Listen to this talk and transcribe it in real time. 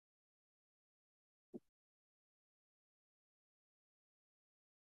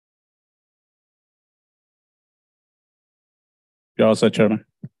You're all set, Chairman.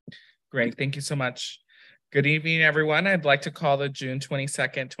 Great, thank you so much. Good evening, everyone. I'd like to call the June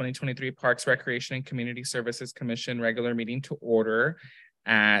 22nd, 2023 Parks, Recreation, and Community Services Commission regular meeting to order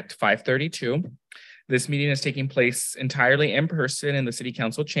at 5:32. This meeting is taking place entirely in person in the City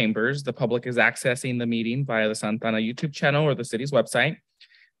Council chambers. The public is accessing the meeting via the Santa Ana YouTube channel or the city's website.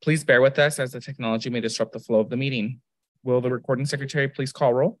 Please bear with us as the technology may disrupt the flow of the meeting. Will the recording secretary please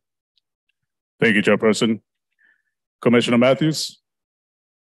call roll? Thank you, Chairperson. Commissioner Matthews.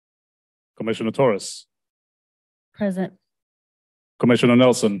 Commissioner Torres. Present. Commissioner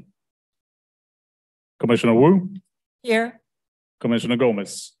Nelson. Commissioner Wu. Here. Commissioner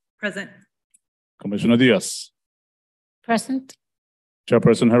Gomez. Present. Commissioner Diaz. Present.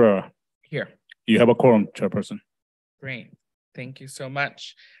 Chairperson Herrera. Here. You have a quorum, Chairperson. Great. Thank you so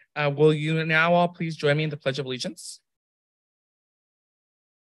much. Will you now all please join me in the Pledge of Allegiance?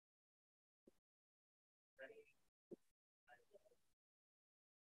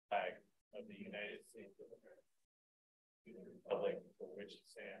 Flag of the United States of America, to the republic for which it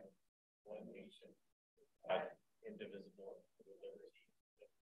stands, one nation, indivisible, with liberty.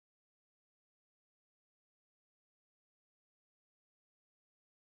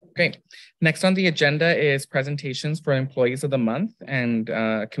 Okay, next on the agenda is presentations for employees of the month and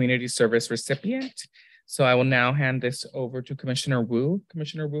community service recipient. So I will now hand this over to Commissioner Wu.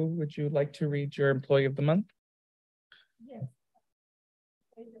 Commissioner Wu, would you like to read your employee of the month? Yes.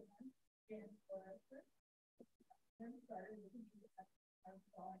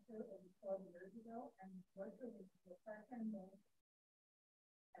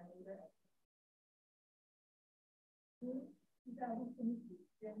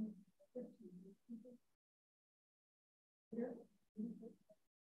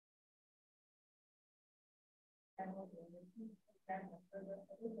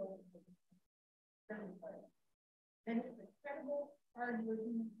 And it's incredible,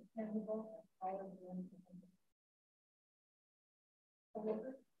 hardworking, dependable, and always willing to help.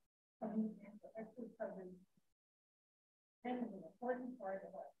 However, coming in for extra coverage and an important part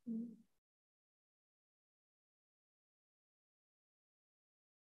of our team.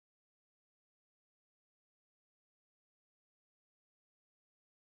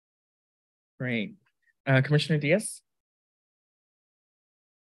 Great. Commissioner Diaz?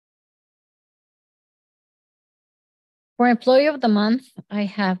 For Employee of the Month, I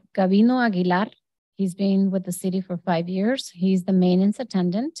have Gabino Aguilar. He's been with the city for 5 years. He's the maintenance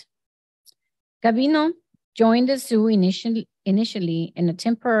attendant. Gabino joined the zoo initially in a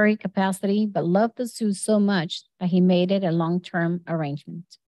temporary capacity, but loved the zoo so much that he made it a long-term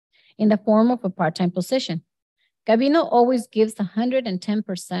arrangement in the form of a part-time position. Gabino always gives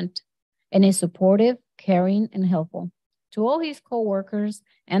 110% and is supportive, caring, and helpful to all his coworkers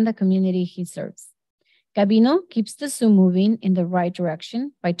and the community he serves. Gabino keeps the zoo moving in the right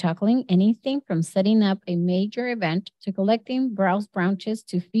direction by tackling anything from setting up a major event to collecting browse branches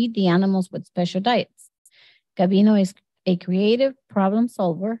to feed the animals with special diets. Gabino is a creative problem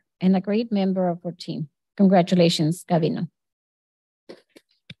solver and a great member of our team. Congratulations, Gabino.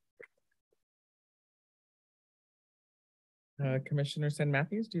 Commissioner San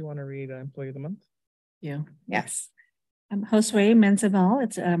Matthews, do you want to read Employee of the Month? Yes. Josue Menzaval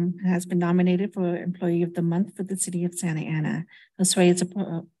has been nominated for Employee of the Month for the City of Santa Ana.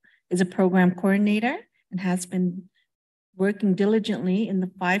 Josue is a program coordinator and has been working diligently in the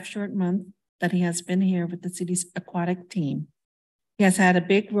 5 short months that he has been here with the city's aquatic team. He has had a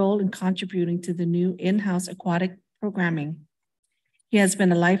big role in contributing to the new in-house aquatic programming. He has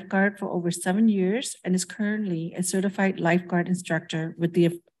been a lifeguard for over 7 years and is currently a certified lifeguard instructor with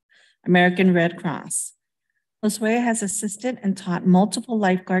the American Red Cross. Josue has assisted and taught multiple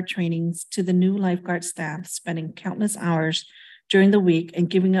lifeguard trainings to the new lifeguard staff, spending countless hours during the week and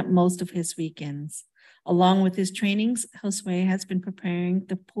giving up most of his weekends. Along with his trainings, Josue has been preparing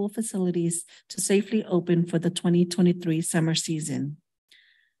the pool facilities to safely open for the 2023 summer season.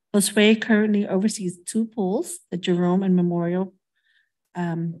 Josue currently oversees 2 pools, the Jerome and Memorial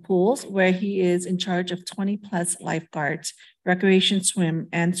pools, where he is in charge of 20+ lifeguards, recreation swim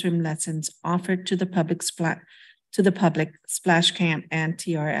and swim lessons offered to the public Splash Camp and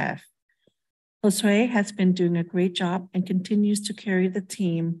TRF. Josue has been doing a great job and continues to carry the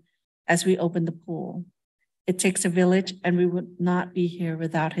team as we open the pool. It takes a village and we would not be here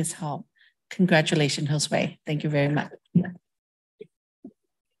without his help. Congratulations, Josue. Thank you very much.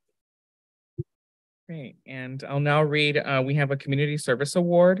 Great, and I'll now read, we have a community service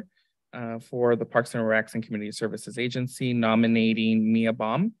award for the Parks and Recs and Community Services Agency nominating Mia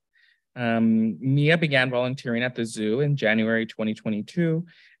Baum. Mia began volunteering at the zoo in January 2022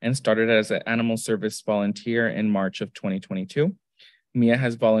 and started as an animal service volunteer in March of 2022. Mia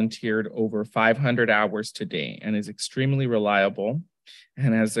has volunteered over 500 hours to date and is extremely reliable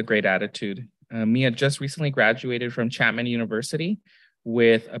and has a great attitude. Mia just recently graduated from Chapman University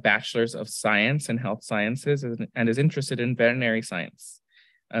with a Bachelor's of Science in Health Sciences and is interested in veterinary science.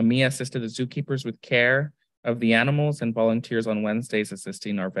 Mia assisted the zookeepers with care of the animals and volunteers on Wednesdays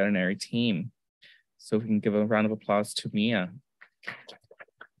assisting our veterinary team. So we can give a round of applause to Mia.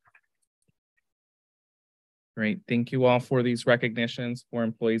 Great. Thank you all for these recognitions for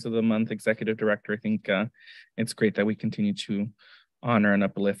Employees of the Month, Executive Director. I think it's great that we continue to honor and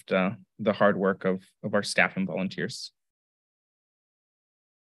uplift the hard work of our staff and volunteers.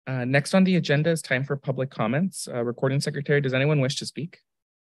 Next on the agenda is time for public comments. Recording Secretary, does anyone wish to speak?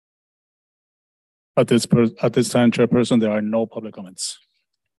 At this time, Chairperson, there are no public comments.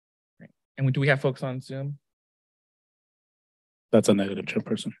 Great. And do we have folks on Zoom? That's a negative,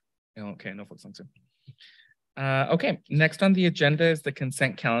 Chairperson. Okay, no folks on Zoom. Okay, next on the agenda is the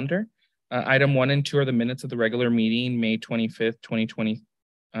consent calendar. Item 1 and 2 are the minutes of the regular meeting, May 25th,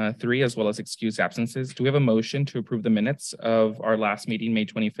 2023, as well as excused absences. Do we have a motion to approve the minutes of our last meeting, May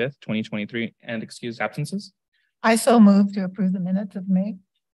 25th, 2023, and excused absences? I so move to approve the minutes of May.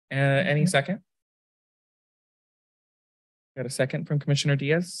 Any second? Got a second from Commissioner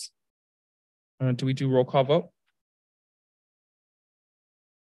Diaz? Do we do roll call vote?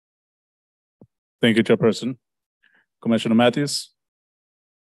 Thank you, Chairperson. Commissioner Matthews?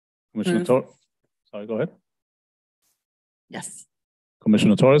 Commissioner Torres? Sorry, go ahead. Yes.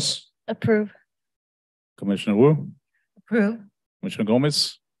 Commissioner Torres? Approve. Commissioner Wu? Approve. Commissioner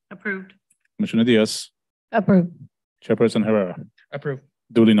Gomez? Approved. Commissioner Diaz? Approve. Chairperson Herrera? Approve.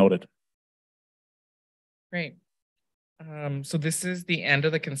 Duly noted. Great. So this is the end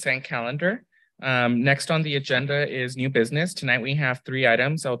of the consent calendar. Next on the agenda is new business. Tonight we have 3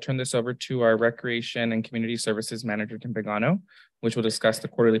 items. I'll turn this over to our Recreation and Community Services Manager, Tim Pagano, which will discuss the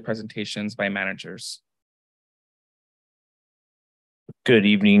quarterly presentations by managers. Good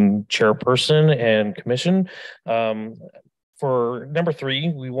evening, Chairperson and Commission. For number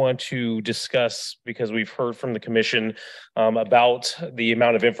 3, we want to discuss, because we've heard from the Commission about the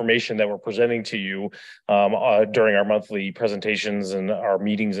amount of information that we're presenting to you during our monthly presentations and our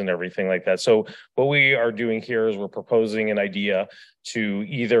meetings and everything like that. So what we are doing here is we're proposing an idea to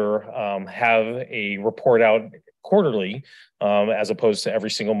either have a report out quarterly as opposed to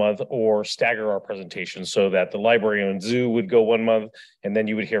every single month, or stagger our presentations so that the library and zoo would go one month and then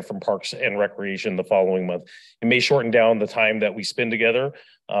you would hear from Parks and Recreation the following month. It may shorten down the time that we spend together,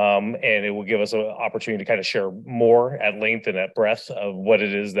 and it will give us an opportunity to kind of share more at length and at breadth of what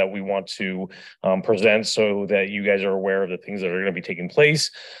it is that we want to present, so that you guys are aware of the things that are going to be taking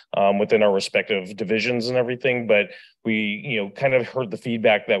place within our respective divisions and everything. But we, kind of heard the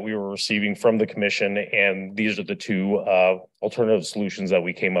feedback that we were receiving from the Commission, and these are the 2 alternative solutions that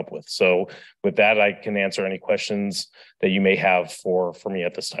we came up with. So with that, I can answer any questions that you may have for me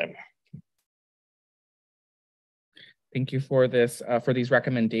at this time. Thank you for this, for these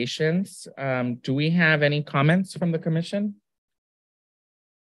recommendations. Do we have any comments from the Commission?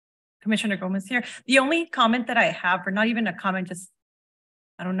 Commissioner Gomez here. The only comment that I have, or not even a comment, just,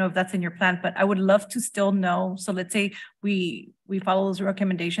 I don't know if that's in your plan, but I would love to still know. So let's say we follow those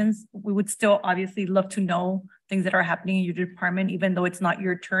recommendations. We would still obviously love to know things that are happening in your department, even though it's not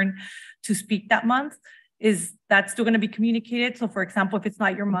your turn to speak that month. Is that still going to be communicated? So for example, if it's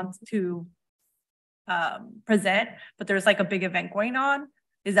not your month to present, but there's like a big event going on,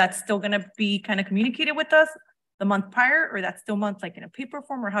 is that still going to be kind of communicated with us the month prior, or that's still month like in a paper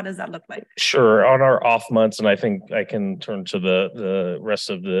form, or how does that look like? Sure. On our off months, and I think I can turn to the rest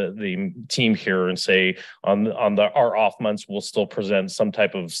of the team here and say on our off months, we'll still present some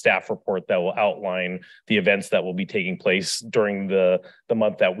type of staff report that will outline the events that will be taking place during the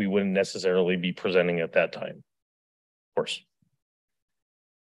month that we wouldn't necessarily be presenting at that time. Of course.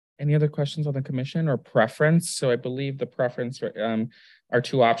 Any other questions on the Commission or preference? So I believe the preference, our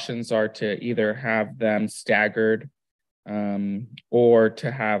 2 options are to either have them staggered or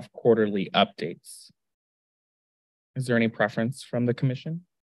to have quarterly updates. Is there any preference from the Commission?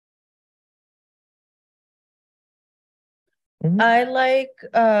 I like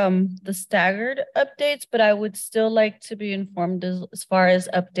the staggered updates, but I would still like to be informed as far as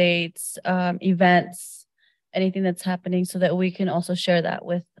updates, events, anything that's happening, so that we can also share that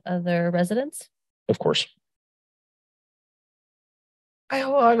with other residents. Of course. I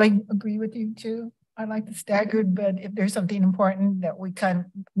agree with you too. I like the staggered, but if there's something important that we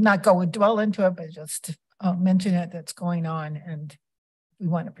can not dwell into it, but just mention it that's going on and we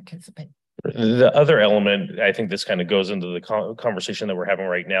want to participate. The other element, I think this kind of goes into the conversation that we're having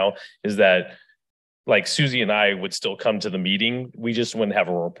right now, is that like Susie and I would still come to the meeting. We just wouldn't have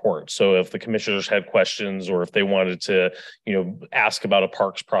a report. So if the commissioners had questions or if they wanted to, ask about a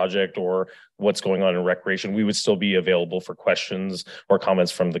parks project or what's going on in recreation, we would still be available for questions or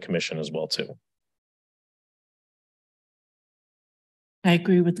comments from the commission as well too. I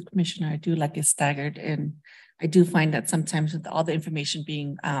agree with the commissioner. I do like it staggered, and I do find that sometimes with all the information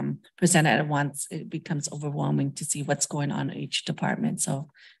being presented at once, it becomes overwhelming to see what's going on in each department. So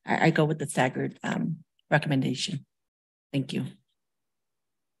I go with the staggered recommendation. Thank you.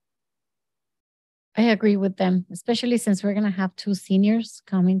 I agree with them, especially since we're gonna have 2 seniors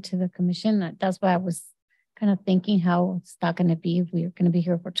coming to the commission. That's why I was kind of thinking how it's not gonna be if we're gonna be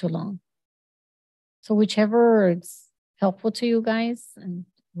here for too long. So whichever it's helpful to you guys, and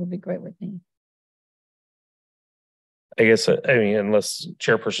it will be great with me. I guess, unless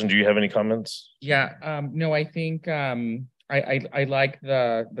Chairperson, do you have any comments? Yeah, no, I think I like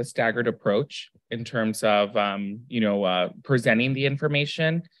the staggered approach in terms of presenting the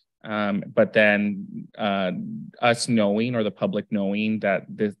information, but then us knowing, or the public knowing, that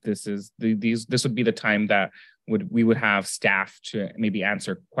this would be the time that we would have staff to maybe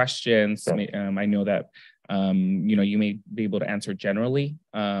answer questions. Right. I know that you may be able to answer generally,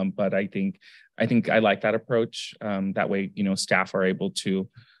 but I think I like that approach. That way, staff are able to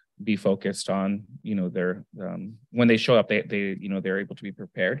be focused on, their when they show up, they're able to be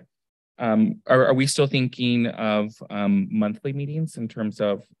prepared. Are we still thinking of monthly meetings in terms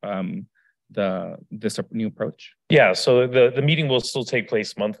of this new approach? Yeah, so the meeting will still take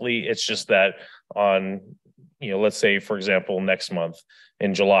place monthly. It's just that on, let's say, for example, next month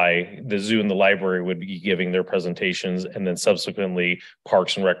in July, the zoo and the library would be giving their presentations, and then subsequently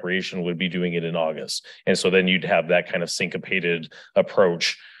Parks and Recreation would be doing it in August. And so then you'd have that kind of syncopated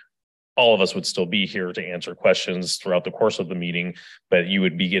approach. All of us would still be here to answer questions throughout the course of the meeting, but you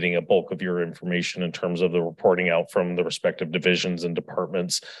would be getting a bulk of your information in terms of the reporting out from the respective divisions and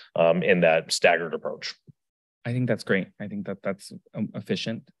departments in that staggered approach. I think that's great. I think that's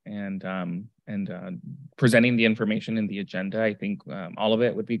efficient, and presenting the information in the agenda. I think all of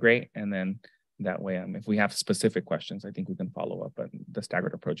it would be great, and then that way, if we have specific questions, I think we can follow up. But the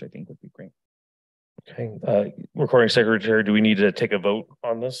staggered approach, I think, would be great. Okay, recording secretary, do we need to take a vote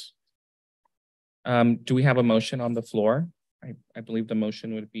on this? Do we have a motion on the floor? I believe the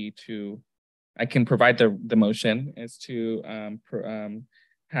motion would be to. I can provide the motion is to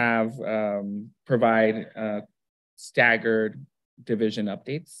provide staggered division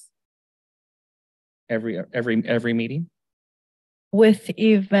updates every meeting with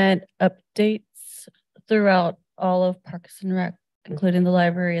event updates throughout all of Parks and Rec, including the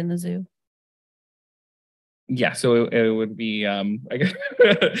library and the zoo. Yeah, so it would be I guess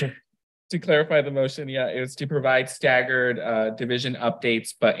to clarify the motion, it was to provide staggered division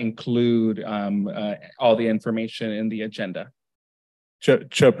updates, but include all the information in the agenda.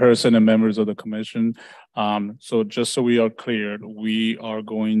 Chairperson and members of the commission. So just so we are clear, we are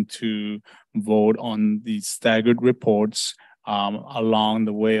going to vote on the staggered reports. Along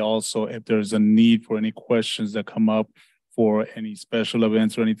the way, also, if there's a need for any questions that come up for any special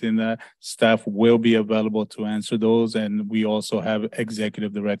events or anything, that staff will be available to answer those. And we also have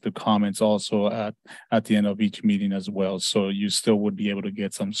executive director comments also at the end of each meeting as well. So you still would be able to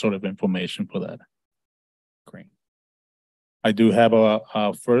get some sort of information for that. Great. I do have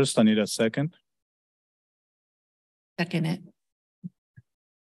a first. I need a second. Second it.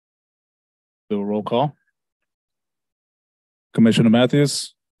 Do a roll call. Commissioner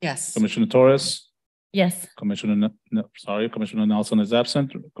Matthews. Yes. Commissioner Torres. Yes. Commissioner Nelson is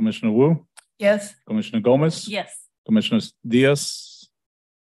absent. Commissioner Wu. Yes. Commissioner Gomez. Yes. Commissioner Diaz.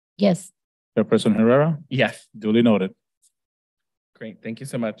 Yes. Chairperson Herrera. Yes. Duly noted. Great. Thank you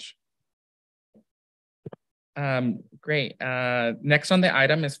so much. Great. Next on the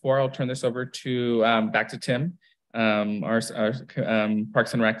item is 4. I'll turn this over to back to Tim, our Parks and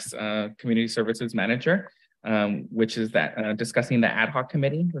Recs Community Services Manager, which is that discussing the ad hoc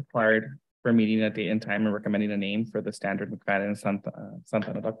committee required for meeting at the end time and recommending a name for the Standard McFadden and Santa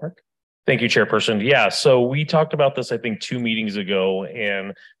Ana Dog Park. Thank you, Chairperson. Yeah, so we talked about this, I think, 2 meetings ago,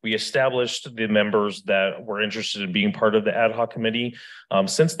 and we established the members that were interested in being part of the ad hoc committee.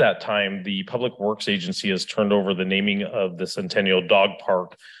 Since that time, the Public Works Agency has turned over the naming of the Centennial Dog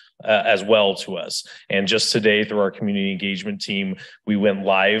Park as well to us. And just today, through our community engagement team, we went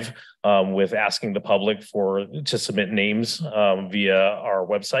live with asking the public to submit names via our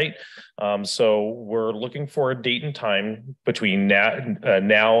website. So we're looking for a date and time between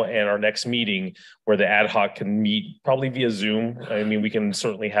now and our next meeting where the ad hoc can meet probably via Zoom. I mean, we can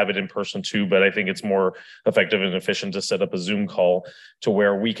certainly have it in person too, but I think it's more effective and efficient to set up a Zoom call to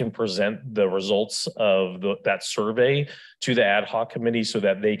where we can present the results of that survey to the ad hoc committee so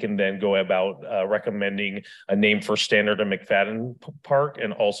that they can then go about recommending a name for Standard and McFadden Park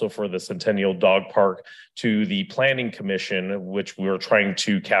and also for the Centennial Dog Park to the Planning Commission, which we're trying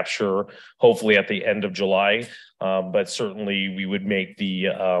to capture hopefully at the end of July. But certainly we would make the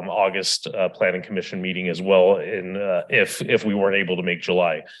August Planning Commission meeting as well if we weren't able to make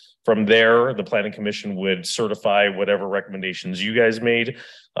July. From there, the Planning Commission would certify whatever recommendations you guys made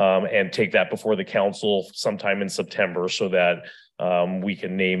and take that before the council sometime in September so that we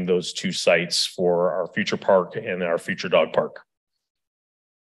can name those two sites for our future park and our future dog park.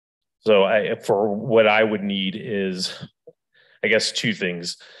 So for what I would need is, I guess, two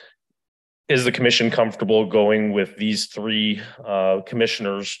things. Is the commission comfortable going with these three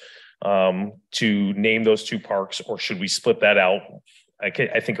commissioners to name those two parks, or should we split that out?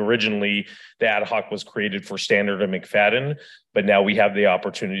 I think originally the ad hoc was created for Standard and McFadden, but now we have the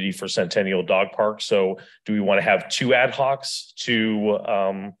opportunity for Centennial Dog Park. So do we want to have two ad hocs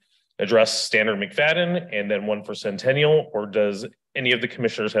to address Standard McFadden and then one for Centennial, or does any of the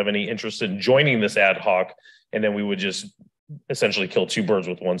commissioners have any interest in joining this ad hoc? And then we would just essentially kill two birds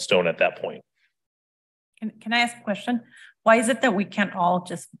with one stone at that point. Can I ask a question? Why is it that we can't all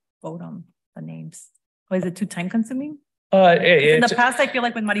just vote on the names? Or is it too time consuming? In the past, I feel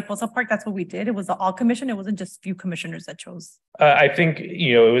like with Mariposa Park, that's what we did. It was the all commission. It wasn't just few commissioners that chose. I think,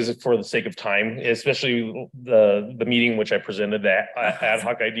 it was for the sake of time, especially the meeting which I presented that ad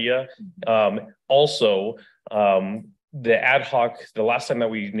hoc idea. Also, the ad hoc, the last time that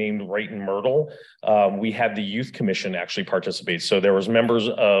we named Wright and Myrtle, we had the Youth Commission actually participate. So there was members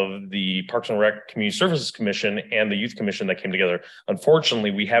of the Parks and Rec Community Services Commission and the Youth Commission that came together.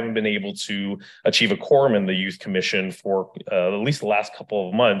 Unfortunately, we haven't been able to achieve a quorum in the Youth Commission for at least the last couple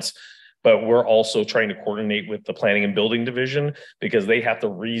of months. But we're also trying to coordinate with the Planning and Building Division because they have to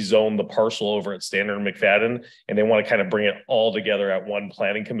rezone the parcel over at Standard and McFadden, and they want to kind of bring it all together at one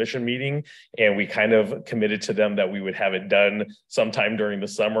Planning Commission meeting. And we kind of committed to them that we would have it done sometime during the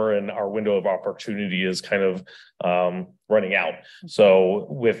summer, and our window of opportunity is kind of running out. So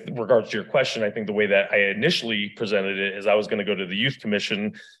with regards to your question, I think the way that I initially presented it is I was going to go to the Youth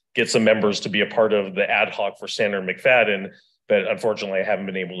Commission, get some members to be a part of the ad hoc for Standard and McFadden. But unfortunately, I haven't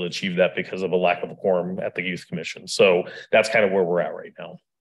been able to achieve that because of a lack of a quorum at the Youth Commission. So that's kind of where we're at right now.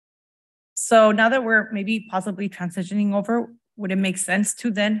 So now that we're maybe possibly transitioning over, would it make sense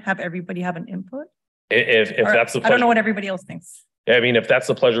to then have everybody have an input? If that's the pleasure. I don't know what everybody else thinks. I mean, if that's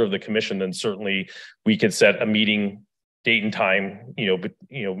the pleasure of the commission, then certainly we could set a meeting date and time,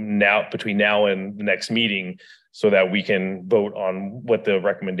 now between now and the next meeting so that we can vote on what the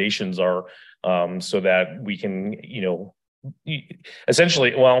recommendations are so that we can,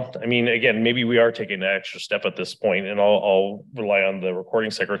 essentially, well, I mean, again, maybe we are taking an extra step at this point, and I'll rely on the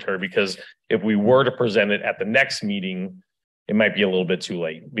recording secretary, because if we were to present it at the next meeting, it might be a little bit too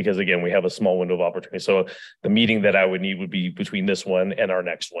late because, again, we have a small window of opportunity. So the meeting that I would need would be between this one and our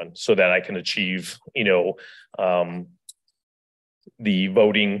next one so that I can achieve, the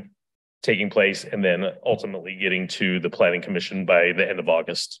voting taking place and then ultimately getting to the Planning Commission by the end of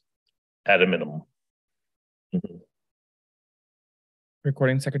August at a minimum. Mm-hmm.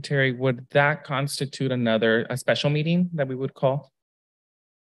 Recording secretary, would that constitute a special meeting that we would call?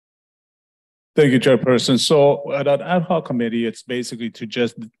 Thank you, Chairperson. So at an ad hoc committee, it's basically to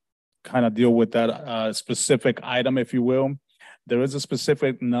just kind of deal with that specific item, if you will. There is a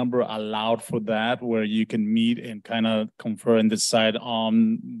specific number allowed for that where you can meet and kind of confer and decide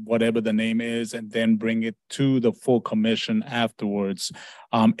on whatever the name is and then bring it to the full commission afterwards.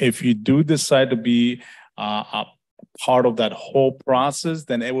 If you do decide to be a part of that whole process,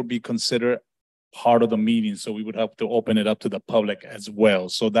 then it would be considered part of the meeting. So we would have to open it up to the public as well.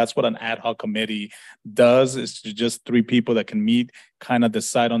 So that's what an ad hoc committee does, is just three people that can meet, kind of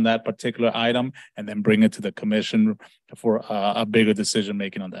decide on that particular item, and then bring it to the commission for a bigger decision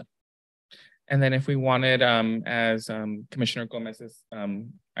making on that. And then if we wanted, as Commissioner Gomez is,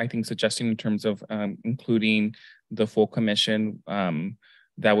 I think, suggesting in terms of including the full commission,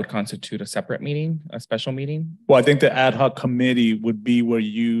 that would constitute a separate meeting, a special meeting? Well, I think the ad hoc committee would be where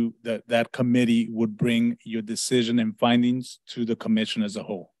that committee would bring your decision and findings to the commission as a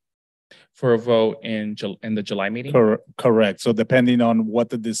whole. For a vote in the July meeting? Correct. So depending on what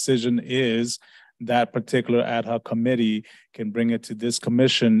the decision is, that particular ad hoc committee can bring it to this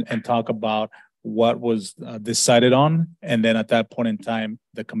commission and talk about what was decided on. And then at that point in time,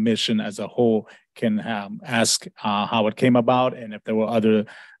 the commission as a whole can ask how it came about and if there were other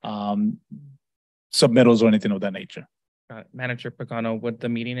submittals or anything of that nature. Manager Pagano, would the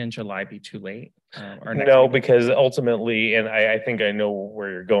meeting in July be too late? No, because ultimately, and I think I know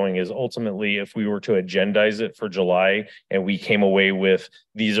where you're going, is ultimately if we were to agendize it for July and we came away with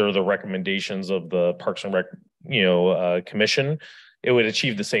these are the recommendations of the Parks and Rec, commission, it would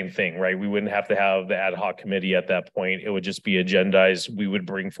achieve the same thing, right? We wouldn't have to have the ad hoc committee at that point. It would just be agendized. We would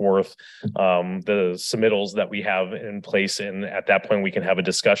bring forth the submittals that we have in place. And at that point, we can have a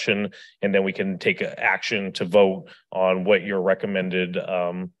discussion and then we can take action to vote on what your recommended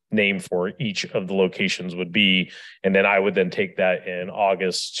name for each of the locations would be. And then I would then take that in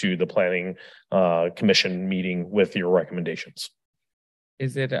August to the planning commission meeting with your recommendations.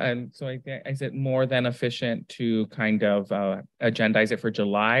 Is it is it more than efficient to kind of agendize it for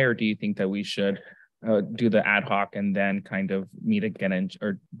July, or do you think that we should do the ad hoc and then kind of meet again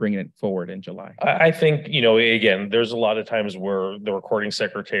or bring it forward in July? I think, again, there's a lot of times where the recording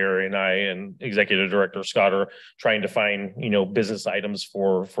secretary and I and executive director Scott are trying to find, business items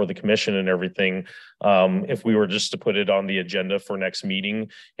for the commission and everything. If we were just to put it on the agenda for next meeting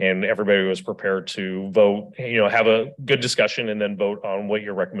and everybody was prepared to vote, have a good discussion and then vote on what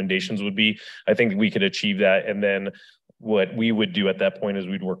your recommendations would be, I think we could achieve that. And then what we would do at that point is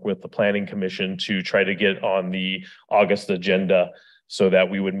we'd work with the planning commission to try to get on the August agenda so that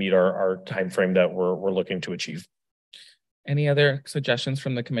we would meet our time frame that we're looking to achieve. Any other suggestions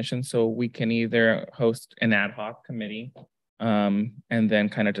from the commission? So we can either host an ad hoc committee and then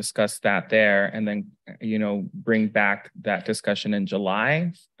kind of discuss that there and then, bring back that discussion in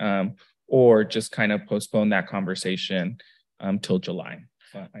July or just kind of postpone that conversation till July.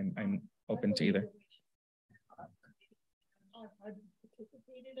 But I'm open to either. I've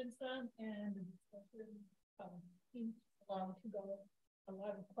participated in some, and the discussion seems to go a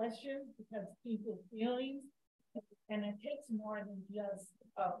lot of questions because people's feelings, and it takes more than just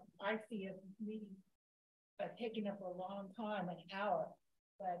I see a meeting taking up a long time, an hour.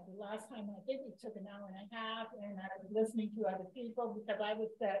 But the last time I think it took an hour and a half, and I was listening to other people because I was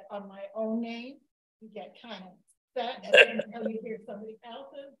set on my own name. You get kind of set, and then until you hear somebody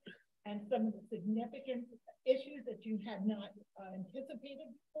else's. And some of the significant issues that you had not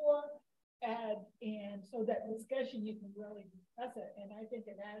anticipated before. And so that discussion, you can really discuss it. And I think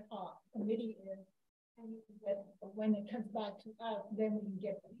an ad hoc committee is, and when it comes back to us, then we can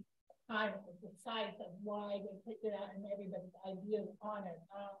get the time of the size of why they picked it out and everybody's ideas on it.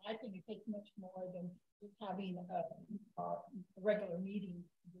 I think it takes much more than just having a regular meeting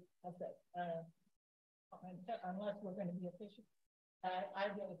to discuss it, unless we're going to be efficient. I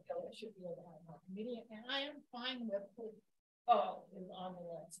really feel it should be an ad hoc committee, and I am fine with is on the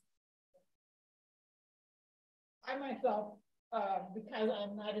list. I myself, because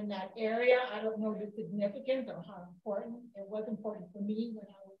I'm not in that area, I don't know the significance or how important. It was important for me when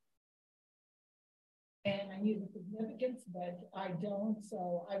I was, and I knew the significance, but I don't.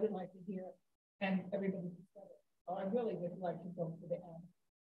 So I would like to hear, and everybody said it. So I really would like to go to the end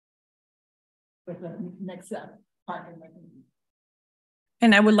with the next step.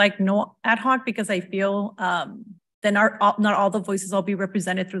 And I would like no ad hoc because I feel then not all the voices will be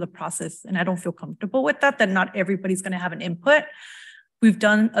represented through the process. And I don't feel comfortable with that not everybody's going to have an input. We've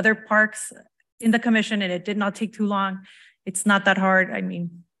done other parks in the commission and it did not take too long. It's not that hard. I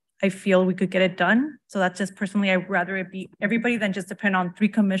mean, I feel we could get it done. So that's just personally, I'd rather it be everybody than just depend on 3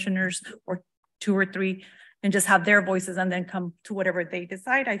 commissioners or 2 or 3 and just have their voices and then come to whatever they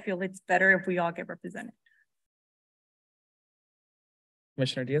decide. I feel it's better if we all get represented.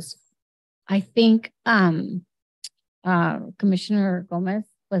 Commissioner Diaz? I think Commissioner Gomez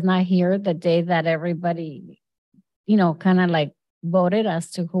was not here the day that everybody, kind of like voted as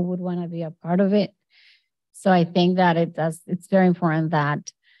to who would want to be a part of it. So I think that it's very important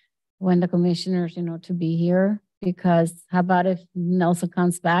that when the commissioners, to be here, because how about if Nelson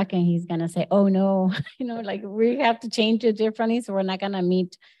comes back and he's going to say, oh no, like we have to change it differently. So we're not going to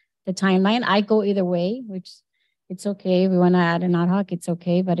meet the timeline. I go either way, which it's okay. If we want to add an ad hoc, it's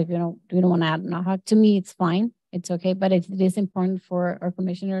okay. But if we don't want to add an ad hoc, to me, it's fine. It's okay. But it is important for our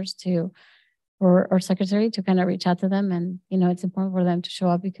commissioners or our secretary to kind of reach out to them. And, it's important for them to show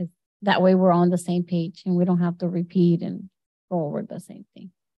up because that way we're on the same page and we don't have to repeat and go over the same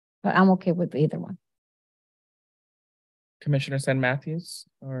thing. But I'm okay with either one. Commissioner San Matthews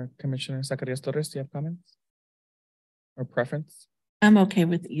or Commissioner Zacarias Torres, do you have comments or preference? I'm okay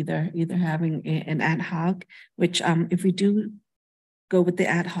with either having an ad hoc, which if we do go with the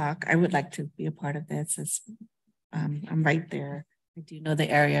ad hoc. I would like to be a part of this as I'm right there. I do know the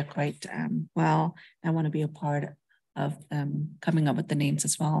area quite well. I want to be a part of coming up with the names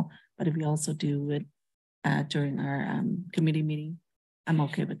as well. But if we also do it during our committee meeting, I'm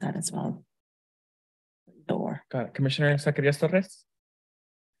okay with that as well. Or Got it. Commissioner Zacarias Torres?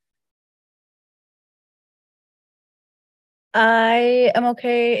 I am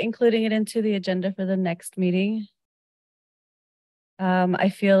okay including it into the agenda for the next meeting. I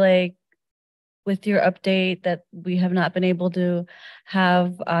feel like with your update that we have not been able to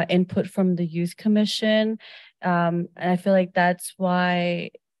have input from the Youth Commission. And I feel like that's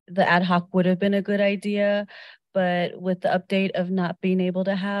why the ad hoc would have been a good idea. But with the update of not being able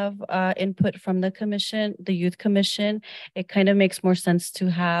to have input from the commission, the Youth Commission, it kind of makes more sense to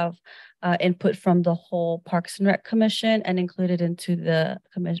have input from the whole Parks and Rec Commission and include it into the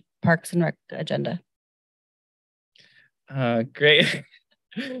Parks and Rec agenda. Great.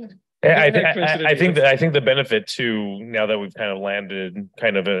 I think the benefit too, now that we've kind of landed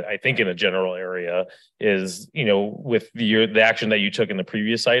kind of I think in a general area, is, you know, with the action that you took in the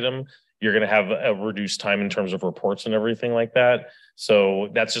previous item, you're going to have a reduced time in terms of reports and everything like that. So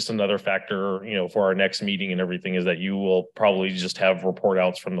that's just another factor, you know, for our next meeting and everything, is that you will probably just have report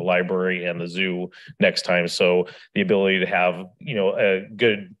outs from the library and the zoo next time. So the ability to have, you know, a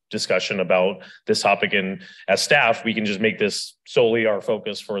good discussion about this topic, and as staff, we can just make this solely our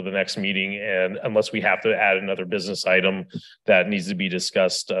focus for the next meeting. And unless we have to add another business item that needs to be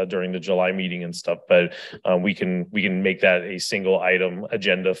discussed during the July meeting and stuff, but we can make that a single item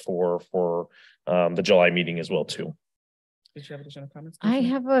agenda for the July meeting as well too. Did you have additional comments? I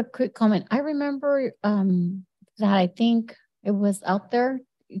have a quick comment. I remember that I think it was out there,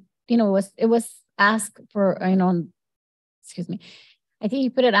 you know, it was asked for, you know, excuse me. I think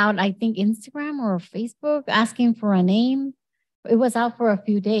you put it out, I think Instagram or Facebook, asking for a name. It was out for a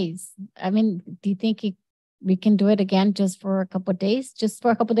few days. I mean, do you think we can do it again just for a couple of days,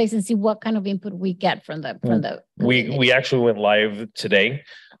 and see what kind of input we get from the we actually went live today.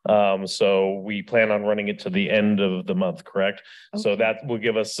 So we plan on running it to the end of the month, correct? Okay. So that will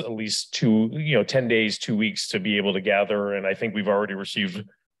give us at least 10 days, 2 weeks to be able to gather. And I think we've already received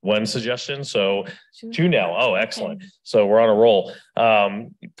one suggestion. So two now. Oh, excellent. Okay. So we're on a roll.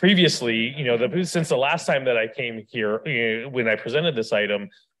 Previously, you know, since the last time that I came here, when I presented this item,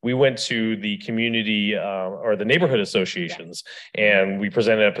 we went to the community or the neighborhood associations, and we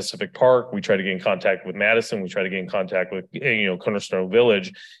presented at Pacific Park. We tried to get in contact with Madison. We tried to get in contact with, you know, Cornerstone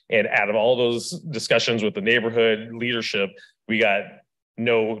Village. And out of all those discussions with the neighborhood leadership, we got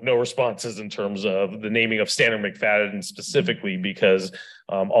no responses in terms of the naming of Standard McFadden specifically, because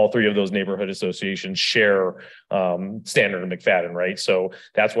all three of those neighborhood associations share Standard and McFadden, right? So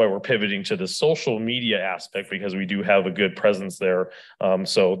that's why we're pivoting to the social media aspect, because we do have a good presence there.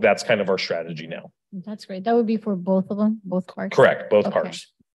 So that's kind of our strategy now. That's great. That would be for both of them, both parks? Correct, both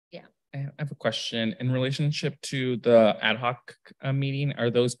parks. Yeah. I have a question in relationship to the ad hoc meeting.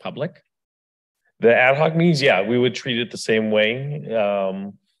 Are those public? The ad hoc meetings, yeah, we would treat it the same way.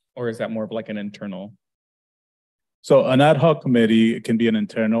 Or is that more of like an internal? So an ad hoc committee can be an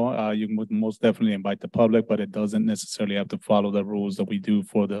internal. You would most definitely invite the public, but it doesn't necessarily have to follow the rules that we do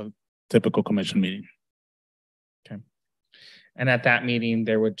for the typical commission meeting. Okay. And at that meeting,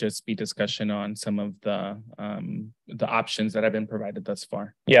 there would just be discussion on some of the options that have been provided thus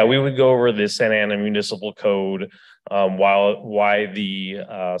far. Yeah, we would go over the Santa Ana Municipal Code, why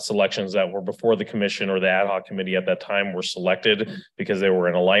the selections that were before the commission or the ad hoc committee at that time were selected, because they were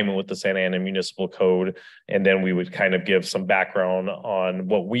in alignment with the Santa Ana Municipal Code. And then we would kind of give some background on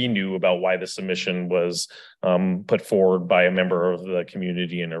what we knew about why the submission was put forward by a member of the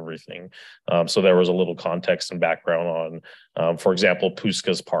community and everything. So there was a little context and background on, for example,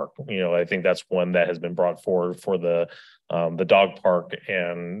 Puskas Park. You know, I think that's one that has been brought forward for the dog park,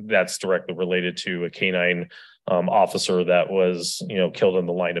 and that's directly related to a canine officer that was, you know, killed in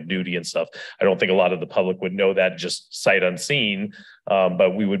the line of duty and stuff. I don't think a lot of the public would know that just sight unseen,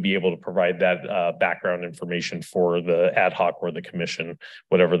 but we would be able to provide that background information for the ad hoc or the commission,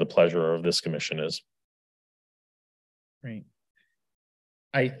 whatever the pleasure of this commission is. Great.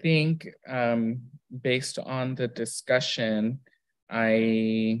 I think based on the discussion,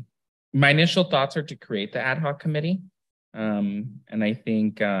 my initial thoughts are to create the ad hoc committee. And I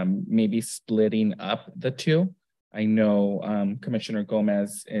think maybe splitting up the two. I know Commissioner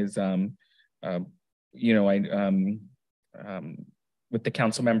Gomez is, you know, with the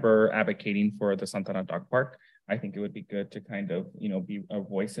council member advocating for the Santa Ana Dog Park, I think it would be good to kind of, you know, be a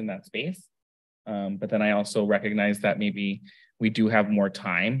voice in that space. But then I also recognize that maybe we do have more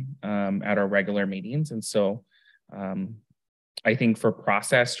time at our regular meetings. And so I think for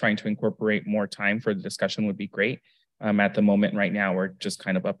process, trying to incorporate more time for the discussion would be great. At the moment right now, we're just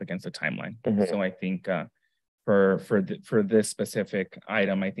kind of up against the timeline. So I think for this specific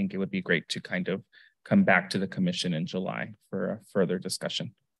item, I think it would be great to kind of come back to the commission in July for a further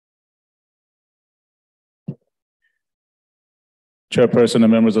discussion. Chairperson and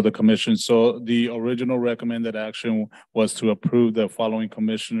members of the commission. So the original recommended action was to approve the following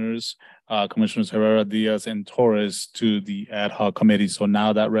commissioners, Commissioners Herrera, Diaz, and Torres to the ad hoc committee. So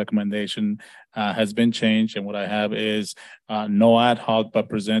now that recommendation has been changed, and what I have is no ad hoc, but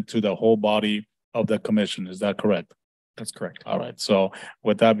present to the whole body of the commission. Is that correct? That's correct. All right. So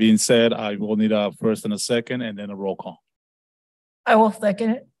with that being said, I will need a first and a second, and then a roll call. I will second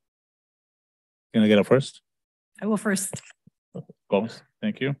it. Can I get a first? I will first. Gomez,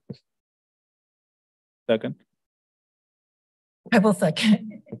 thank you. Second. I will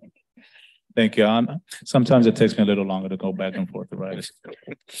second. Thank you, Anna. Sometimes it takes me a little longer to go back and forth, right?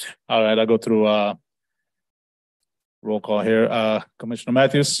 All right, I'll go through roll call here. Commissioner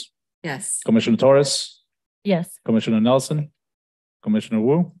Matthews, Yes. Commissioner Torres, Yes. Commissioner Nelson, Commissioner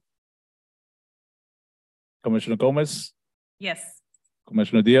Wu, Commissioner Gomez, Yes.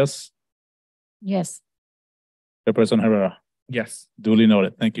 Commissioner Diaz, Yes. Chairperson Herrera. Yes. Duly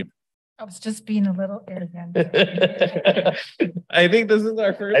noted. Thank you. I was just being a little arrogant. I think this is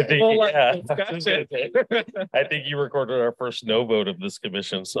our first. I think, full yeah. discussion. I think you recorded our first no vote of this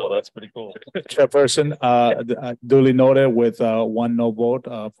commission, so that's pretty cool. Chairperson, duly noted with one no vote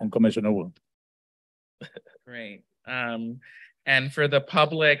from Commissioner Wu. Great. And for the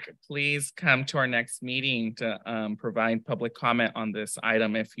public, please come to our next meeting to provide public comment on this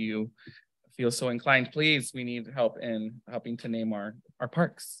item if you feel so inclined. Please, we need help in helping to name our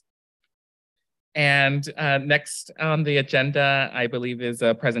parks. And next on the agenda, I believe, is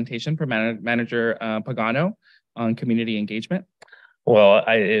a presentation from Manager Pagano on community engagement. Well,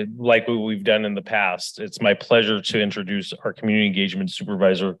 like what we've done in the past, it's my pleasure to introduce our community engagement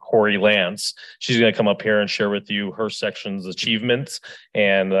supervisor, Corey Lance. She's going to come up here and share with you her section's achievements.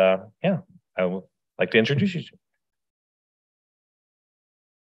 And yeah, I would like to introduce you to.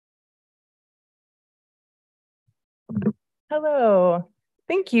 Hello.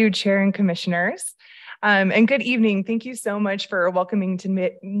 Thank you, Chair and Commissioners. And good evening. Thank you so much for welcoming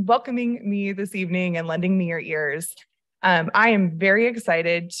me this evening and lending me your ears. I am very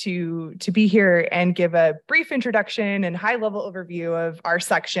excited to be here and give a brief introduction and high-level overview of our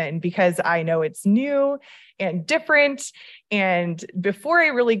section because I know it's new and different. And before I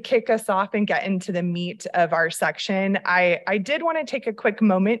really kick us off and get into the meat of our section, I did want to take a quick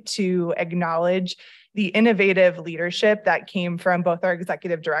moment to acknowledge the innovative leadership that came from both our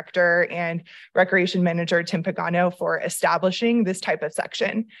executive director and recreation manager, Tim Pagano, for establishing this type of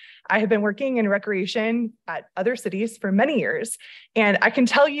section. I have been working in recreation at other cities for many years, and I can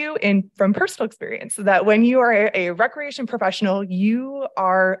tell you from personal experience that when you are a recreation professional, you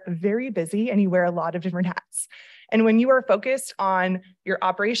are very busy and you wear a lot of different hats. And when you are focused on your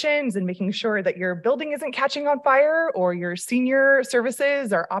operations and making sure that your building isn't catching on fire or your senior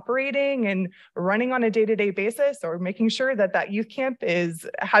services are operating and running on a day-to-day basis, or making sure that that youth camp is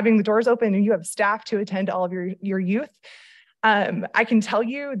having the doors open and you have staff to attend all of your youth, I can tell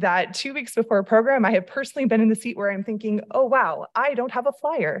you that 2 weeks before a program, I have personally been in the seat where I'm thinking, oh, wow, I don't have a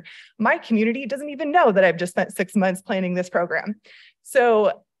flyer. My community doesn't even know that I've just spent 6 months planning this program.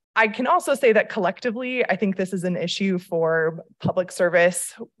 So I can also say that collectively, I think this is an issue for public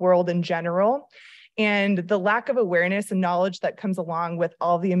service world in general. And the lack of awareness and knowledge that comes along with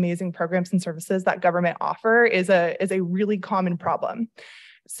all the amazing programs and services that government offer is a really common problem.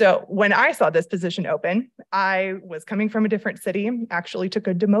 So when I saw this position open, I was coming from a different city, actually took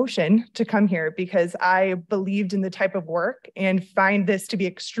a demotion to come here because I believed in the type of work and find this to be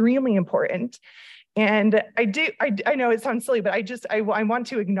extremely important. And I know it sounds silly, but I want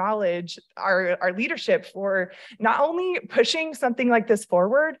to acknowledge our leadership for not only pushing something like this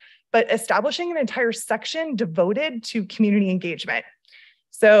forward, but establishing an entire section devoted to community engagement.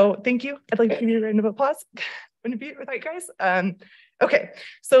 So thank you. I'd like to give you a round of applause. Wouldn't be without you guys. Okay,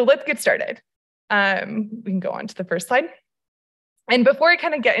 so let's get started. We can go on to the first slide. And before I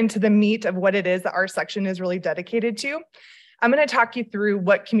kind of get into the meat of what it is that our section is really dedicated to, I'm going to talk you through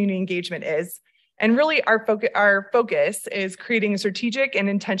what community engagement is. And really our focus is creating strategic and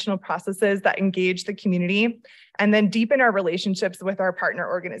intentional processes that engage the community and then deepen our relationships with our partner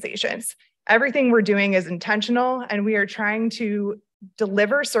organizations. Everything we're doing is intentional, and we are trying to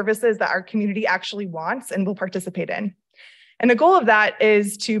deliver services that our community actually wants and will participate in. And the goal of that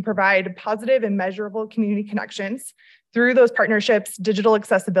is to provide positive and measurable community connections through those partnerships, digital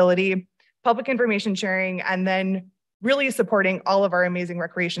accessibility, public information sharing, and then really supporting all of our amazing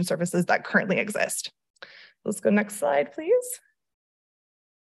recreation services that currently exist. Let's go next slide, please.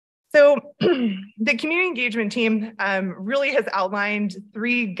 So the community engagement team really has outlined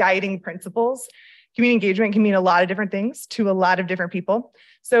 3 guiding principles. Community engagement can mean a lot of different things to a lot of different people.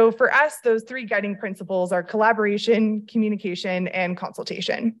 So for us, those 3 guiding principles are collaboration, communication, and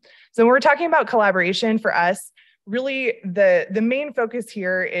consultation. So when we're talking about collaboration for us, really the main focus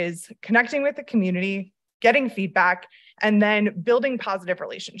here is connecting with the community, getting feedback, and then building positive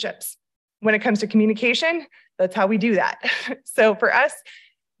relationships. When it comes to communication, that's how we do that. So for us,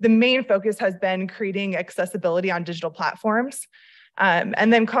 the main focus has been creating accessibility on digital platforms.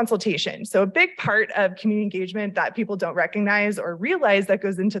 And then consultation. So a big part of community engagement that people don't recognize or realize that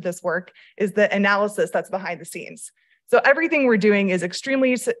goes into this work is the analysis that's behind the scenes. So everything we're doing is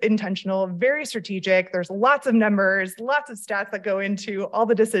extremely intentional, very strategic. There's lots of numbers, lots of stats that go into all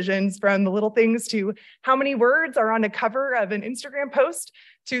the decisions, from the little things to how many words are on a cover of an Instagram post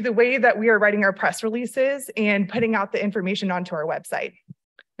to the way that we are writing our press releases and putting out the information onto our website.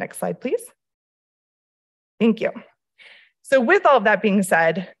 Next slide, please. Thank you. So with all of that being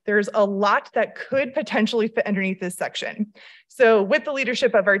said, there's a lot that could potentially fit underneath this section. So with the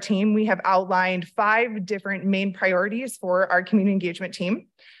leadership of our team, we have outlined 5 different main priorities for our community engagement team.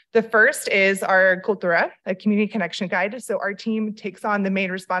 The first is our Cultura, a community connection guide. So our team takes on the main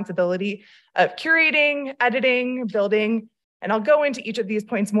responsibility of curating, editing, building, and I'll go into each of these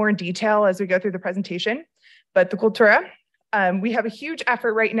points more in detail as we go through the presentation. But the Cultura, we have a huge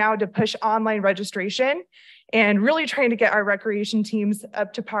effort right now to push online registration and really trying to get our recreation teams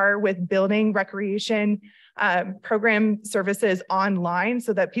up to par with building recreation program services online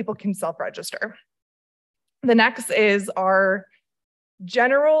so that people can self-register. The next is our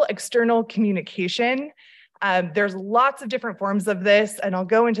general external communication. There's lots of different forms of this, and I'll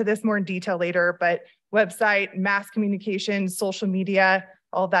go into this more in detail later, but website, mass communication, social media,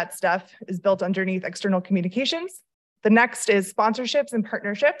 all that stuff is built underneath external communications. The next is sponsorships and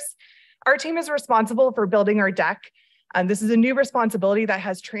partnerships. Our team is responsible for building our deck. This is a new responsibility that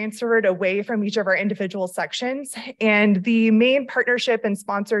has transferred away from each of our individual sections. And the main partnership and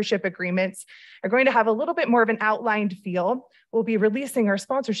sponsorship agreements are going to have a little bit more of an outlined feel. We'll be releasing our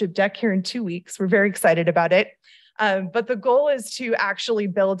sponsorship deck here in 2 weeks. We're very excited about it. But the goal is to actually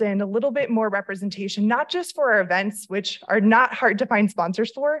build in a little bit more representation, not just for our events, which are not hard to find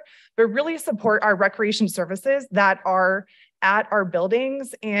sponsors for, but really support our recreation services that are at our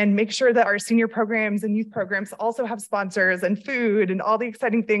buildings and make sure that our senior programs and youth programs also have sponsors and food and all the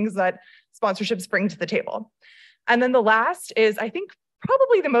exciting things that sponsorships bring to the table. And then the last is, I think,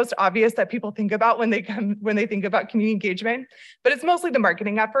 probably the most obvious that people think about when they think about community engagement, but it's mostly the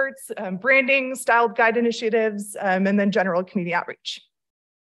marketing efforts, branding, styled guide initiatives, and then general community outreach.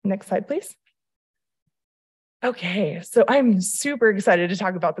 Next slide, please. Okay, so I'm super excited to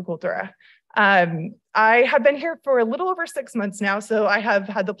talk about the Cultura. I have been here for a little over 6 months now, so I have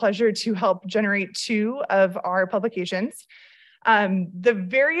had the pleasure to help generate 2 of our publications. The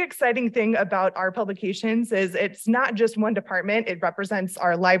very exciting thing about our publications is it's not just one department. It represents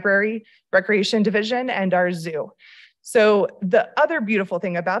our library, recreation division, and our zoo. So the other beautiful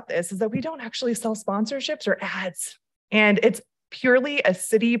thing about this is that we don't actually sell sponsorships or ads, and it's purely a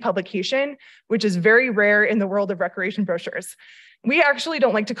city publication, which is very rare in the world of recreation brochures. We actually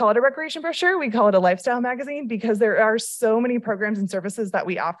don't like to call it a recreation brochure. We call it a lifestyle magazine because there are so many programs and services that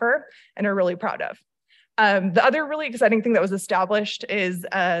we offer and are really proud of. The other really exciting thing that was established is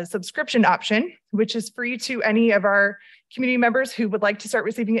a subscription option, which is free to any of our community members who would like to start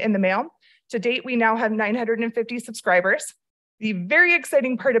receiving it in the mail. To date, we now have 950 subscribers. The very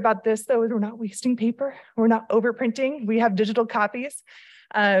exciting part about this, though, is we're not wasting paper. We're not overprinting. We have digital copies.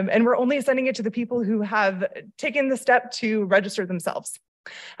 And we're only sending it to the people who have taken the step to register themselves.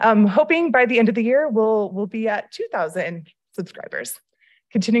 Hoping by the end of the year, we'll be at 2,000 subscribers,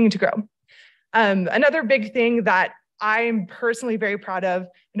 continuing to grow. Another big thing that I'm personally very proud of,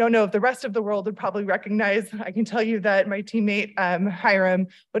 I don't know if the rest of the world would probably recognize, I can tell you that my teammate Hiram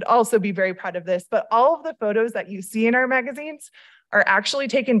would also be very proud of this, but all of the photos that you see in our magazines are actually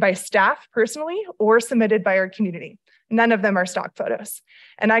taken by staff personally or submitted by our community. None of them are stock photos.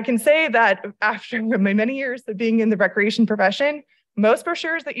 And I can say that after my many years of being in the recreation profession, most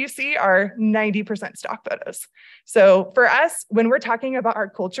brochures that you see are 90% stock photos. So for us, when we're talking about our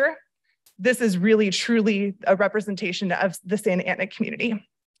culture, this is really truly a representation of the Santa Ana community.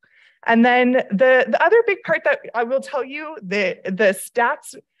 And then the other big part that I will tell you, the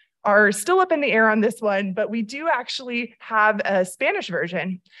stats are still up in the air on this one, but we do actually have a Spanish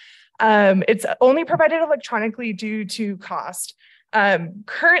version. It's only provided electronically due to cost.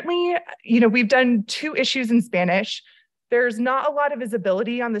 Currently, we've done 2 issues in Spanish. There's not a lot of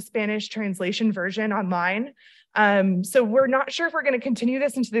visibility on the Spanish translation version online. So we're not sure if we're going to continue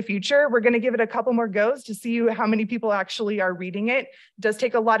this into the future. We're going to give it a couple more goes to see how many people actually are reading it. It does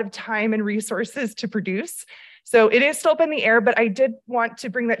take a lot of time and resources to produce. So it is still up in the air, but I did want to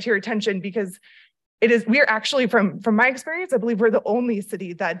bring that to your attention because we're actually, from my experience, I believe we're the only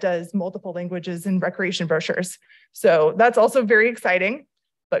city that does multiple languages in recreation brochures. So that's also very exciting,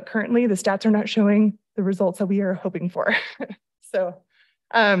 but currently the stats are not showing the results that we are hoping for. So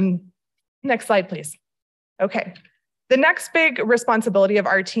next slide, please. Okay, the next big responsibility of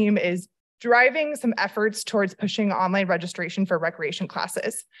our team is driving some efforts towards pushing online registration for recreation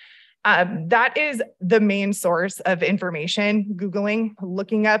classes. That is the main source of information, Googling,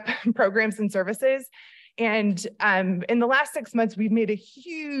 looking up programs and services. And in the last 6 months, we've made a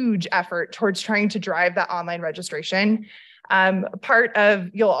huge effort towards trying to drive that online registration. Part of,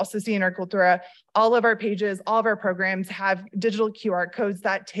 you'll also see in our Cultura, all of our pages, all of our programs have digital QR codes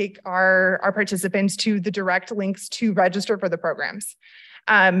that take our participants to the direct links to register for the programs.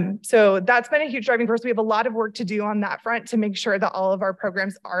 So that's been a huge driving force. We have a lot of work to do on that front to make sure that all of our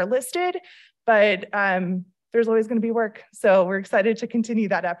programs are listed, but there's always going to be work. So we're excited to continue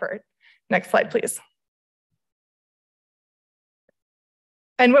that effort. Next slide, please.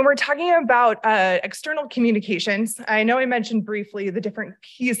 And when we're talking about external communications, I know I mentioned briefly the different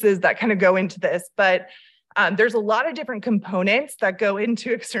pieces that kind of go into this, but there's a lot of different components that go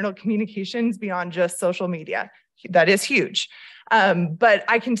into external communications beyond just social media. That is huge. But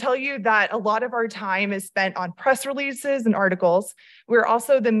I can tell you that a lot of our time is spent on press releases and articles. We're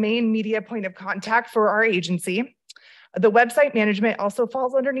also the main media point of contact for our agency. The website management also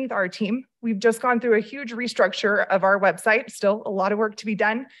falls underneath our team. We've just gone through a huge restructure of our website, still a lot of work to be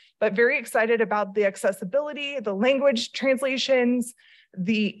done, but very excited about the accessibility, the language translations,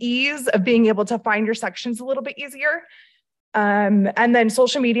 the ease of being able to find your sections a little bit easier. And then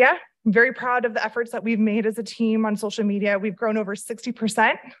social media, I'm very proud of the efforts that we've made as a team on social media. We've grown over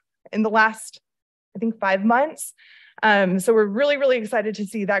 60% in the last, I think, 5 months. So we're really, really excited to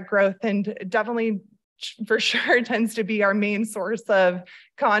see that growth, and definitely for sure tends to be our main source of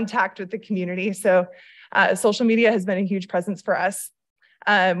contact with the community. So social media has been a huge presence for us.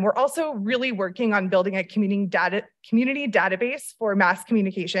 We're also really working on building a community database for mass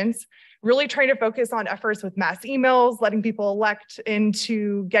communications, really trying to focus on efforts with mass emails, letting people elect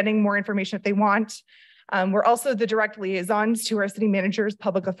into getting more information if they want. We're also the direct liaisons to our city manager's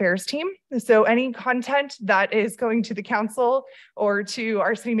public affairs team. So any content that is going to the council or to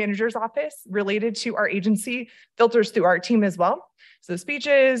our city manager's office related to our agency filters through our team as well. So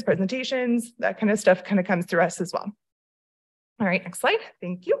speeches, presentations, that kind of stuff kind of comes through us as well. All right, next slide.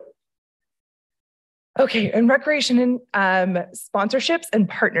 Thank you. Okay, and recreation and sponsorships and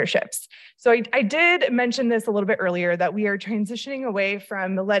partnerships. So I did mention this a little bit earlier that we are transitioning away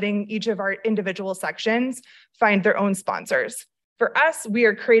from letting each of our individual sections find their own sponsors. For us, we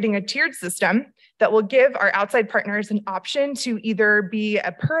are creating a tiered system that will give our outside partners an option to either be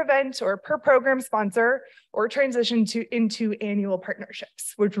a per event or per program sponsor or transition into annual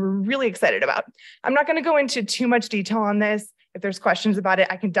partnerships, which we're really excited about. I'm not going to go into too much detail on this. If there's questions about it,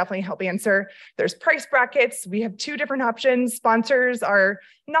 I can definitely help answer. There's price brackets. We have 2 different options. Sponsors are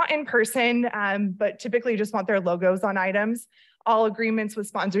not in person, but typically just want their logos on items. All agreements with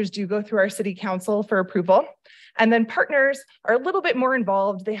sponsors do go through our city council for approval. And then partners are a little bit more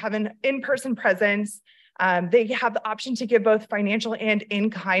involved. They have an in-person presence. They have the option to give both financial and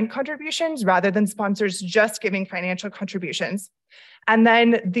in-kind contributions rather than sponsors just giving financial contributions. And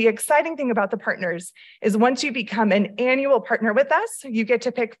then the exciting thing about the partners is once you become an annual partner with us, you get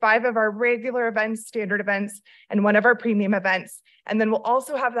to pick 5 of our regular events, standard events, and 1 of our premium events. And then we'll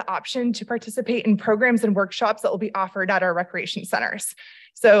also have the option to participate in programs and workshops that will be offered at our recreation centers.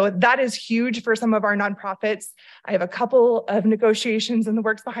 So that is huge for some of our nonprofits. I have a couple of negotiations in the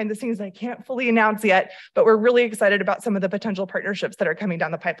works behind the scenes I can't fully announce yet, but we're really excited about some of the potential partnerships that are coming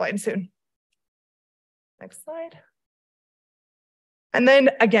down the pipeline soon. Next slide. And then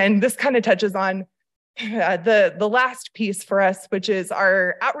again, this kind of touches on the last piece for us, which is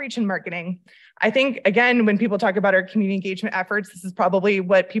our outreach and marketing. I think, again, when people talk about our community engagement efforts, this is probably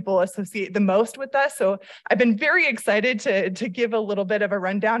what people associate the most with us. So I've been very excited to give a little bit of a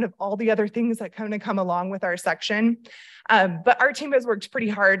rundown of all the other things that kind of come along with our section. But our team has worked pretty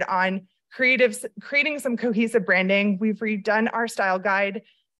hard on creating some cohesive branding. We've redone our style guide.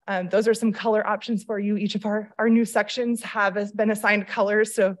 Those are some color options for you. Each of our new sections have been assigned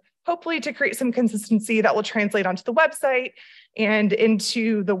colors. So hopefully to create some consistency that will translate onto the website and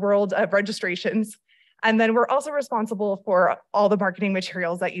into the world of registrations. And then we're also responsible for all the marketing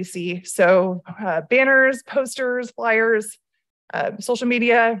materials that you see. So banners, posters, flyers, social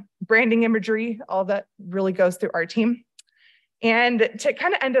media, branding imagery, all that really goes through our team. And to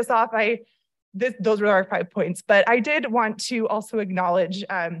kind of end us off, those were our 5 points, but I did want to also acknowledge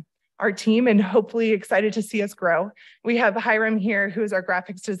our team and hopefully excited to see us grow. We have Hiram here, who is our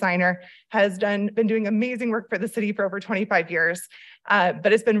graphics designer, has been doing amazing work for the city for over 25 years.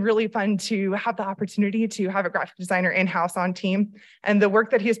 But it's been really fun to have the opportunity to have a graphic designer in-house on team. And the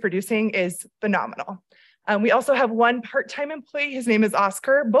work that he is producing is phenomenal. We also have one part-time employee. His name is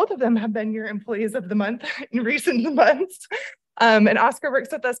Oscar. Both of them have been your employees of the month in recent months. And Oscar works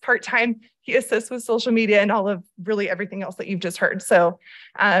with us part-time. He assists with social media and all of really everything else that you've just heard. So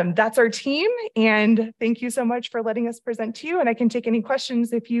that's our team. And thank you so much for letting us present to you. And I can take any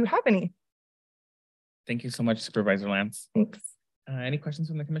questions if you have any. Thank you so much, Supervisor Lance. Thanks. Any questions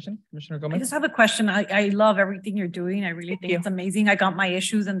from the commission? Commissioner Gomez? I just have a question. I love everything you're doing. I really think it's amazing. I got my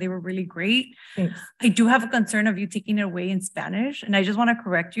issues and they were really great. Thanks. I do have a concern of you taking it away in Spanish. And I just want to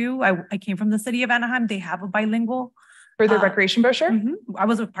correct you. I came from the city of Anaheim. They have a bilingual. For the recreation brochure? I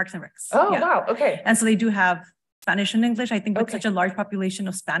was with Parks and Recs. Oh, yeah. Wow. Okay. And so they do have Spanish and English. I think with such a large population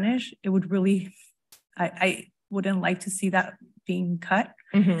of Spanish, it would really, I wouldn't like to see that being cut.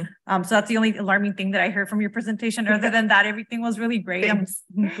 So that's the only alarming thing that I heard from your presentation. Other than that, everything was really great. Thanks.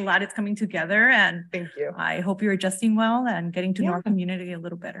 I'm glad it's coming together, and thank you. I hope you're adjusting well and getting to know our community a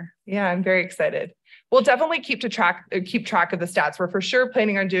little better. Yeah, I'm very excited. We'll definitely keep track of the stats. We're for sure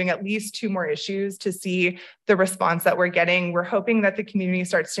planning on doing at least 2 more issues to see the response that we're getting. We're hoping that the community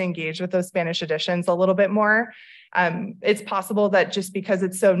starts to engage with those Spanish editions a little bit more. It's possible that just because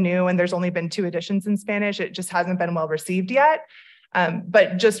it's so new and there's only been 2 editions in Spanish, it just hasn't been well received yet.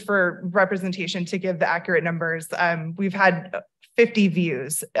 But just for representation, to give the accurate numbers, we've had 50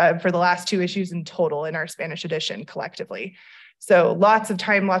 views for the last 2 issues in total in our Spanish edition collectively. So lots of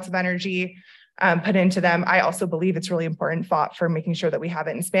time, lots of energy put into them. I also believe it's really important for making sure that we have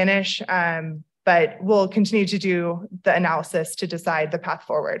it in Spanish, but we'll continue to do the analysis to decide the path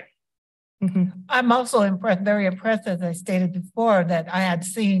forward. I'm also impressed, very impressed, as I stated before, that I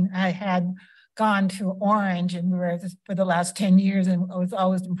had gone to Orange and we were for the last 10 years, and I was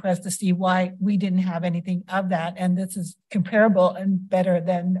always impressed to see why we didn't have anything of that. And this is comparable and better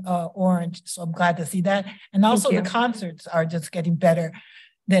than Orange. So I'm glad to see that. And also the concerts are just getting better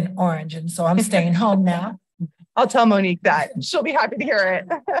than Orange. And so I'm staying home now. I'll tell Monique that. She'll be happy to hear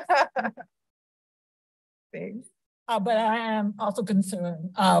it. Thanks. But I am also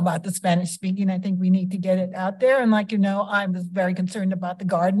concerned about the Spanish speaking. I think we need to get it out there. And like, you know, I was very concerned about the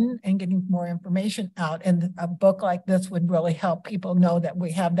garden and getting more information out. And a book like this would really help people know that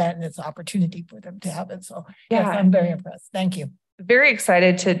we have that and it's an opportunity for them to have it. So yes, I'm very impressed. Thank you. Very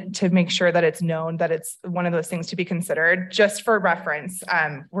excited to make sure that it's known that it's one of those things to be considered. Just for reference,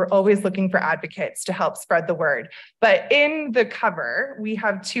 we're always looking for advocates to help spread the word. But in the cover, we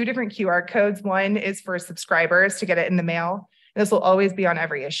have 2 different QR codes. One is for subscribers to get it in the mail. This will always be on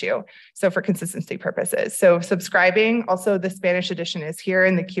every issue. So for consistency purposes. So subscribing, also the Spanish edition is here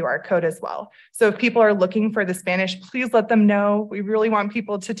in the QR code as well. So if people are looking for the Spanish, please let them know. We really want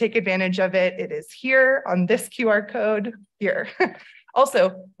people to take advantage of it. It is here on this QR code here.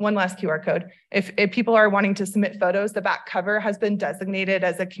 Also, one last QR code. If people are wanting to submit photos, the back cover has been designated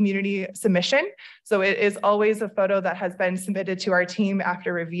as a community submission. So it is always a photo that has been submitted to our team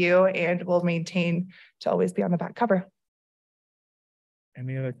after review and will maintain to always be on the back cover.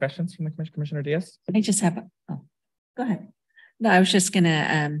 Any other questions from the Commissioner Diaz? I just have, go ahead. No, I was just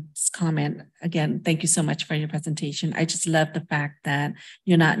gonna comment again. Thank you so much for your presentation. I just love the fact that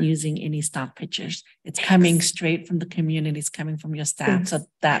you're not using any stock pictures. It's coming straight from the community. It's coming from your staff. So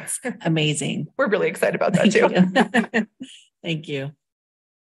that's amazing. We're really excited about that too. Thank you.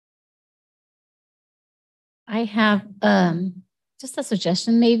 I have just a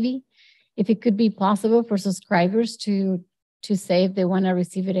suggestion, maybe, if it could be possible for subscribers to say if they want to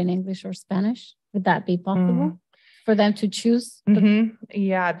receive it in English or Spanish. Would that be possible for them to choose?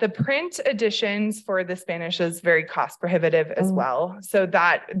 Yeah, the print editions for the Spanish is very cost prohibitive as well. So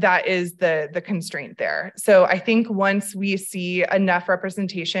that is the constraint there. So I think once we see enough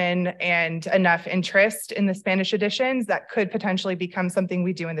representation and enough interest in the Spanish editions, that could potentially become something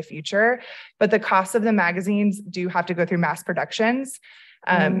we do in the future. But the cost of the magazines do have to go through mass productions.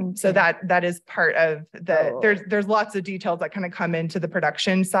 So that is part of the, there's lots of details that kind of come into the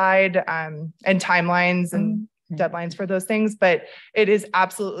production side, and timelines and deadlines for those things, but it is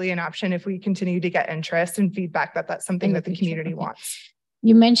absolutely an option if we continue to get interest and feedback that that's something that the community wants.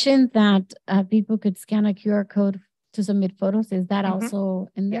 You mentioned that people could scan a QR code to submit photos. Is that also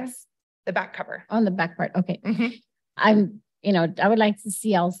in there? Yes. The back cover. On the back part, okay. Mhm. I would like to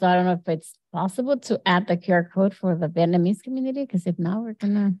see also, I don't know if it's possible to add the QR code for the Vietnamese community, because if not, we're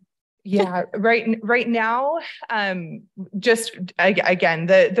gonna. Yeah, right now, just again,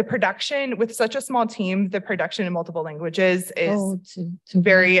 the production with such a small team, the production in multiple languages is to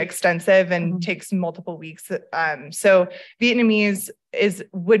very extensive and Mhm. takes multiple weeks. So Vietnamese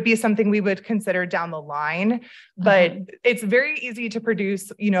would be something we would consider down the line, but it's very easy to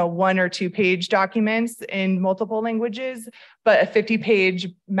produce, 1 or 2 page documents in multiple languages, but a 50-page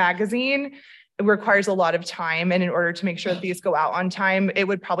magazine requires a lot of time. And in order to make sure that these go out on time, it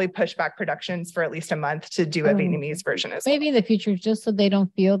would probably push back productions for at least a month to do a Vietnamese version as well. Maybe in the future, just so they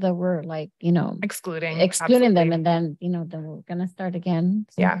don't feel that we're like, Excluding them, absolutely. and then, then we're gonna start again.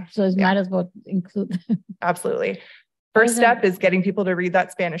 So, Yeah, So it yeah. might as well include. Absolutely. First Other than- step is getting people to read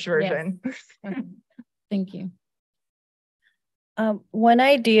that Spanish version. Okay. Thank you. One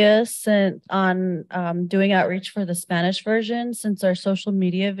idea on doing outreach for the Spanish version, since our social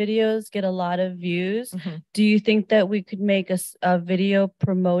media videos get a lot of views, Mhm. do you think that we could make a video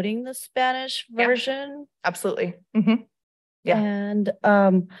promoting the Spanish Yeah. version? Absolutely. Mhm. Yeah. And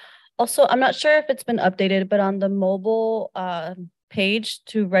also, I'm not sure if it's been updated, but on the mobile page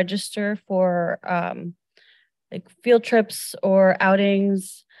to register for like field trips or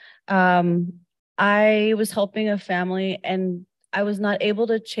outings, I was helping a family and I was not able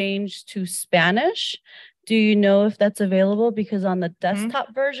to change to Spanish. Do you know if that's available? Because on the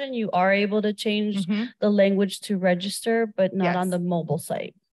desktop version, you are able to change Mhm. the language to register, but not on Yes. the mobile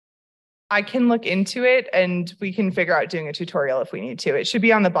site. I can look into it and we can figure out doing a tutorial if we need to. It should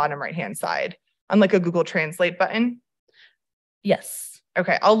be on the bottom right-hand side on like a Google Translate button. Yes.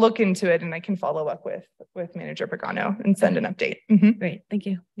 Okay, I'll look into it and I can follow up with Manager Pagano and send an update. Mhm. Great. Thank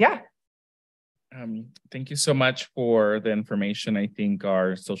you. Yeah. Thank you so much for the information. I think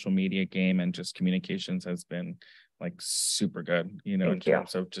our social media game and just communications has been like super good, in Thank you.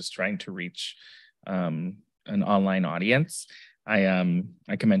 terms of just trying to reach an online audience. I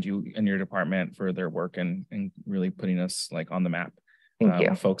commend you and your department for their work and really putting us like on the map. Thank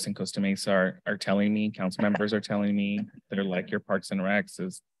you. Folks in Costa Mesa are telling me, council members are telling me, they're like, your Parks and Recs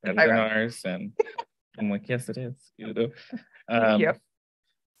is better than ours. And I'm like, yes, it is. Thank you.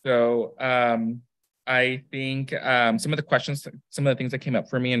 So I think some of the things that came up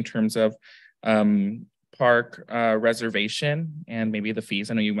for me in terms of park reservation and maybe the fees.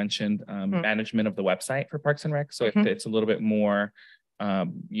 I know you mentioned management of the website for Parks and Rec. So if it's a little bit more,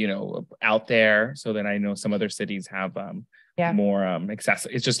 out there, so that I know some other cities have more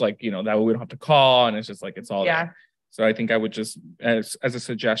accessible. It's just like, that way we don't have to call and it's just like, it's all there. So I think I would just, as a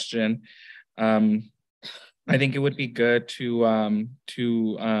suggestion, I think it would be good to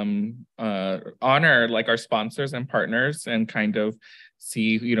honor like our sponsors and partners and kind of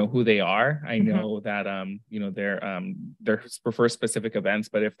see who they are. I know that they're prefer specific events,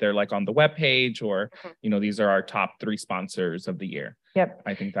 but if they're like on the webpage or these are our top 3 sponsors of the year. Yep.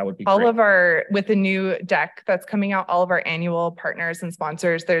 I think that would be all great. of with the new deck that's coming out, all of our annual partners and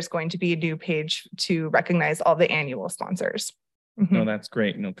sponsors, there's going to be a new page to recognize all the annual sponsors. No, that's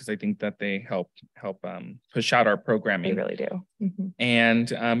great. Because I think that they help push out our programming. They really do.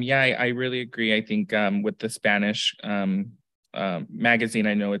 And I really agree. I think with the Spanish magazine,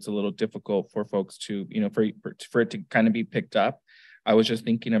 I know it's a little difficult for folks to, for it to kind of be picked up. I was just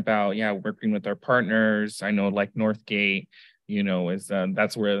thinking about, working with our partners. I know like Northgate, is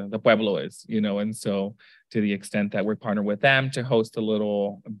that's where the Pueblo is, and so to the extent that we're partnered with them to host a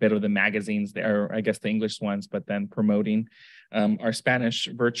little bit of the magazines there, or I guess the English ones, but then promoting our Spanish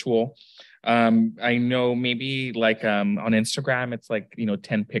virtual. I know maybe like on Instagram, it's like,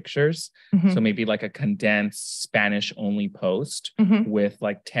 10 pictures. So maybe like a condensed Spanish only post with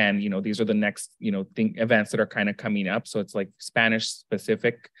like 10, these are the next, events that are kind of coming up. So it's like Spanish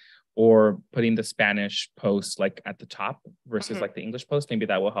specific, or putting the Spanish post like at the top versus like the English post. Maybe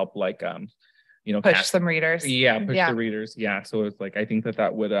that will help like, push some readers. Push the readers. Yeah. So it's like, I think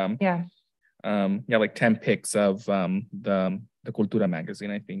that would, like 10 pics of the Cultura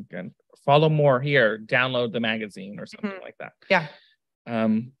magazine, I think, and follow more here, download the magazine or something like that. Yeah.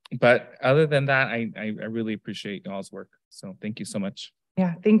 But other than that, I really appreciate y'all's work. So thank you so much.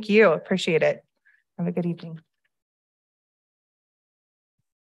 Yeah, thank you. Appreciate it. Have a good evening.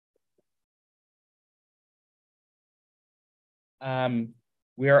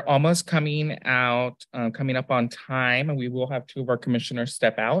 We are almost coming up on time, and we will have 2 of our commissioners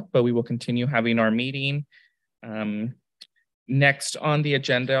step out, but we will continue having our meeting. Next on the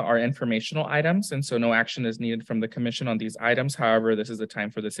agenda are informational items, and so no action is needed from the commission on these items. However, this is the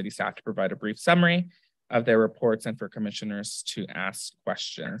time for the city staff to provide a brief summary of their reports and for commissioners to ask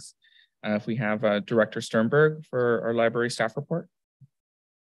questions. If we have Director Sternberg for our library staff report.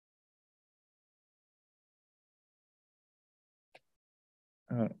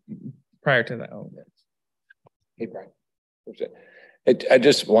 Prior to that, Hey, Brian. I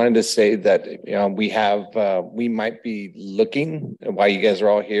just wanted to say that, we might be looking, while you guys are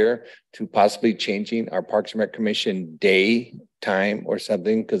all here, to possibly changing our Parks and Rec Commission day time or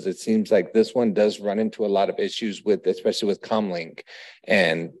something, because it seems like this one does run into a lot of issues with, especially with Comlink.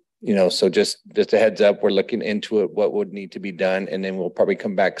 And, so just a heads up, we're looking into it, what would need to be done. And then we'll probably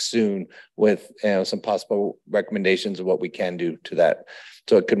come back soon with some possible recommendations of what we can do to that.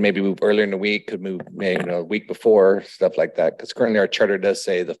 So it could maybe move earlier in the week, could move maybe a week before, stuff like that. Because currently our charter does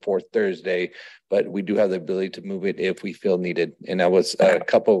say the fourth Thursday, but we do have the ability to move it if we feel needed. And that was a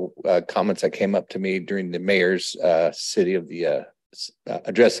couple comments that came up to me during the mayor's city of the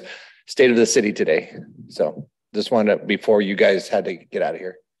address, state of the city today. So just wanted to, before you guys had to get out of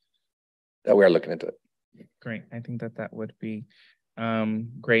here, that we are looking into it. Great. I think that would be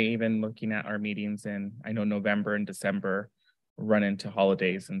great, even looking at our meetings in, I know November and December run into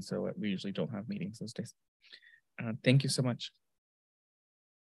holidays, and so we usually don't have meetings those days. Thank you so much.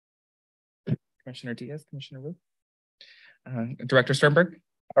 Commissioner Diaz, Commissioner Wu, Director Sternberg.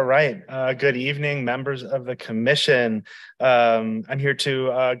 All right. Good evening, members of the commission. I'm here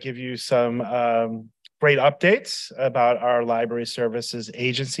to give you some great updates about our library services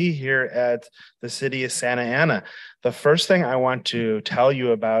agency here at the city of Santa Ana. The first thing I want to tell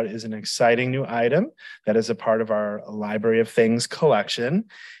you about is an exciting new item that is a part of our Library of Things collection.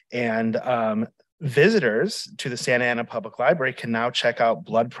 And visitors to the Santa Ana Public Library can now check out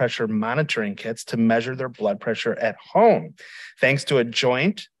blood pressure monitoring kits to measure their blood pressure at home, thanks to a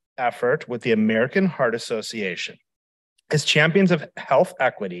joint effort with the American Heart Association. As champions of health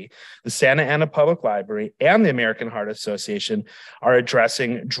equity, the Santa Ana Public Library and the American Heart Association are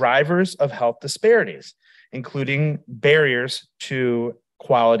addressing drivers of health disparities, including barriers to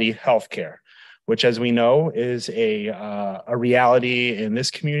quality health care, which, as we know, is a reality in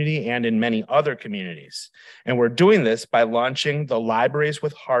this community and in many other communities. And we're doing this by launching the Libraries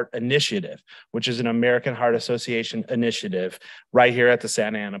with Heart Initiative, which is an American Heart Association initiative right here at the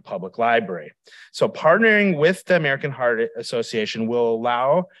Santa Ana Public Library. So partnering with the American Heart Association will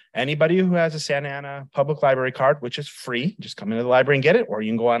allow anybody who has a Santa Ana Public Library card, which is free, just come into the library and get it, or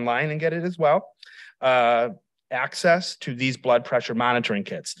you can go online and get it as well, access to these blood pressure monitoring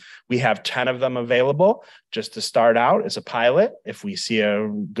kits. We have 10 of them available just to start out as a pilot. If we see a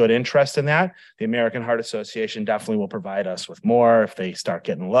good interest in that, the American Heart Association definitely will provide us with more if they start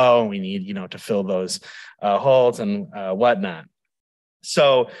getting low and we need, to fill those holes and whatnot.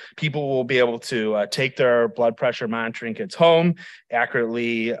 So people will be able to take their blood pressure monitoring kits home,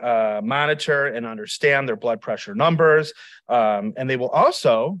 accurately monitor and understand their blood pressure numbers. And they will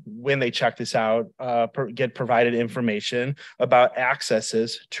also, when they check this out, get provided information about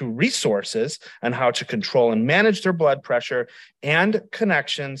accesses to resources and how to control and manage their blood pressure and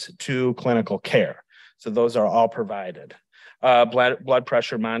connections to clinical care. So those are all provided. Blood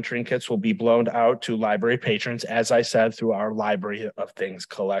pressure monitoring kits will be blown out to library patrons, as I said, through our Library of Things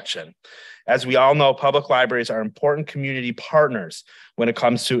collection. As we all know, public libraries are important community partners when it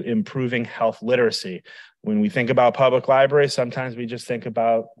comes to improving health literacy. When we think about public libraries, sometimes we just think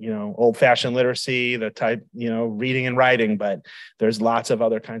about, old-fashioned literacy, the type, reading and writing, but there's lots of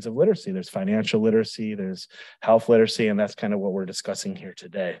other kinds of literacy. There's financial literacy, there's health literacy, and that's kind of what we're discussing here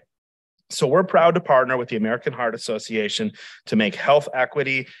today. So we're proud to partner with the American Heart Association to make health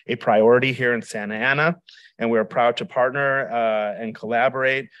equity a priority here in Santa Ana. And we're proud to partner and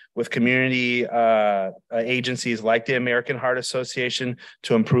collaborate with community agencies like the American Heart Association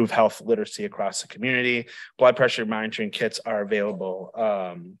to improve health literacy across the community. Blood pressure monitoring kits are available.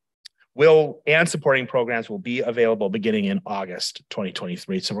 And supporting programs will be available beginning in August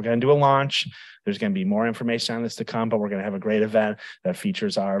 2023. So we're going to do a launch. There's going to be more information on this to come, but we're going to have a great event that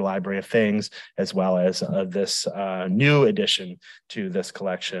features our Library of Things, as well as this new addition to this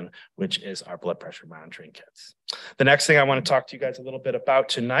collection, which is our blood pressure monitoring kits. The next thing I want to talk to you guys a little bit about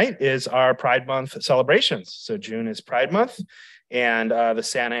tonight is our Pride Month celebrations. So June is Pride Month, and the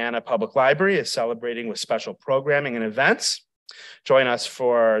Santa Ana Public Library is celebrating with special programming and events. Join us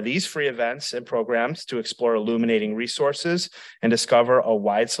for these free events and programs to explore illuminating resources and discover a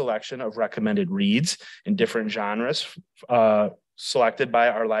wide selection of recommended reads in different genres selected by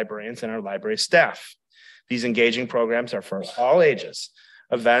our librarians and our library staff. These engaging programs are for all ages.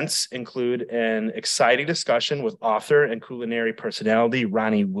 Events include an exciting discussion with author and culinary personality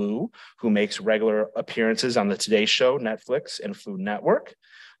Ronnie Wu, who makes regular appearances on the Today Show, Netflix, and Food Network.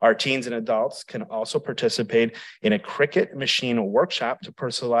 Our teens and adults can also participate in a Cricut machine workshop to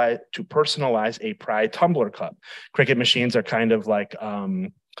personalize a Pride Tumbler cup. Cricut machines are kind of like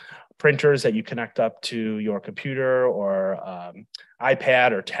printers that you connect up to your computer or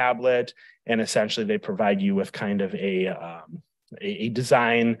iPad or tablet, and essentially they provide you with kind of a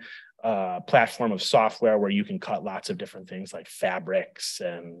design platform of software where you can cut lots of different things like fabrics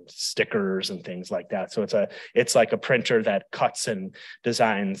and stickers and things like that. So it's like a printer that cuts and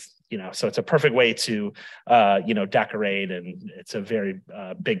designs, so it's a perfect way to decorate, and it's a very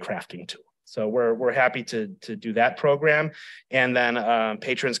big crafting tool. So we're happy to do that program. And then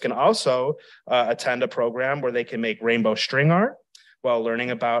patrons can also attend a program where they can make rainbow string art while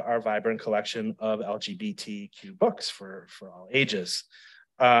learning about our vibrant collection of LGBTQ books for all ages.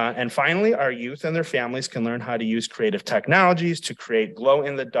 And finally, our youth and their families can learn how to use creative technologies to create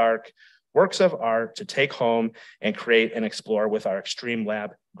glow-in-the-dark works of art to take home and create and explore with our Extreme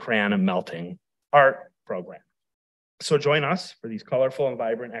Lab crayon melting art program. So join us for these colorful and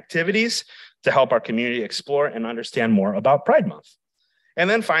vibrant activities to help our community explore and understand more about Pride Month. And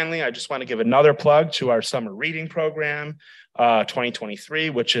then finally, I just want to give another plug to our summer reading program, 2023,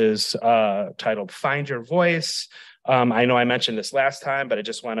 which is titled Find Your Voice. I know I mentioned this last time, but I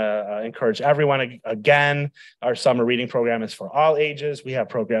just want to encourage everyone again. Our summer reading program is for all ages. We have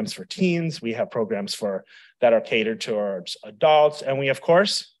programs for teens. We have programs that are catered towards adults. And we, of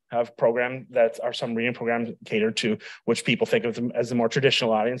course, have program that's our summer reading program catered to, which people think of them as the more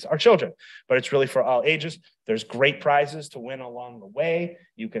traditional audience, our children. But it's really for all ages. There's great prizes to win along the way.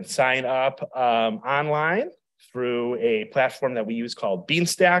 You can sign up online through a platform that we use called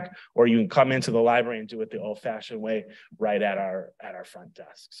Beanstack, or you can come into the library and do it the old-fashioned way right at our front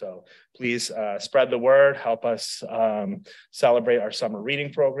desk. So please spread the word, help us celebrate our summer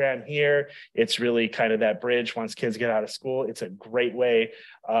reading program here. It's really kind of that bridge once kids get out of school. It's a great way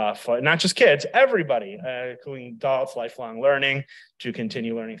for not just kids, everybody, including adults, lifelong learning, to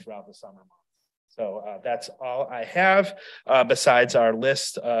continue learning throughout the summer months. So that's all I have besides our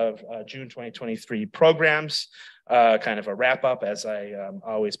list of June 2023 programs, kind of a wrap up as I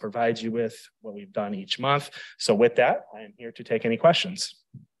always provide you with what we've done each month. So with that, I am here to take any questions.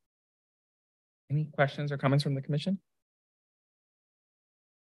 Any questions or comments from the commission?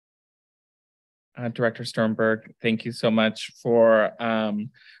 Director Sternberg, thank you so much for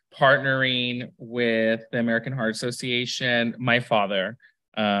partnering with the American Heart Association. My father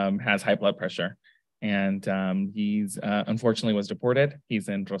has high blood pressure, and he's unfortunately was deported. He's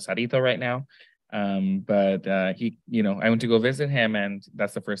in Rosarito right now. But he, I went to go visit him, and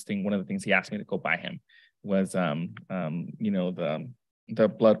that's the first thing, one of the things he asked me to go buy him was, the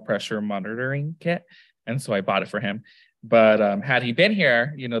blood pressure monitoring kit. And so I bought it for him. But had he been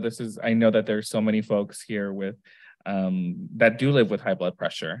here, I know that there's so many folks here with, that do live with high blood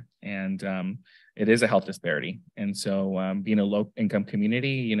pressure, and it is a health disparity. And so being a low income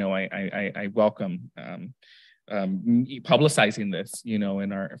community, I welcome publicizing this,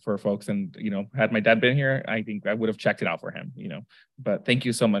 for folks. And, had my dad been here, I think I would have checked it out for him, but thank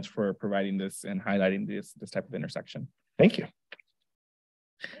you so much for providing this and highlighting this type of intersection. Thank you.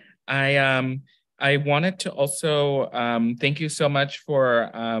 I wanted to also thank you so much for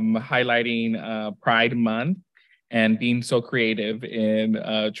highlighting Pride Month and being so creative in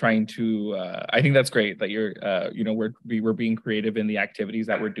trying to, I think that's great that you're, we're being creative in the activities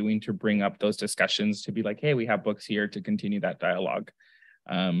that we're doing to bring up those discussions, to be like, hey, we have books here to continue that dialogue.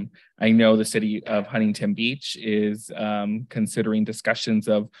 I know the city of Huntington Beach is considering discussions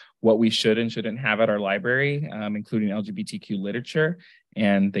of what we should and shouldn't have at our library, including LGBTQ literature,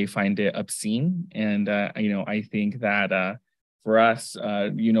 and they find it obscene. And, I think that for us,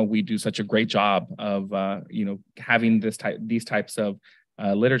 we do such a great job of, having these types of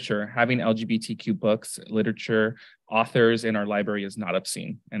literature. Having LGBTQ books, literature, authors in our library is not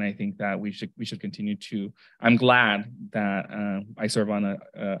obscene, and I think that we should continue to. I'm glad that I serve on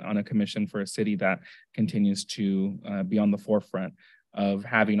a commission for a city that continues to be on the forefront of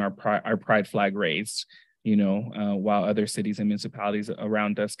having our pride flag raised. While other cities and municipalities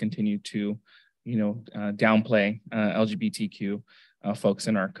around us continue to, downplay LGBTQ folks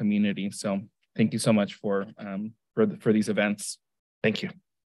in our community. So thank you so much for these events. Thank you.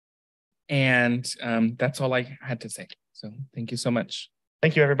 And that's all I had to say. So thank you so much.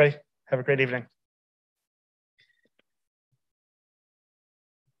 Thank you, everybody. Have a great evening.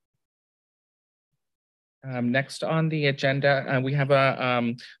 Next on the agenda, we have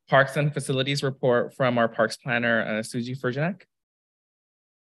a Parks and Facilities report from our Parks Planner, Suji Furjanek.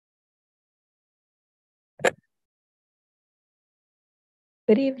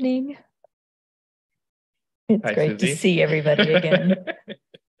 Good evening. It's Hi, great Susie. to see everybody again.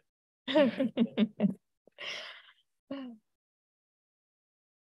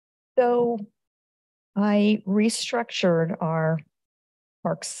 So I restructured our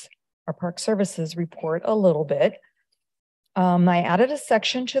park services report a little bit. I added a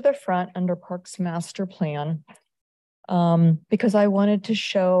section to the front under Parks Master Plan because I wanted to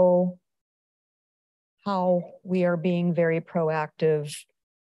show how we are being very proactive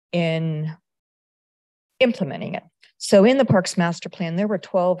in implementing it. So in the Parks Master Plan, there were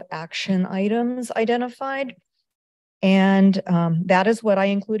 12 action items identified. And that is what I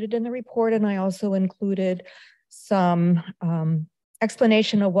included in the report. And I also included some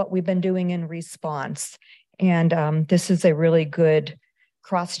explanation of what we've been doing in response. And this is a really good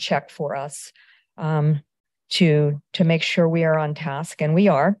cross-check for us to make sure we are on task, and we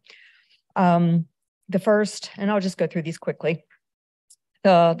are. The first, and I'll just go through these quickly.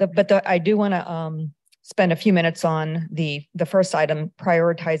 I do want to spend a few minutes on the first item,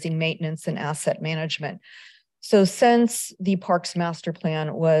 prioritizing maintenance and asset management. So since the Parks Master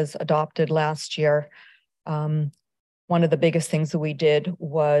Plan was adopted last year, one of the biggest things that we did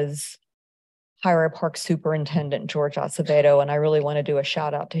was hire a park superintendent, George Acevedo, and I really want to do a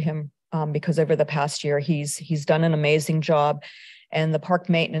shout out to him because over the past year, he's done an amazing job. And the park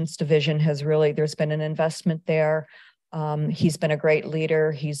maintenance division has really, there's been an investment there. He's been a great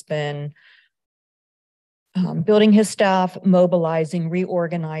leader. He's been building his staff, mobilizing,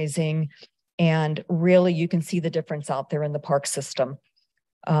 reorganizing, and really you can see the difference out there in the park system.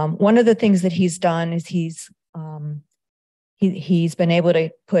 One of the things that he's done is he's been able to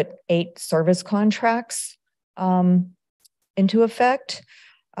put 8 service contracts into effect.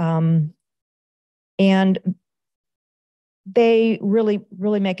 And they really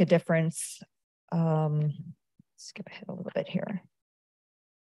make a difference. Skip ahead a little bit here.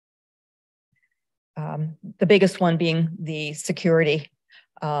 The biggest one being the security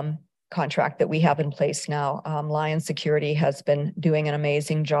contract that we have in place now. Lion Security has been doing an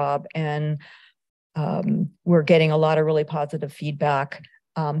amazing job, and we're getting a lot of really positive feedback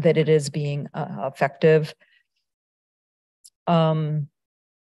that it is being effective.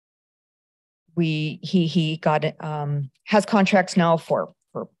 He has contracts now for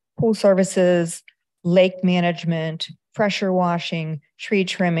pool services, lake management, pressure washing, tree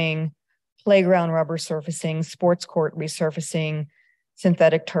trimming, playground rubber surfacing, sports court resurfacing,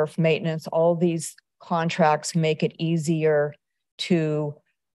 synthetic turf maintenance. All these contracts make it easier to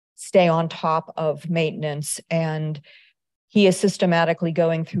stay on top of maintenance. And he is systematically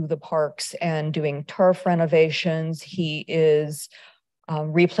going through the parks and doing turf renovations. He is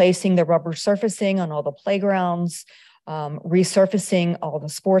replacing the rubber surfacing on all the playgrounds, resurfacing all the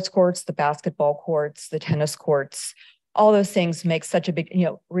sports courts, the basketball courts, the tennis courts. All those things make such a big,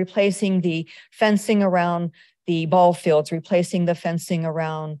 replacing the fencing around the ball fields, replacing the fencing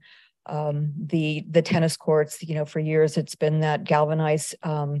around the tennis courts. For years it's been that galvanized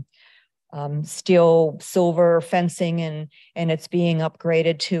steel silver fencing, and it's being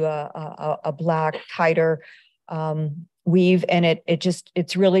upgraded to a black, tighter weave, and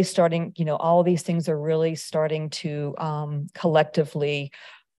it's really starting, all these things are really starting to collectively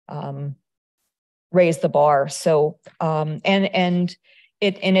raise the bar. So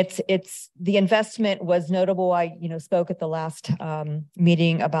it's the investment was notable. I spoke at the last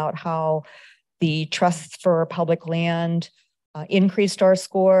meeting about how the Trusts for Public Land increased our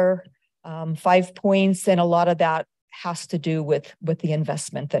score 5 points, and a lot of that has to do with the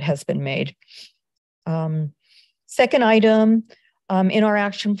investment that has been made. Second item in our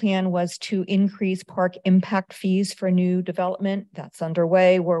action plan was to increase park impact fees for new development. That's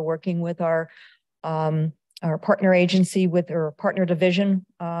underway. We're working with our partner agency, with our partner division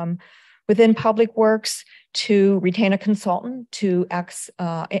within Public Works to retain a consultant to assess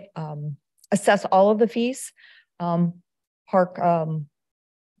all of the fees, park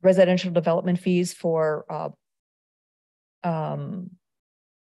residential development fees for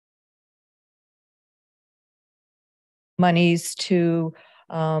monies to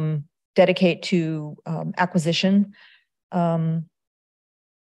dedicate to acquisition. So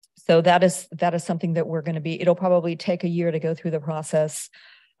that is something that we're going to be, it'll probably take a year to go through the process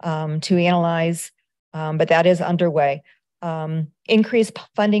to analyze, but that is underway. Increased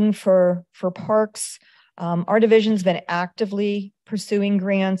funding for parks. Our division's been actively pursuing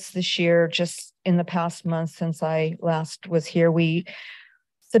grants this year. Just in the past month since I last was here, we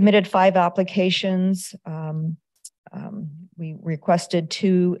submitted 5 applications. We requested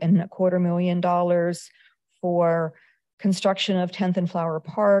 $2.25 million for construction of 10th and Flower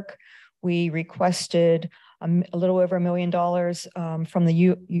Park. We requested a little over $1 million from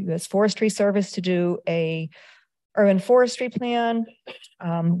the U.S. Forestry Service to do a urban forestry plan.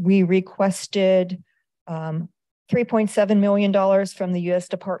 We requested $3.7 million from the U.S.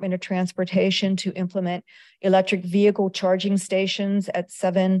 Department of Transportation to implement electric vehicle charging stations at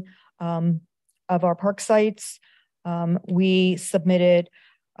 7 of our park sites. We submitted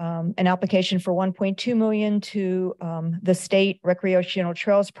an application for $1.2 million to the state recreational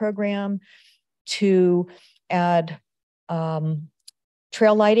trails program to add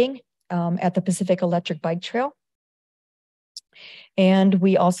trail lighting at the Pacific Electric Bike Trail. And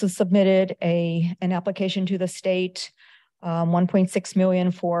we also submitted an application to the state, $1.6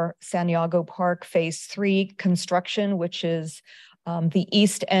 million for Santiago Park Phase 3 construction, which is the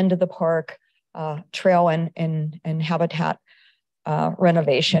east end of the park trail and habitat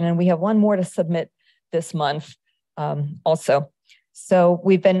renovation. And we have one more to submit this month also. So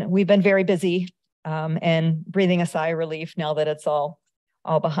we've been very busy and breathing a sigh of relief now that it's all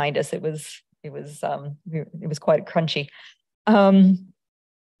behind us. It was quite crunchy.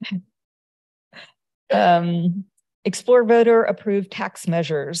 Explore voter approved tax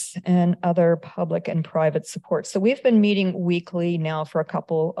measures and other public and private support. So we've been meeting weekly now for a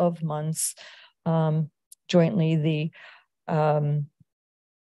couple of months, jointly the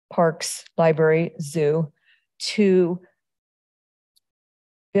Parks, Library, Zoo, to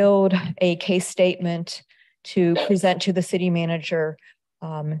build a case statement to present to the city manager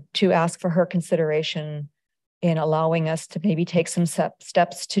to ask for her consideration in allowing us to maybe take some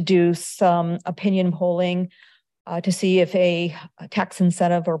steps to do some opinion polling to see if a tax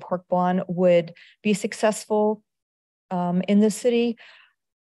incentive or park bond would be successful in the city.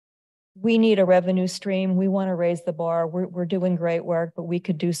 We need a revenue stream. We want to raise the bar. We're doing great work, but we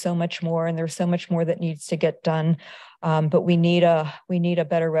could do so much more, and there's so much more that needs to get done. But we need a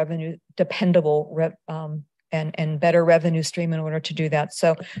better revenue, dependable and better revenue stream in order to do that.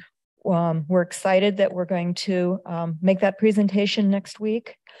 So we're excited that we're going to make that presentation next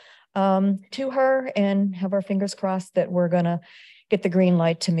week to her, and have our fingers crossed that we're going to get the green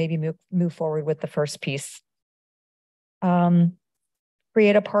light to maybe move forward with the first piece.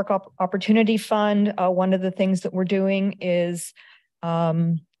 Create a park opportunity fund. One of the things that we're doing is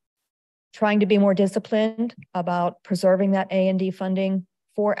trying to be more disciplined about preserving that A&D funding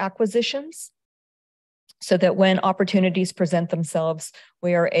for acquisitions, so that when opportunities present themselves,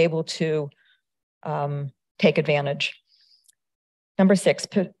 we are able to take advantage. Number 6,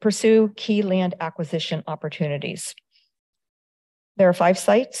 pursue key land acquisition opportunities. There are 5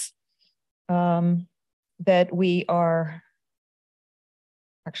 sites that we are,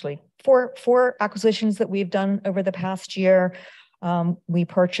 actually 4 acquisitions that we've done over the past year. We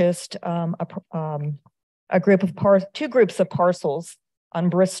purchased two groups of parcels on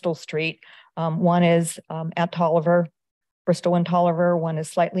Bristol Street. One is at Tolliver, Bristol and Tolliver. One is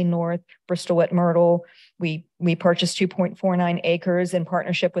slightly north, Bristol at Myrtle. We purchased 2.49 acres in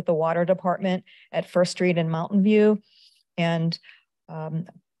partnership with the Water Department at First Street and Mountain View, and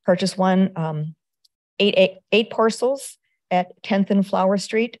purchased 8 parcels at 10th and Flower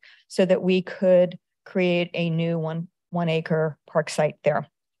Street, so that we could create a new one acre park site there.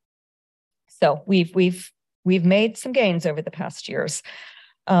 So we've made some gains over the past years.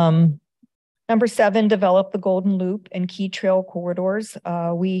 Number 7, develop the Golden Loop and key trail corridors.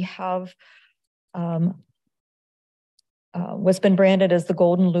 We have what's been branded as the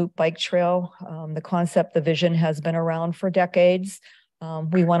Golden Loop Bike Trail. The concept, the vision has been around for decades.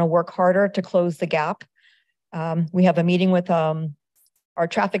 We want to work harder to close the gap. We have a meeting with our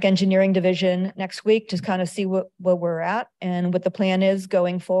traffic engineering division next week to kind of see what we're at and what the plan is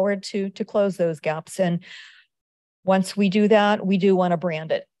going forward to close those gaps. And once we do that, we do want to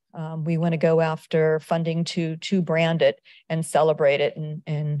brand it. We want to go after funding to brand it and celebrate it,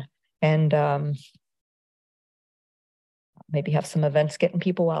 and maybe have some events getting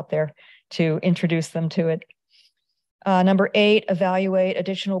people out there to introduce them to it. Number 8, evaluate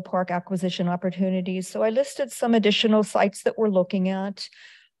additional park acquisition opportunities. So I listed some additional sites that we're looking at.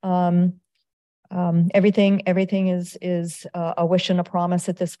 Everything is a wish and a promise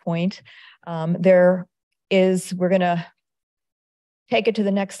at this point. We're going to take it to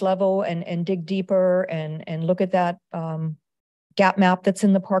the next level and dig deeper and look at that gap map that's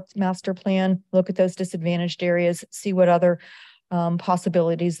in the park master plan, look at those disadvantaged areas, see what other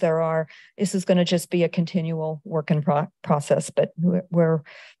possibilities there are. This is going to just be a continual work in process, but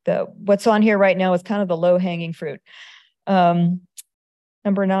what's on here right now is kind of the low-hanging fruit. Number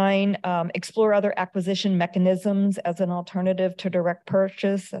 9, explore other acquisition mechanisms as an alternative to direct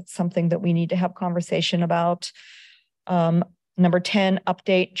purchase. That's something that we need to have conversation about. Number 10,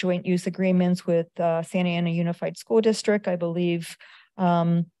 update joint use agreements with Santa Ana Unified School District. I believe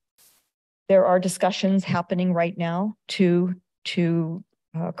the There are discussions happening right now to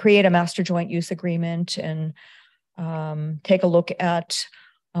create a master joint use agreement and take a look at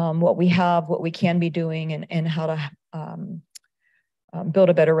what we have, what we can be doing, and how to build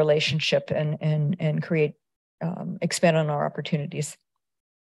a better relationship and create, expand on our opportunities.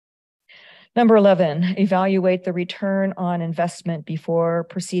 Number 11, evaluate the return on investment before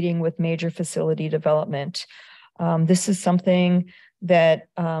proceeding with major facility development. This is something that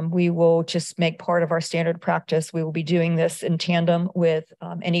we will just make part of our standard practice. We will be doing this in tandem with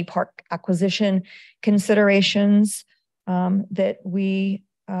any park acquisition considerations that we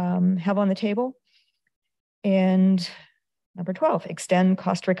have on the table. And number 12, extend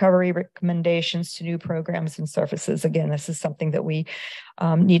cost recovery recommendations to new programs and services. Again, this is something that we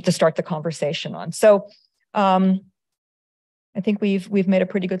need to start the conversation on. So I think we've made a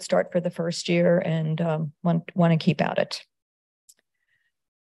pretty good start for the first year and want to keep at it.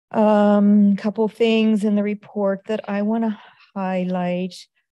 Couple things in the report that I want to highlight.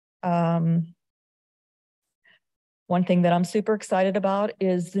 One thing that I'm super excited about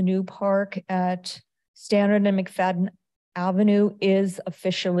is the new park at Standard and McFadden Avenue is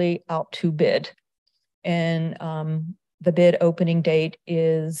officially out to bid. And the bid opening date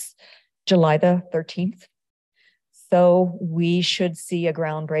is July the 13th. So we should see a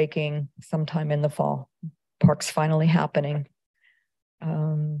groundbreaking sometime in the fall. Park's finally happening.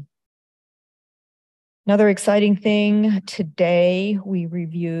 Another exciting thing, today we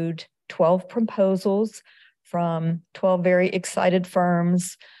reviewed 12 proposals from 12 very excited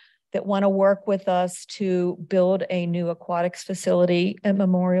firms that want to work with us to build a new aquatics facility at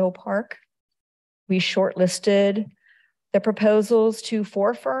Memorial Park. We shortlisted the proposals to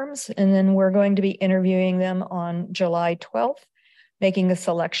 4 firms, and then we're going to be interviewing them on July 12th, making a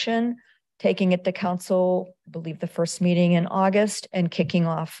selection, taking it to council, I believe the first meeting in August, and kicking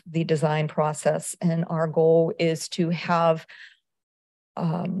off the design process. And our goal is to have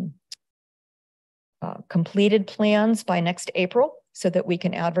completed plans by next April so that we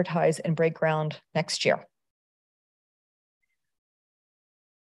can advertise and break ground next year.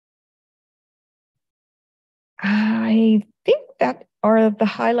 I think that are the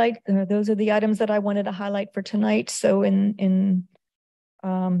highlight. Those are the items that I wanted to highlight for tonight. So in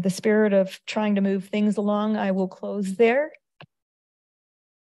the spirit of trying to move things along, I will close there.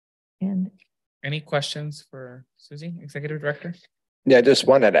 And any questions for Susie, Executive Director? Yeah, I just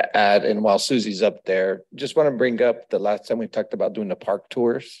wanted to add, and while Susie's up there, just want to bring up the last time we talked about doing the park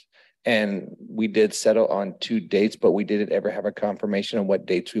tours. And we did settle on 2 dates, but we didn't ever have a confirmation on what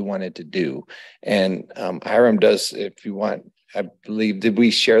dates we wanted to do. And Hiram does, if you want, I believe, did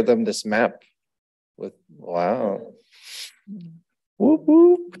we share them this map with, wow. Whoop,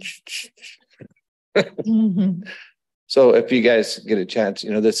 whoop. So if you guys get a chance,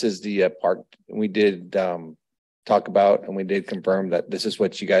 this is the park. We did talk about, and we did confirm that this is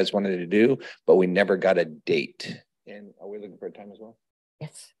what you guys wanted to do, but we never got a date. And are we looking for a time as well?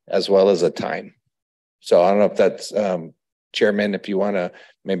 yes. As well as a time. So I don't know if that's Chairman, if you want to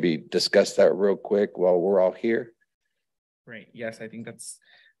maybe discuss that real quick while we're all here. Great. Yes, I think that's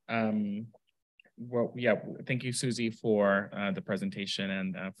well, yeah, thank you, Susie, for the presentation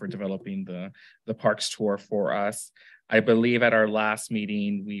and for developing the parks tour for us. I believe at our last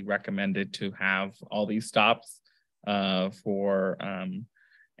meeting, we recommended to have all these stops for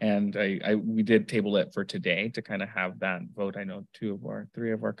and we did table it for today to kind of have that vote. I know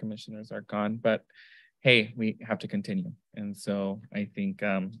 3 of our commissioners are gone, but hey, we have to continue. And so I think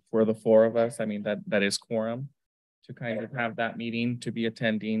for the 4 of us, I mean, that is quorum to kind of have that meeting, to be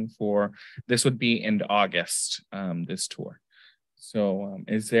attending for, this would be in August, this tour. So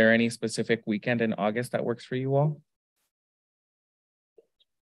is there any specific weekend in August that works for you all?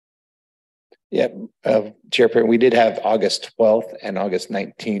 Yeah, Chairperson, we did have August 12th and August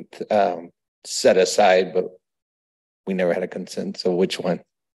 19th set aside, but we never had a consent. So which one?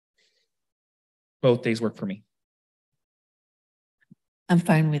 Both days work for me. I'm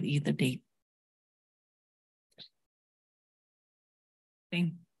fine with either date.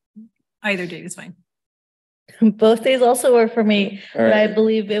 Either date is fine. Both days also work for me, All but right. I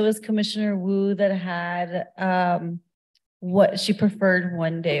believe it was Commissioner Wu that had what she preferred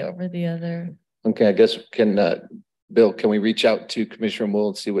one day over the other. Okay, I guess Bill, can we reach out to Commissioner Moore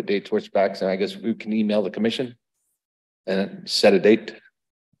and see what dates works back? And I guess we can email the commission and set a date.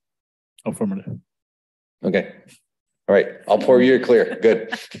 Affirmative. Okay. All right. All 4 of you are clear.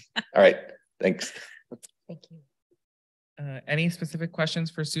 Good. All right. Thanks. Thank you. Any specific questions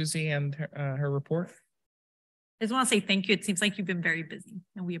for Susie and her report? I just want to say thank you. It seems like you've been very busy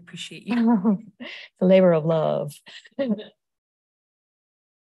and we appreciate you. It's a labor of love.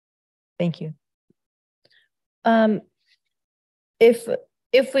 Thank you. If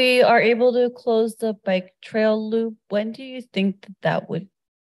we are able to close the bike trail loop, when do you think that what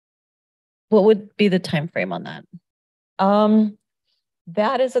would be the time frame on that?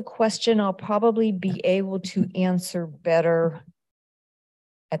 That is a question I'll probably be able to answer better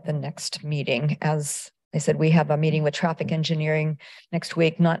at the next meeting. As I said, we have a meeting with traffic engineering next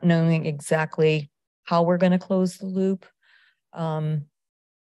week, not knowing exactly how we're going to close the loop. Hard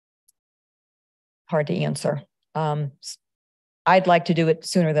to answer. I'd like to do it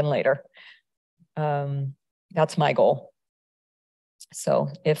sooner than later. That's my goal. So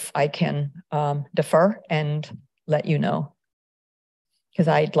if I can defer and let you know, because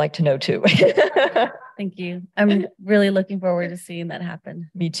I'd like to know too. Thank you. I'm really looking forward to seeing that happen.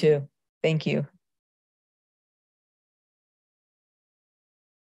 Me too. Thank you.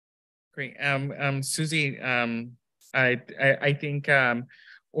 Great. Susie, I think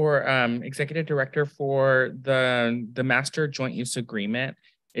executive director for the master joint use agreement,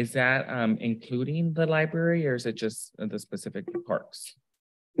 is that including the library, or is it just the specific parks?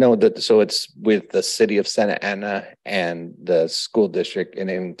 No, so it's with the city of Santa Ana and the school district,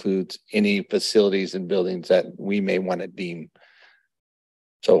 and it includes any facilities and buildings that we may want to deem.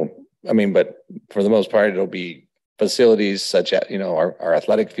 So, I mean, but for the most part, it'll be facilities such as, our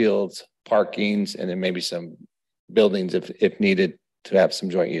athletic fields, parkings, and then maybe some buildings if needed to have some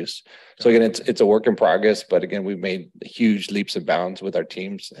joint use. So again, it's a work in progress, but again, we've made huge leaps and bounds with our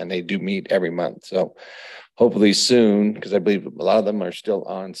teams, and they do meet every month. So hopefully soon, because I believe a lot of them are still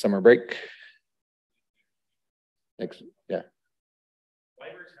on summer break. Yeah.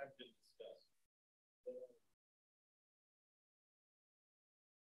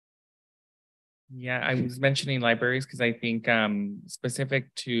 Yeah, I was mentioning libraries because I think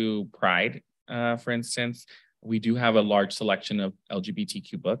specific to Pride, for instance, we do have a large selection of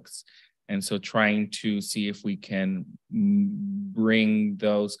LGBTQ books. And so trying to see if we can bring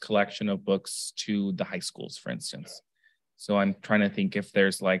those collection of books to the high schools, for instance. So I'm trying to think if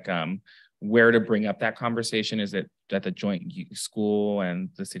there's like where to bring up that conversation. Is it at the joint school and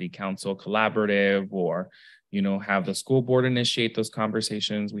the city council collaborative, or have the school board initiate those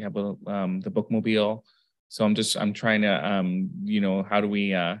conversations? We have the bookmobile. So I'm trying to how do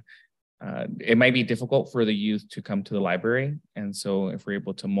we it might be difficult for the youth to come to the library. And so if we're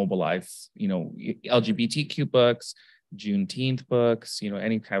able to mobilize, LGBTQ books, Juneteenth books,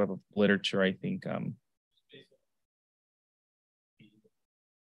 any type of literature, I think. Got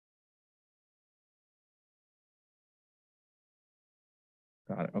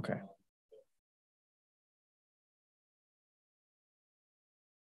it. Okay.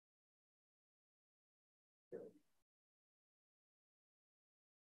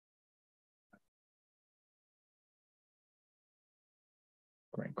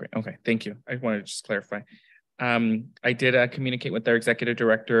 Great. Okay, thank you. I wanted to just clarify. I did communicate with our executive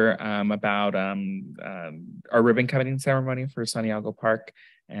director about our ribbon cutting ceremony for Santiago Park,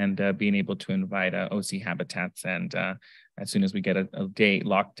 and being able to invite OC Habitats. And as soon as we get a date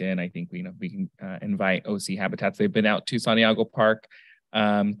locked in, I think we can invite OC Habitats. They've been out to Santiago Park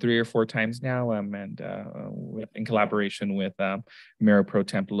 3 or 4 times now, and in collaboration with Mayor Pro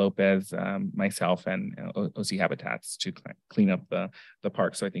Tem Lopez, myself, and OC Habitats to clean up the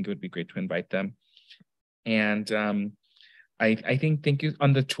park. So I think it would be great to invite them. And I think, thank you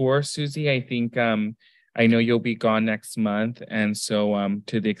on the tour, Susie. I think I know you'll be gone next month, and so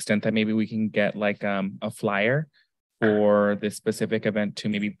to the extent that maybe we can get like a flyer for this specific event to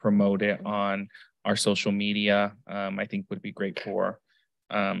maybe promote it on our social media, I think would be great for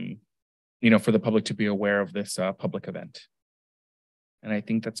for the public to be aware of this public event. And I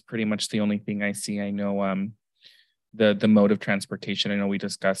think that's pretty much the only thing I see. I know the mode of transportation, I know we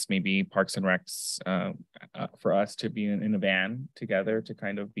discussed maybe Parks and Recs for us to be in a van together to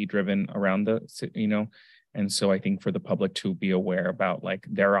kind of be driven around the, and so I think for the public to be aware about like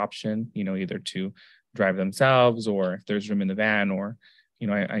their option, either to drive themselves, or if there's room in the van, or,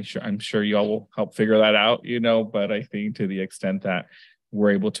 I'm sure you all will help figure that out, but I think to the extent that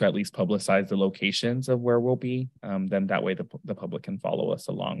we're able to at least publicize the locations of where we'll be, then that way the public can follow us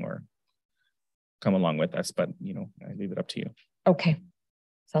along or come along with us. But, I leave it up to you. Okay.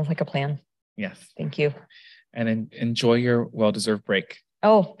 Sounds like a plan. Yes. Thank you. And enjoy your well-deserved break.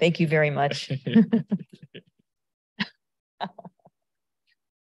 Oh, thank you very much.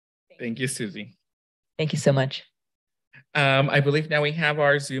 Thank you, Susie. Thank you so much. I believe now we have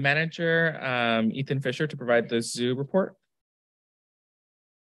our zoo manager, Ethan Fisher, to provide the zoo report.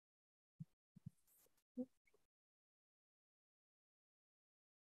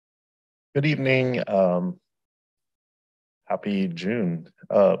 Good evening. Happy June.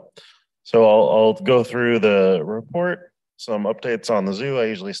 So I'll go through the report, some updates on the zoo. I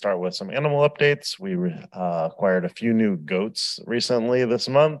usually start with some animal updates. We acquired a few new goats recently this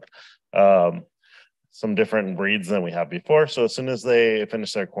month. Some different breeds than we have before. So as soon as they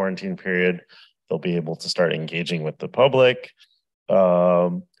finish their quarantine period, they'll be able to start engaging with the public.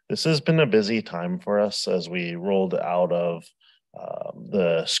 This has been a busy time for us as we rolled out of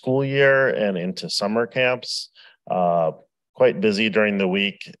the school year and into summer camps. Quite busy during the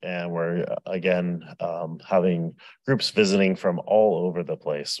week, and we're again having groups visiting from all over the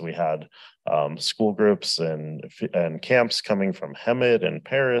place. We had school groups and camps coming from Hemet and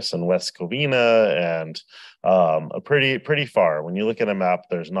Paris and West Covina, and a pretty far. When you look at a map,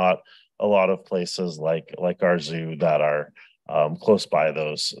 there's not a lot of places like our zoo that are close by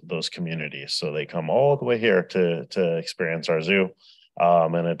those communities. So they come all the way here to experience our zoo,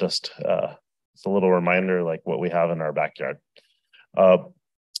 and it just it's a little reminder like what we have in our backyard. A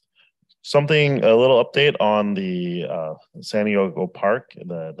little update on the San Diego Park,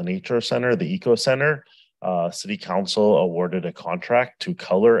 the nature center, the eco center. City Council awarded a contract to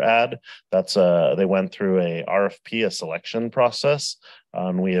Color Add. That's they went through a RFP, a selection process.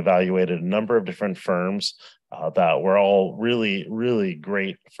 We evaluated a number of different firms that were all really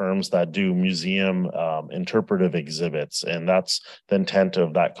great firms that do museum interpretive exhibits. And that's the intent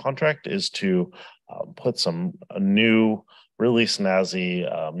of that contract, is to put some new, really snazzy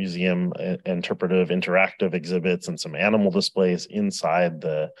museum interpretive interactive exhibits and some animal displays inside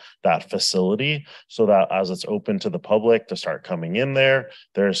that facility, so that as it's open to the public to start coming in there,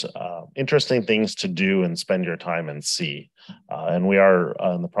 there's interesting things to do and spend your time and see. And we are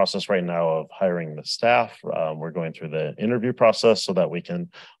in the process right now of hiring the staff. We're going through the interview process so that we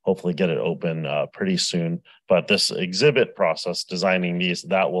can hopefully get it open pretty soon. But this exhibit process, designing these,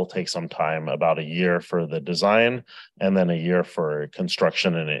 that will take some time, about a year for the design and then a year for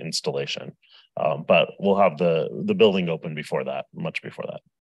construction and installation. But we'll have the building open before that, much before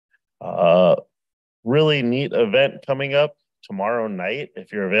that. Really neat event coming up tomorrow night,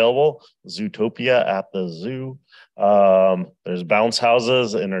 if you're available, Zootopia at the zoo. There's bounce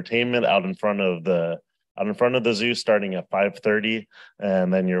houses, entertainment out in front of the zoo starting at 5:30,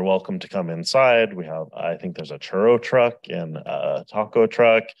 and then you're welcome to come inside. We have, I think there's a churro truck and a taco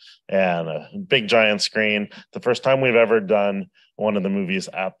truck and a big giant screen. The first time we've ever done one of the movies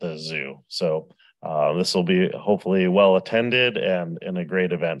at the zoo. So this will be hopefully well attended and a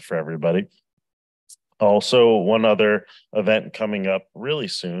great event for everybody. Also, one other event coming up really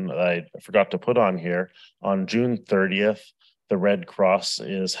soon that I forgot to put on here. On June 30th, the Red Cross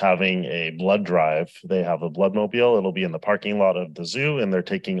is having a blood drive. They have a blood mobile. It'll be in the parking lot of the zoo, and they're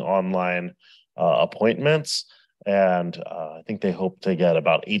taking online appointments. And I think they hope to get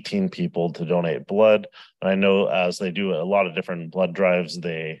about 18 people to donate blood. And I know as they do a lot of different blood drives,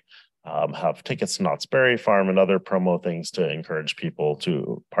 they have tickets to Knott's Berry Farm and other promo things to encourage people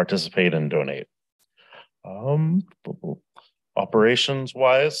to participate and donate. Operations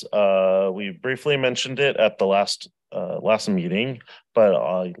wise, we briefly mentioned it at the last meeting, but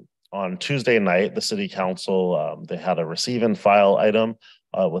on Tuesday night, the city council, they had a receive and file item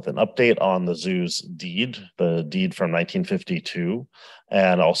with an update on the zoo's deed, the deed from 1952,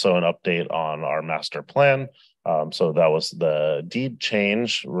 and also an update on our master plan. So that was the deed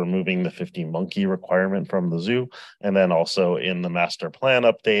change, removing the 50 monkey requirement from the zoo. And then also in the master plan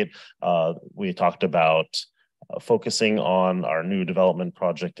update, we talked about focusing on our new development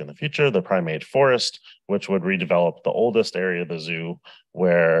project in the future, the primate forest, which would redevelop the oldest area of the zoo,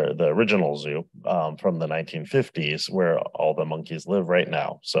 where the original zoo from the 1950s, where all the monkeys live right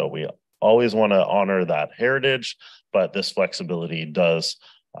now. So we always want to honor that heritage, but this flexibility does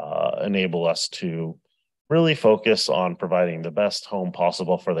enable us to really focus on providing the best home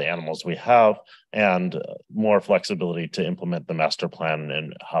possible for the animals we have, and more flexibility to implement the master plan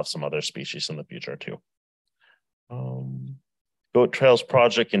and have some other species in the future too. Goat Trails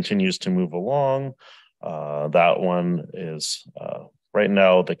project continues to move along. That one is right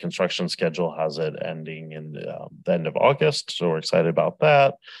now, the construction schedule has it ending in the end of August. So we're excited about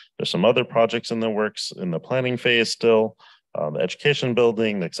that. There's some other projects in the works in the planning phase still. The education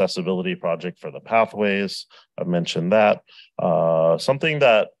building, the accessibility project for the pathways, I've mentioned that. Something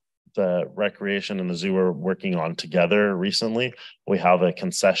that the recreation and the zoo are working on together recently, we have a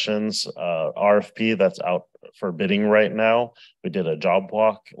concessions RFP that's out for bidding right now. We did a job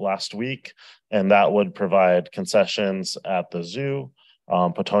walk last week, and that would provide concessions at the zoo,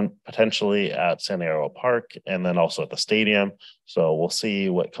 potentially at San Diego Park, and then also at the stadium. So we'll see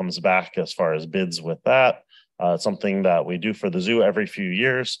what comes back as far as bids with that. It's something that we do for the zoo every few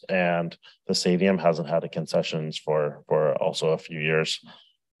years, and the stadium hasn't had a concessions for also a few years.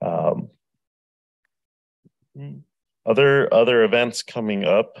 Other events coming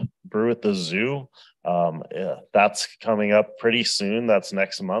up, Brew at the Zoo. Yeah, that's coming up pretty soon. That's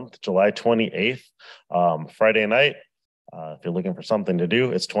next month, July 28th, Friday night. If you're looking for something to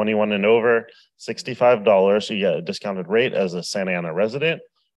do, it's 21 and over, $65. You get a discounted rate as a Santa Ana resident.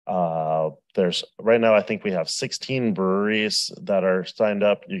 There's right now, I think we have 16 breweries that are signed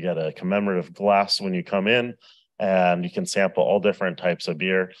up. You get a commemorative glass when you come in, and you can sample all different types of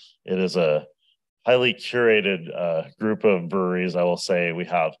beer. It is a highly curated group of breweries. I will say we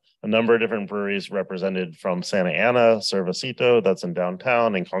have a number of different breweries represented from Santa Ana, Cervecito, that's in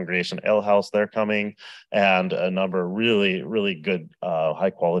downtown, and Congregation Ale House, they're coming, and a number of really, really good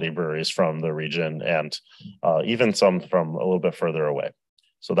high quality breweries from the region, and even some from a little bit further away.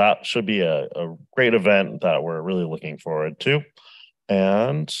 So that should be a great event that we're really looking forward to.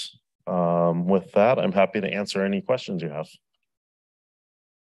 And with that, I'm happy to answer any questions you have.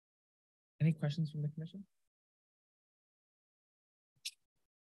 Any questions from the commission?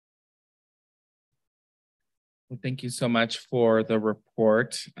 Well, thank you so much for the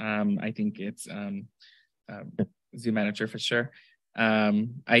report. I think it's Zoo Manager for sure.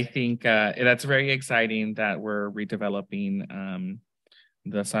 I think that's very exciting that we're redeveloping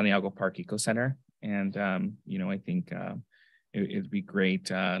the Santiago Park Eco Center. And, I think it'd be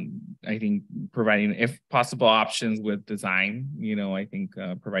great. I think providing, if possible, options with design, I think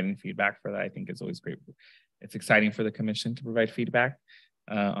providing feedback for that, I think is always great. It's exciting for the commission to provide feedback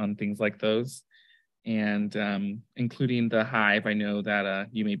on things like those. And including the Hive, I know that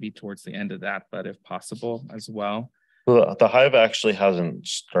you may be towards the end of that, but if possible as well. Well, the Hive actually hasn't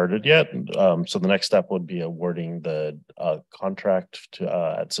started yet. So the next step would be awarding the contract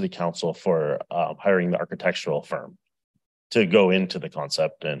to at City Council for hiring the architectural firm to go into the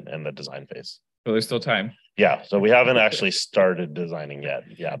concept and the design phase. So there's still time. Yeah, so we haven't actually started designing yet.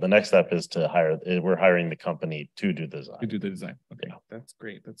 Yeah, the next step is to hire, we're hiring the company to do the design. To do the design. Okay, yeah. That's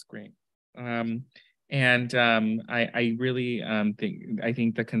great. That's great. I really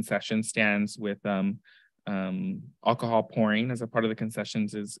think the concession stands with alcohol pouring as a part of the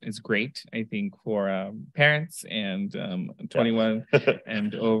concessions is great. I think for parents and 21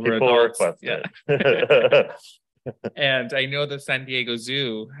 and over adults. Yeah. And I know the San Diego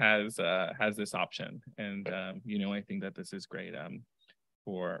Zoo has this option, and I think that this is great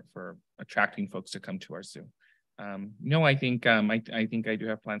for attracting folks to come to our zoo. No, I think I do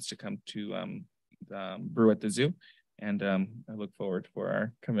have plans to come to the Brew at the Zoo, and I look forward for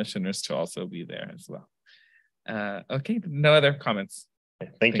our commissioners to also be there as well. Okay, no other comments.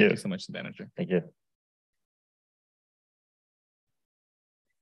 Thank you so much, Manager. Thank you.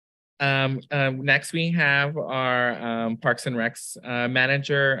 Next, we have our Parks and Recs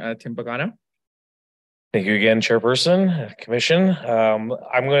manager, Tim Pagano. Thank you again, Chairperson, Commission. I'm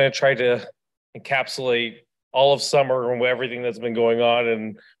going to try to encapsulate all of summer and everything that's been going on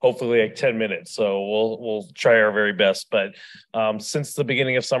in hopefully like 10 minutes. So we'll try our very best. But since the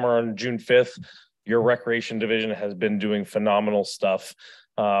beginning of summer on June 5th, your recreation division has been doing phenomenal stuff.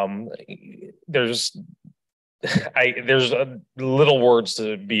 There's little words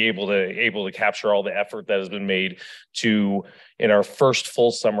to be able to capture all the effort that has been made in our first full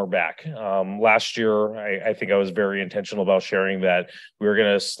summer back. Last year, I think I was very intentional about sharing that we were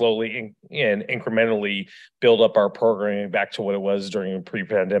going to slowly and incrementally build up our programming back to what it was during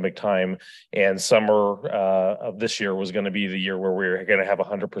pre-pandemic time. And summer of this year was going to be the year where we're going to have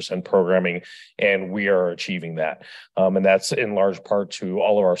 100% programming, and we are achieving that. And that's in large part to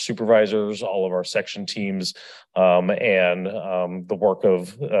all of our supervisors, all of our section teams, and the work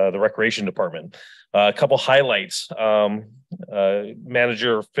of the recreation department. A couple highlights.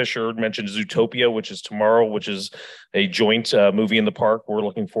 Manager Fisher mentioned Zootopia, which is tomorrow, which is a joint movie in the park. We're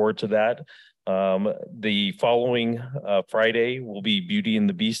looking forward to that. The following Friday will be Beauty and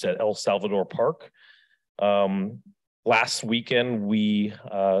the Beast at El Salvador Park. Last weekend, we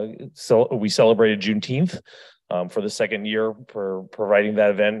celebrated Juneteenth. For the second year for providing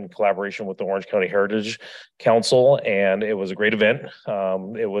that event in collaboration with the Orange County Heritage Council. And it was a great event.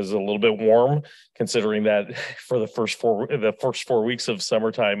 It was a little bit warm considering that for the first 4 weeks of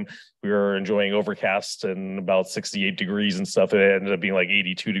summertime, we were enjoying overcast and about 68 degrees and stuff. It ended up being like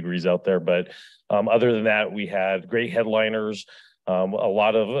 82 degrees out there. But other than that, we had great headliners. A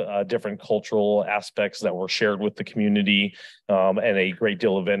lot of different cultural aspects that were shared with the community, and a great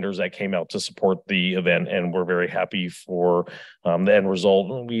deal of vendors that came out to support the event, and we're very happy for the end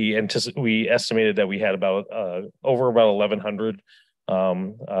result. We estimated that we had about over 1,100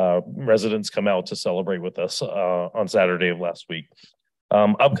 residents come out to celebrate with us on Saturday of last week.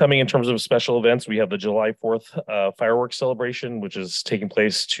 Upcoming in terms of special events, we have the July 4th fireworks celebration, which is taking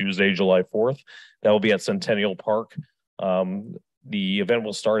place Tuesday, July 4th. That will be at Centennial Park. The event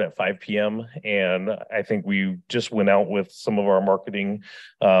will start at 5 p.m. And I think we just went out with some of our marketing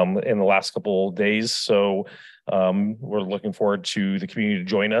in the last couple of days. So we're looking forward to the community to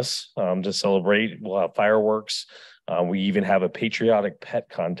join us to celebrate. We'll have fireworks. We even have a patriotic pet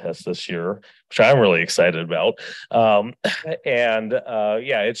contest this year, which I'm really excited about. Yeah,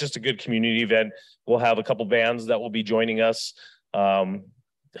 it's just a good community event. We'll have a couple bands that will be joining us. You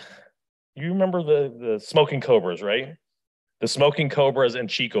remember the Smoking Cobras, right? The Smoking Cobras and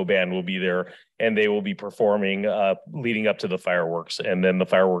Chico Band will be there, and they will be performing leading up to the fireworks. And then the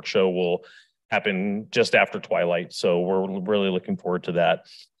fireworks show will happen just after twilight. So we're really looking forward to that.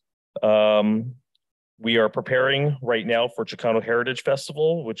 We are preparing right now for Chicano Heritage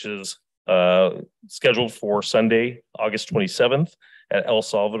Festival, which is scheduled for Sunday, August 27th at El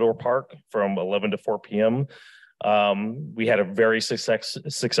Salvador Park from 11 to 4 p.m. We had a very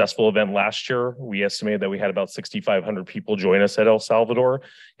successful event last year. We estimated that we had about 6,500 people join us at El Salvador,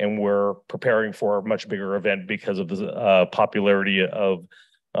 and we're preparing for a much bigger event because of the popularity of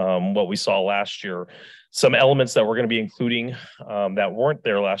what we saw last year. Some elements that we're going to be including that weren't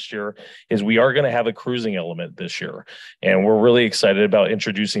there last year is we are going to have a cruising element this year. And we're really excited about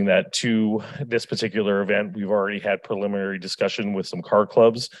introducing that to this particular event. We've already had preliminary discussion with some car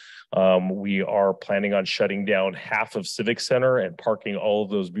clubs. We are planning on shutting down half of Civic Center and parking all of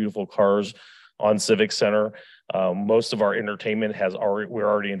those beautiful cars on Civic Center. Most of our entertainment we're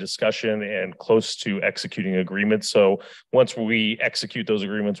already in discussion and close to executing agreements. So once we execute those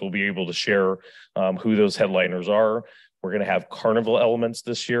agreements, we'll be able to share who those headliners are. We're going to have carnival elements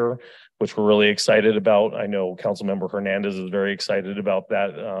this year, which we're really excited about. I know Councilmember Hernandez is very excited about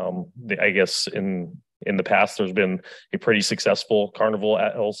that. I guess in the past, there's been a pretty successful carnival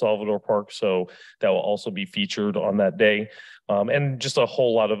at El Salvador Park. So that will also be featured on that day. And just a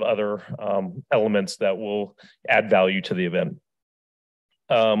whole lot of other elements that will add value to the event.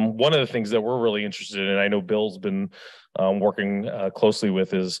 One of the things that we're really interested in, I know Bill's been working closely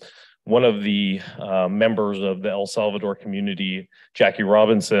with, is one of the members of the El Salvador community, Jackie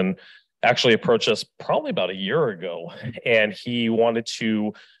Robinson, actually approached us probably about a year ago. And he wanted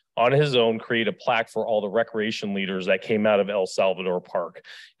to, on his own, create a plaque for all the recreation leaders that came out of El Salvador Park.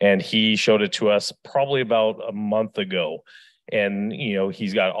 And he showed it to us probably about a month ago. And, you know,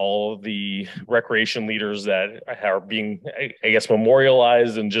 he's got all of the recreation leaders that are being, I guess,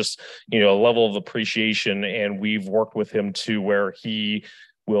 memorialized, and just, you know, a level of appreciation. And we've worked with him to where he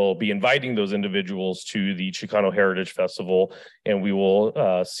will be inviting those individuals to the Chicano Heritage Festival, and we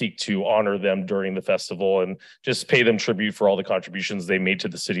will seek to honor them during the festival and just pay them tribute for all the contributions they made to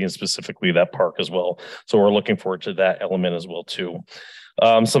the city, and specifically that park as well. So we're looking forward to that element as well too.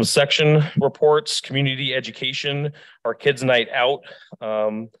 Some section reports: community education. Our Kids Night Out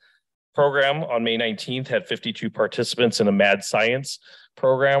program on May 19th had 52 participants in a mad science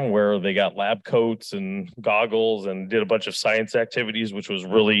program where they got lab coats and goggles and did a bunch of science activities, which was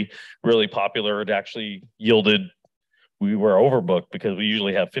really, really popular. It actually yielded, we were overbooked because we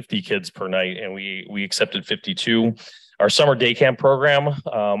usually have 50 kids per night, and we accepted 52. Our summer day camp program,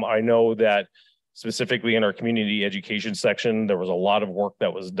 I know that specifically in our community education section, there was a lot of work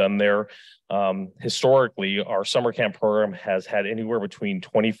that was done there. Historically, our summer camp program has had anywhere between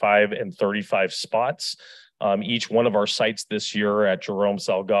 25 and 35 spots. Each one of our sites this year at Jerome,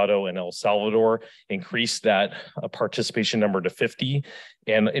 Salgado, and El Salvador increased that participation number to 50.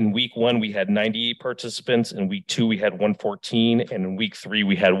 And in week 1, we had 98 participants. In week 2, we had 114. And in week 3,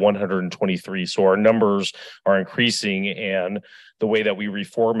 we had 123. So our numbers are increasing. And the way that we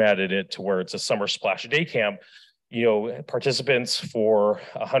reformatted it to where it's a summer splash day camp, you know, participants for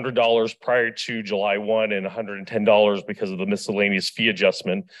 $100 prior to July 1 and $110 because of the miscellaneous fee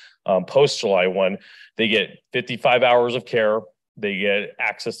adjustment post July 1, they get 55 hours of care. They get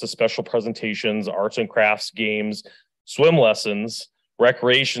access to special presentations, arts and crafts, games, swim lessons,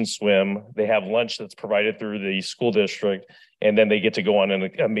 recreation swim. They have lunch that's provided through the school district, and then they get to go on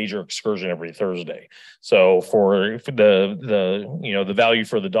a major excursion every Thursday. So for the you know, the value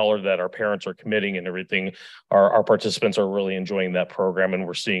for the dollar that our parents are committing and everything, our participants are really enjoying that program, and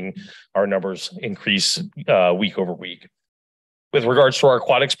we're seeing our numbers increase week over week. With regards to our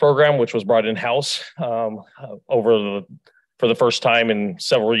aquatics program, which was brought in-house for the first time in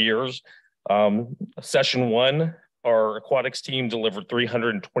several years, session 1, our aquatics team delivered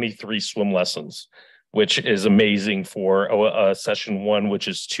 323 swim lessons, which is amazing for session 1, which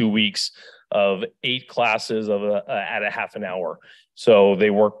is 2 weeks of 8 classes at a half an hour. So they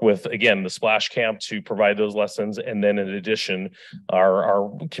work with, again, the Splash Camp to provide those lessons. And then in addition,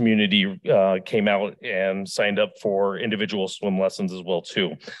 our community came out and signed up for individual swim lessons as well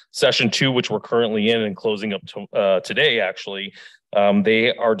too. Session 2, which we're currently in and closing up to, today, actually,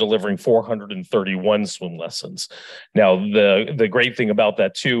 they are delivering 431 swim lessons. Now, the great thing about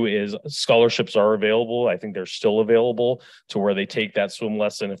that too is scholarships are available. I think they're still available to where they take that swim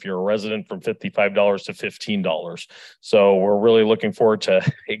lesson if you're a resident from $55 to $15. So we're really looking forward to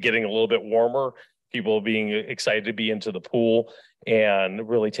it getting a little bit warmer, people being excited to be into the pool and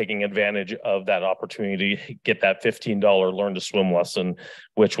really taking advantage of that opportunity to get that $15 learn to swim lesson,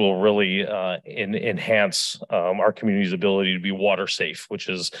 which will really enhance our community's ability to be water safe, which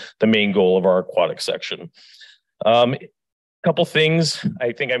is the main goal of our aquatic section. Couple things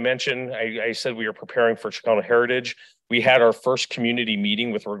I think I mentioned, I said we are preparing for Chicano Heritage. We had our first community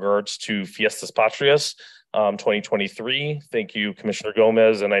meeting with regards to Fiestas Patrias 2023. Thank you, Commissioner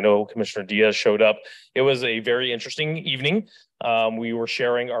Gomez, and I know Commissioner Diaz showed up. It was a very interesting evening. We were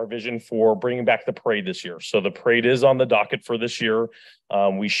sharing our vision for bringing back the parade this year. So the parade is on the docket for this year.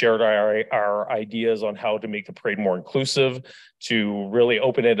 We shared our ideas on how to make the parade more inclusive, to really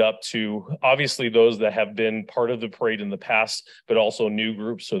open it up to obviously those that have been part of the parade in the past, but also new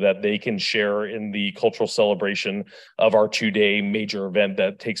groups so that they can share in the cultural celebration of our 2-day major event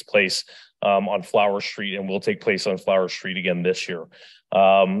that takes place on Flower Street and will take place on Flower Street again this year.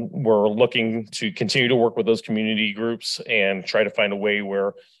 We're looking to continue to work with those community groups and try to find a way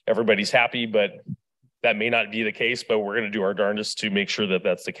where everybody's happy, but that may not be the case, but we're going to do our darndest to make sure that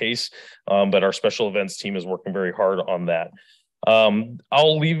that's the case. But our special events team is working very hard on that.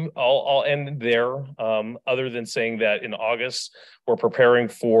 I'll end there. Other than saying that in August, we're preparing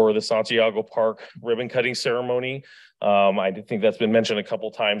for the Santiago Park ribbon cutting ceremony. I think that's been mentioned a couple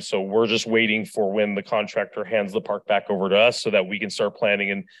of times. So we're just waiting for when the contractor hands the park back over to us so that we can start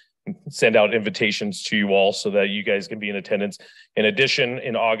planning and send out invitations to you all so that you guys can be in attendance. In addition,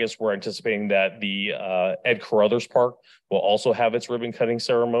 in August, we're anticipating that the Ed Carruthers Park will also have its ribbon cutting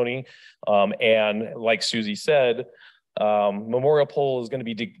ceremony. And like Susie said, Memorial Pole is going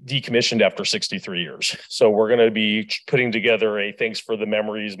to be decommissioned after 63 years. So we're going to be putting together a Thanks for the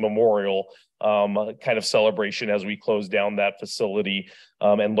Memories memorial kind of celebration as we close down that facility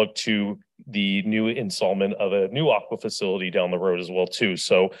and look to the new installment of a new aqua facility down the road as well too.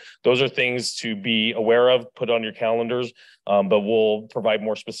 So those are things to be aware of, put on your calendars, but we'll provide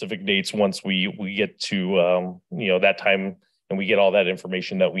more specific dates once we get to that time and we get all that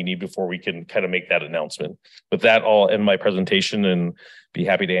information that we need before we can kind of make that announcement. With that, I'll end my presentation and be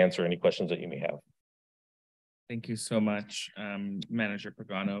happy to answer any questions that you may have. Thank you so much, Manager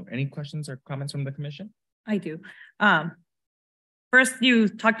Pagano. Any questions or comments from the commission? I do. First, you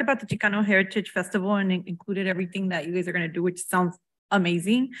talked about the Chicano Heritage Festival and included everything that you guys are going to do, which sounds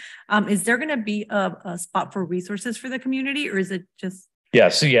amazing. Is there going to be a spot for resources for the community, or is it just? Yeah,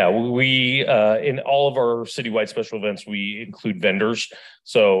 so yeah, we in all of our citywide special events, we include vendors.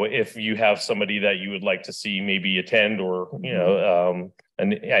 So if you have somebody that you would like to see maybe attend or,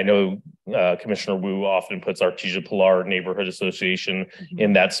 and I know Commissioner Wu often puts Artesia Pilar Neighborhood Association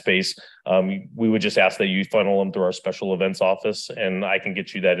in that space. We would just ask that you funnel them through our special events office and I can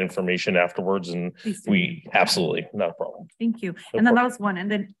get you that information afterwards. And we absolutely, not a problem. Thank you. And then that was one. And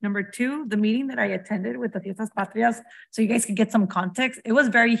then number two, the meeting that I attended with the Fiestas Patrias, so you guys could get some context, it was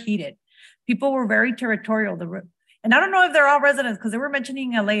very heated. People were very territorial. And I don't know if they're all residents because they were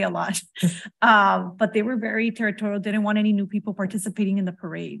mentioning LA a lot, but they were very territorial, didn't want any new people participating in the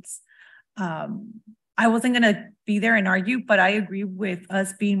parades. I wasn't going to be there and argue, but I agree with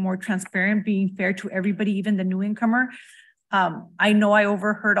us being more transparent, being fair to everybody, even the new incomer. I know I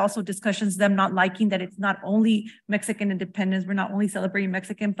overheard also discussions, them not liking that it's not only Mexican independence, we're not only celebrating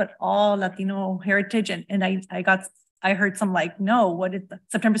Mexican, but all Latino heritage. And I heard some like, no, what is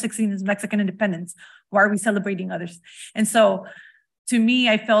September 16th is Mexican independence. Why are we celebrating others? And so to me,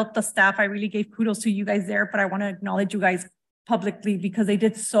 I felt the staff, I really gave kudos to you guys there, but I want to acknowledge you guys publicly because they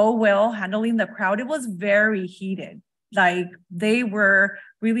did so well handling the crowd. It was very heated. Like they were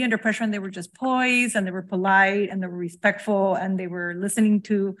really under pressure and they were just poised and they were polite and they were respectful and they were listening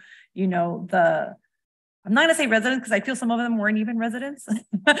to, I'm not going to say residents because I feel some of them weren't even residents,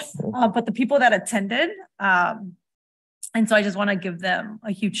 but the people that attended, and so I just want to give them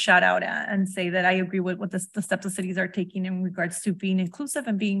a huge shout out and say that I agree with what the steps the cities are taking in regards to being inclusive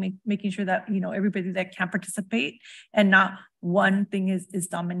and making sure that, everybody that can participate and not one thing is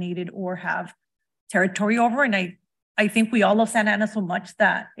dominated or have territory over. And I I think we all love Santa Ana so much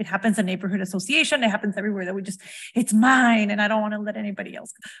that it happens in neighborhood association. It happens everywhere that it's mine and I don't want to let anybody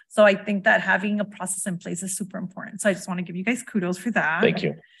else. So I think that having a process in place is super important. So I just want to give you guys kudos for that. Thank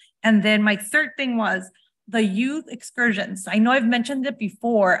you. And then my third thing was the youth excursions. I know I've mentioned it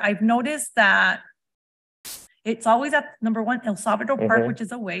before. I've noticed that it's always at number one, El Salvador Park, which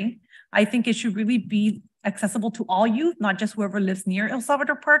is away. I think it should really be accessible to all youth, not just whoever lives near El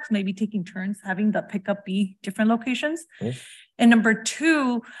Salvador Parks, maybe taking turns having the pickup be different locations. And number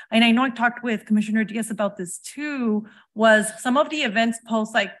two, and I know I talked with Commissioner Diaz about this too, was some of the events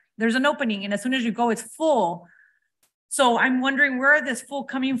post like there's an opening and as soon as you go, it's full. So I'm wondering where are this full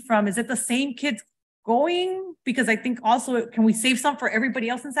coming from? Is it the same kids going? Because I think also, can we save some for everybody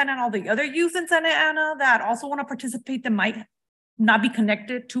else in Santa Ana, all the other youth in Santa Ana that also want to participate that might not be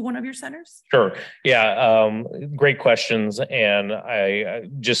connected to one of your centers? Sure. Yeah. Great questions. And I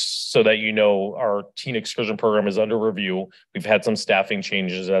just so that you know, our teen excursion program is under review. We've had some staffing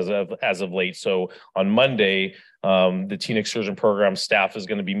changes as of late. So on Monday, the teen excursion program staff is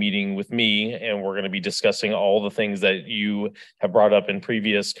going to be meeting with me, and we're going to be discussing all the things that you have brought up in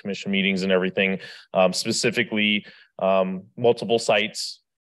previous commission meetings and everything, specifically multiple sites,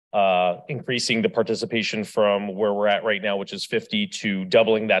 increasing the participation from where we're at right now, which is 50, to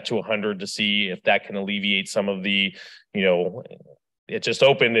doubling that to 100 to see if that can alleviate some of the, it just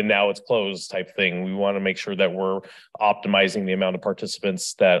opened and now it's closed type thing. We want to make sure that we're optimizing the amount of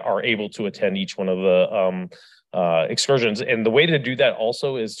participants that are able to attend each one of the excursions. And the way to do that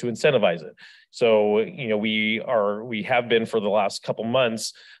also is to incentivize it. So, we have been for the last couple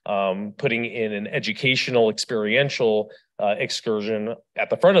months putting in an educational, experiential excursion at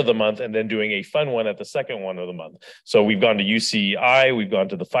the front of the month and then doing a fun one at the second one of the month. So we've gone to UCI, we've gone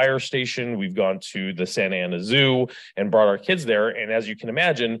to the fire station, we've gone to the Santa Ana Zoo and brought our kids there. And as you can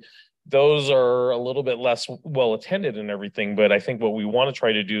imagine, those are a little bit less well attended and everything. But I think what we want to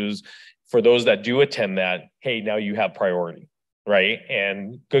try to do is for those that do attend that, hey, now you have priority, right?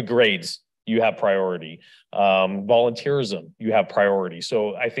 And good grades, you have priority. Volunteerism, you have priority.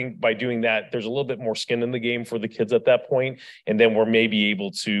 So I think by doing that, there's a little bit more skin in the game for the kids at that point, and then we're maybe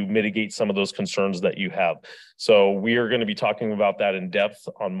able to mitigate some of those concerns that you have. So we are going to be talking about that in depth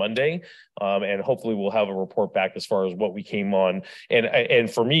on Monday, and hopefully we'll have a report back as far as what we came on.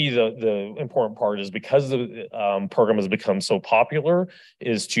 And for me, the important part is because the program has become so popular,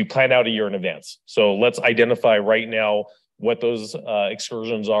 is to plan out a year in advance. So let's identify right now what those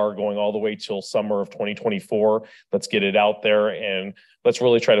excursions are going all the way till summer of 2024. Let's get it out there and let's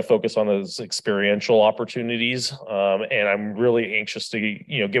really try to focus on those experiential opportunities. And I'm really anxious to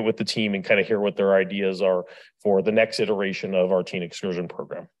get with the team and kind of hear what their ideas are for the next iteration of our teen excursion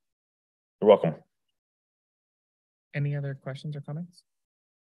program. You're welcome. Any other questions or comments?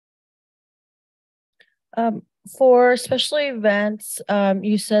 For special events,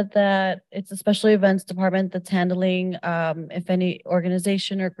 you said that it's a special events department that's handling if any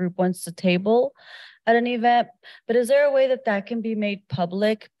organization or group wants to table at an event. But is there a way that that can be made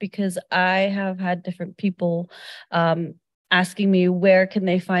public? Because I have had different people asking me where can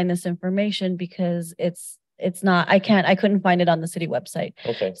they find this information, because it's not, I couldn't find it on the city website.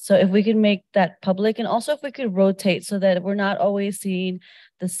 Okay. So if we can make that public, and also if we could rotate so that we're not always seeing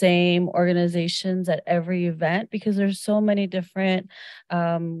the same organizations at every event, because there's so many different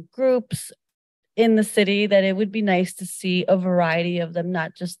groups in the city that it would be nice to see a variety of them,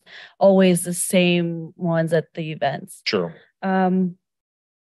 not just always the same ones at the events. Sure.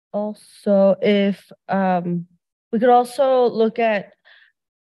 Also, if we could also look at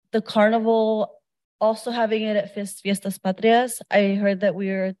the carnival, also having it at Fiestas Patrias. I heard that we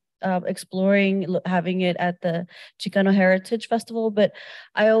are exploring having it at the Chicano Heritage Festival, but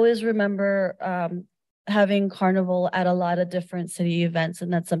I always remember having carnival at a lot of different city events,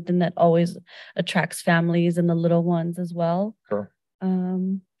 and that's something that always attracts families and the little ones as well. Sure.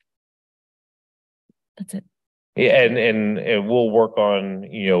 That's it. Yeah, and we'll work on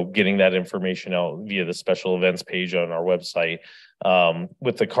getting that information out via the special events page on our website.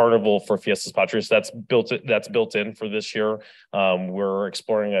 With the carnival for Fiestas Patrias, that's built in for this year. We're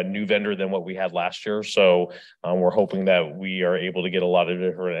exploring a new vendor than what we had last year, so we're hoping that we are able to get a lot of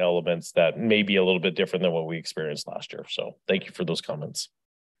different elements that may be a little bit different than what we experienced last year. So thank you for those comments.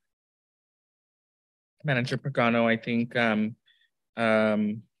 Manager Pagano, I think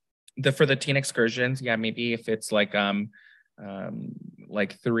for the teen excursions, yeah, maybe if it's like 3,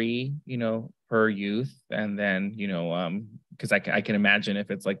 per youth, and then because I can imagine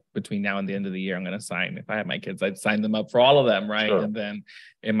if it's like between now and the end of the year, I'm going to sign. If I have my kids, I'd sign them up for all of them, right? Sure. And then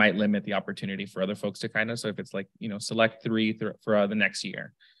it might limit the opportunity for other folks to kind of. So if it's like select 3 for the next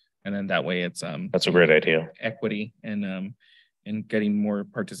year, And then that way it's That's a great idea. Equity and getting more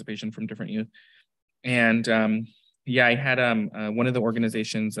participation from different youth. And yeah, I had one of the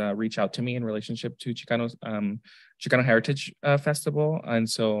organizations reach out to me in relationship to Chicano's Chicano Heritage Festival, and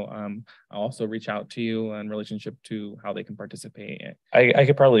so I'll also reach out to you in relationship to how they can participate. I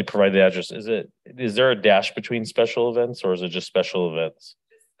could probably provide the address. Is there a dash between special events, or is it just special events?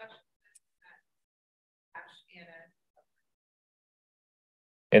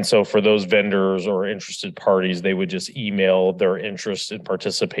 And so for those vendors or interested parties, they would just email their interest in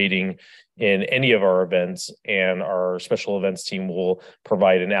participating in any of our events, and our special events team will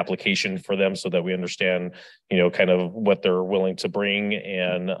provide an application for them so that we understand, kind of what they're willing to bring.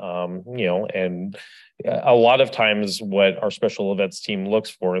 And, and a lot of times what our special events team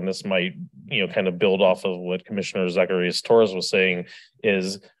looks for, and this might, kind of build off of what Commissioner Zacarias Torres was saying,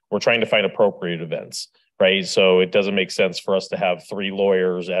 is we're trying to find appropriate events. Right. So it doesn't make sense for us to have 3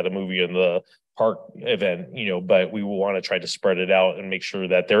 lawyers at a movie in the park event, but we will want to try to spread it out and make sure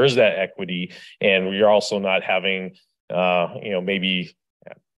that there is that equity. And we are also not having, maybe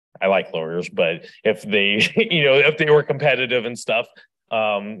I like lawyers, but if they, if they were competitive and stuff,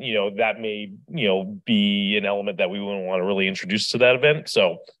 that may, be an element that we wouldn't want to really introduce to that event.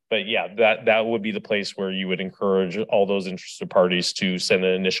 So, but yeah, that would be the place where you would encourage all those interested parties to send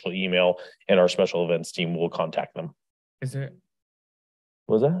an initial email, and our special events team will contact them. Is it?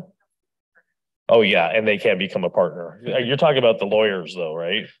 What was that? Oh yeah, and they can become a partner. You're talking about the lawyers though,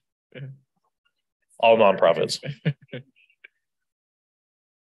 right? All nonprofits.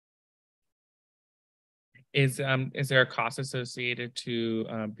 Is there a cost associated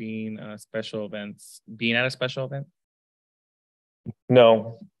to being at a special event?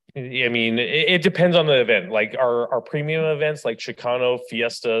 No. I mean, it depends on the event. Like our premium events, like Chicano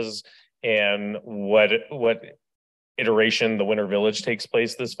Fiestas, and what iteration the Winter Village takes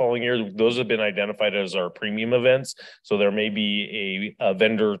place this following year, those have been identified as our premium events. So there may be a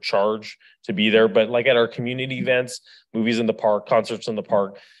vendor charge to be there, but like at our community events, movies in the park, concerts in the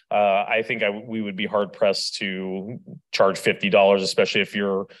park, I think we would be hard pressed to charge $50, especially if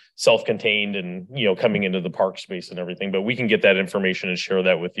you're self-contained and coming into the park space and everything. But we can get that information and share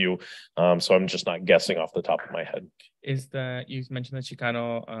that with you. So I'm just not guessing off the top of my head. You mentioned the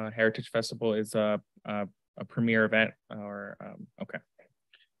Chicano Heritage Festival is a premier event, or okay.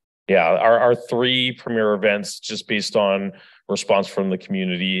 Yeah, our 3 premier events, just based on response from the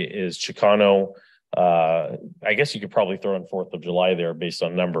community, is Chicano. I guess you could probably throw in 4th of July there based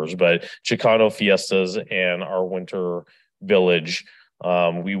on numbers, but Chicano Fiestas and our Winter Village.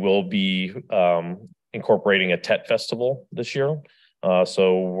 We will be incorporating a Tet Festival this year.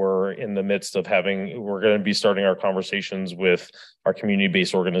 So we're in the midst of we're going to be starting our conversations with our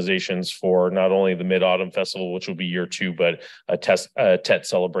community-based organizations for not only the Mid-Autumn Festival, which will be year 2, but a Tet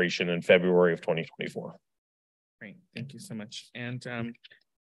celebration in February of 2024. Great, thank you so much. And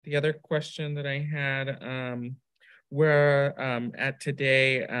the other question that I had, where at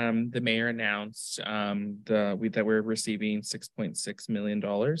today, the mayor announced that we're receiving $6.6 million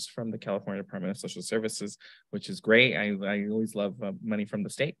from the California Department of Social Services, which is great. I always love money from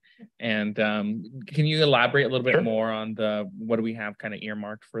the state. And can you elaborate a little bit more on what do we have kind of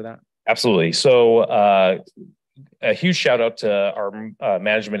earmarked for that? Absolutely. So a huge shout out to our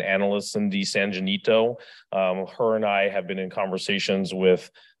management analyst, Cindy San Janito. Her and I have been in conversations with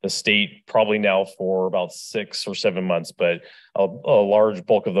the state probably now for about 6 or 7 months, but a large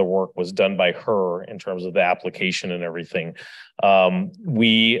bulk of the work was done by her in terms of the application and everything.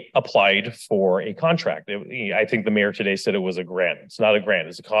 We applied for a contract. I think the mayor today said it was a grant. It's not a grant,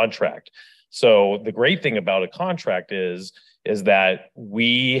 it's a contract. So the great thing about a contract is that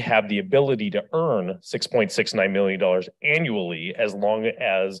we have the ability to earn $6.69 million annually as long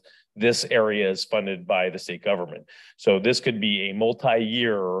as this area is funded by the state government. So this could be a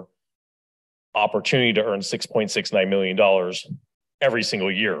multi-year opportunity to earn $6.69 million every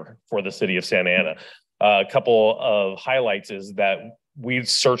single year for the city of Santa Ana. A couple of highlights is that we've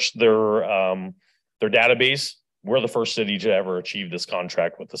searched their database. We're the first city to ever achieve this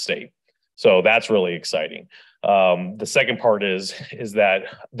contract with the state. So that's really exciting. The second part is that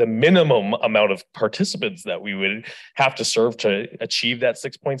the minimum amount of participants that we would have to serve to achieve that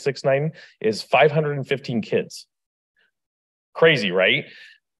 6.69 is 515 kids. Crazy, right?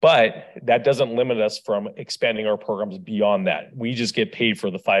 But that doesn't limit us from expanding our programs beyond that. We just get paid for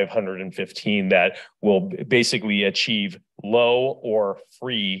the 515 that will basically achieve low or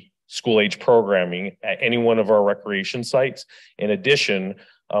free school-age programming at any one of our recreation sites. In addition,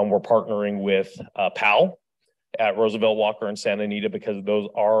 we're partnering with PAL at Roosevelt, Walker, and Santa Anita because those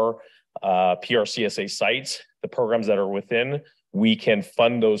are PRCSA sites. The programs that are within we can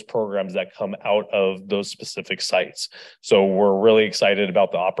fund those programs that come out of those specific sites. So we're really excited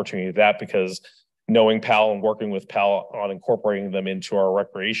about the opportunity of that, because knowing PAL and working with PAL on incorporating them into our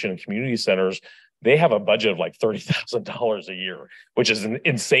recreation and community centers, they have a budget of like $30,000 a year, which is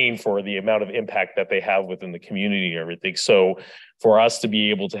insane for the amount of impact that they have within the community and everything. So for us to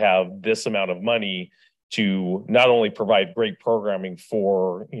be able to have this amount of money to not only provide great programming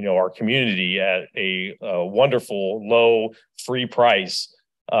for, you know, our community at a wonderful, low, free price,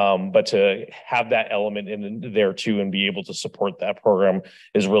 but to have that element in there too and be able to support that program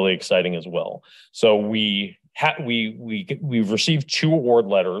is really exciting as well. So we've received 2 award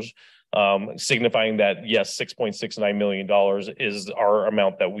letters, signifying that yes, $6.69 million is our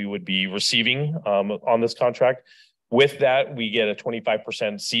amount that we would be receiving on this contract. With that, we get a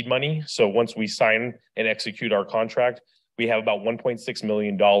 25% seed money. So once we sign and execute our contract, we have about $1.6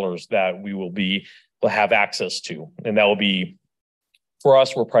 million that we'll have access to. And that will be, for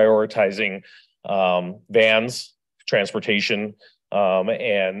us, we're prioritizing vans, transportation,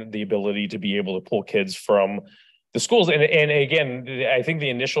 and the ability to be able to pull kids from the schools. And again, I think the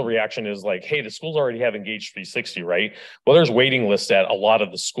initial reaction is like, hey, the schools already have Engage 360, right? Well, there's waiting lists at a lot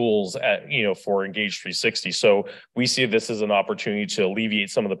of the schools for Engage 360. So we see this as an opportunity to alleviate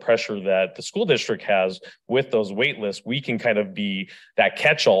some of the pressure that the school district has with those wait lists. We can kind of be that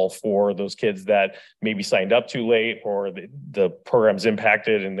catch-all for those kids that maybe signed up too late, or the program's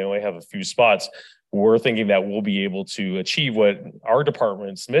impacted and they only have a few spots. We're thinking that we'll be able to achieve what our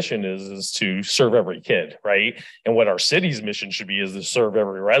department's mission is to serve every kid, right? And what our city's mission should be is to serve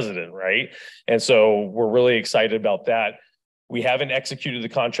every resident, right? And so we're really excited about that. We haven't executed the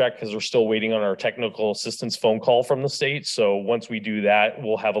contract because we're still waiting on our technical assistance phone call from the state. So once we do that,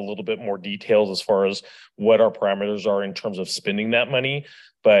 we'll have a little bit more details as far as what our parameters are in terms of spending that money.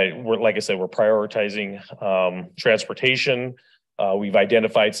 But like I said, we're prioritizing transportation. We've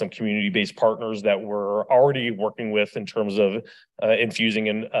identified some community-based partners that we're already working with in terms of infusing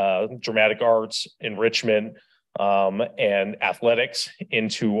in dramatic arts, enrichment, and athletics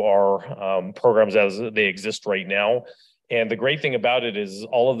into our programs as they exist right now. And the great thing about it is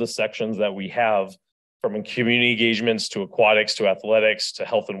all of the sections that we have, from community engagements to aquatics to athletics to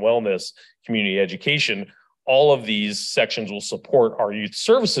health and wellness, community education, all of these sections will support our youth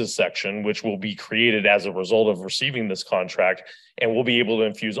services section, which will be created as a result of receiving this contract. And we'll be able to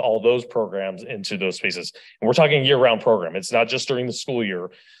infuse all those programs into those spaces. And we're talking year-round program. It's not just during the school year.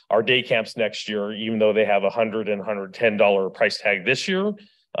 Our day camps next year, even though they have $100 and $110 price tag this year,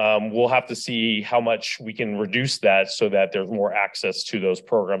 we'll have to see how much we can reduce that so that there's more access to those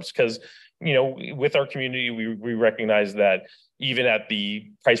programs. Because, you know, with our community, we recognize that even at the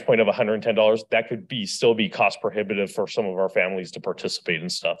price point of $110, that could still be cost prohibitive for some of our families to participate in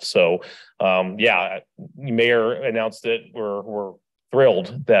stuff. So yeah, Mayor announced it. We're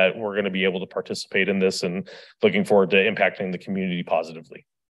thrilled that we're going to be able to participate in this and looking forward to impacting the community positively.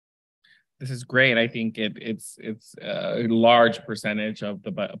 This is great. I think it's a large percentage of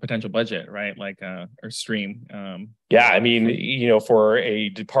the potential budget, right? Like or stream. Yeah, I mean, you know, for a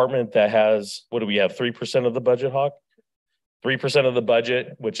department that has, what do we have, 3% of the budget, Hawk? 3% of the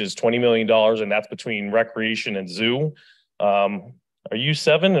budget, which is $20 million, and that's between recreation and zoo. Are you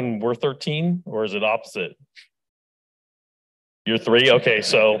 7 and we're 13, or is it opposite? You're 3? Okay,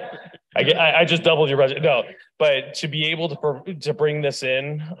 so I just doubled your budget. No, but to be able to bring this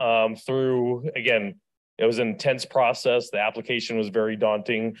in through, again, it was an intense process. The application was very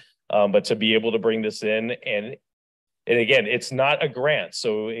daunting, but to be able to bring this in and again, it's not a grant.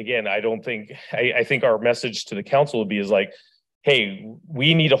 So again, I think our message to the council would be is like, hey,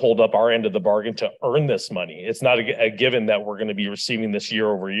 we need to hold up our end of the bargain to earn this money. It's not a given that we're going to be receiving this year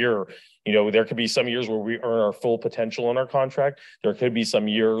over year. You know, there could be some years where we earn our full potential in our contract. There could be some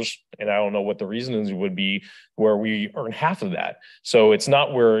years, and I don't know what the reasons would be, where we earn half of that. So it's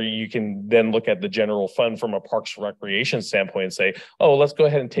not where you can then look at the general fund from a Parks and Recreation standpoint and say, oh, let's go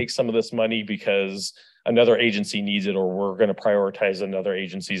ahead and take some of this money because another agency needs it, or we're going to prioritize another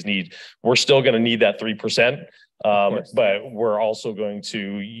agency's need. We're still going to need that 3%. But we're also going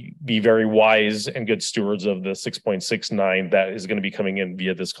to be very wise and good stewards of the 6.69 that is going to be coming in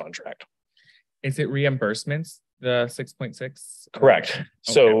via this contract. Is it reimbursements, the 6.6? Correct.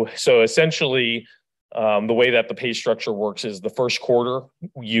 Okay. So essentially, the way that the pay structure works is the first quarter,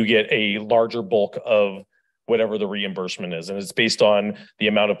 you get a larger bulk of whatever the reimbursement is. And it's based on the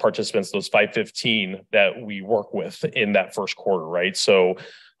amount of participants, those 515 that we work with in that first quarter, right? So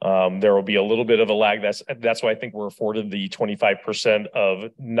there will be a little bit of a lag. That's why I think we're afforded the 25%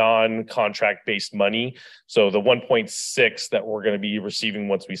 of non-contract based money. So the 1.6 that we're going to be receiving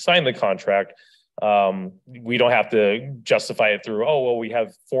once we sign the contract, We don't have to justify it through, oh, well, we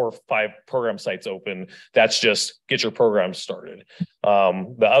have 4 or 5 program sites open. That's just get your program started.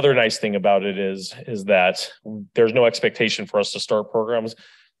 The other nice thing about it is that there's no expectation for us to start programs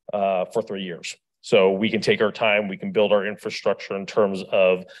for 3 years. So we can take our time, we can build our infrastructure in terms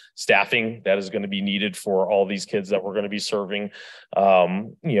of staffing that is going to be needed for all these kids that we're going to be serving.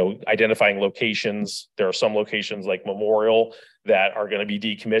 Identifying locations. There are some locations like Memorial that are going to be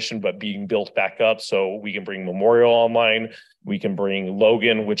decommissioned but being built back up. So we can bring Memorial online. We can bring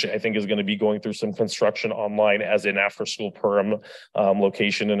Logan, which I think is going to be going through some construction online as an after school program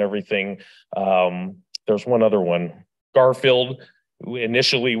location and everything. There's one other one, Garfield.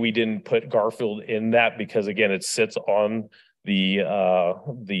 Initially, we didn't put Garfield in that because, again, it sits on the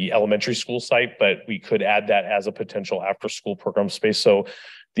elementary school site, but we could add that as a potential after school program space. So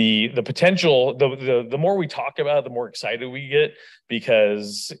the potential, the more we talk about it, the more excited we get,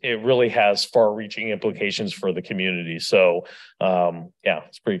 because it really has far reaching implications for the community. So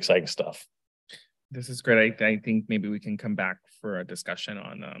it's pretty exciting stuff. This is great. I think maybe we can come back for a discussion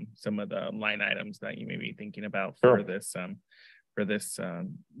on some of the line items that you may be thinking about for this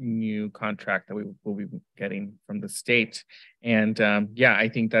new contract that we will be getting from the state. And I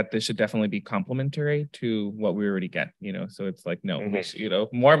think that this should definitely be complementary to what we already get, so it's like, no, we should,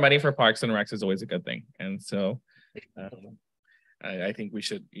 more money for Parks and Recs is always a good thing. And so I think we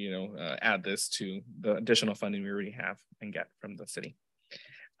should, add this to the additional funding we already have and get from the city.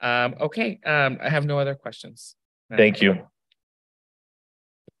 I have no other questions. Thank you.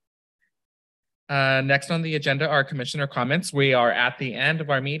 Next on the agenda are commissioner comments. We are at the end of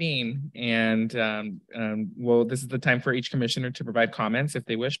our meeting, and this is the time for each commissioner to provide comments if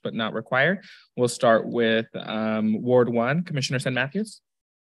they wish, but not required. We'll start with Ward 1, Commissioner St. Matthews.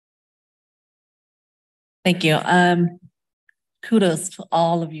 Thank you. Kudos to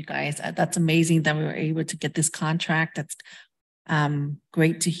all of you guys. That's amazing that we were able to get this contract. That's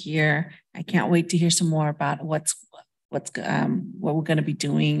great to hear. I can't wait to hear some more about what we're going to be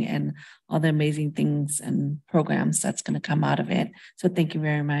doing and all the amazing things and programs that's going to come out of it. So thank you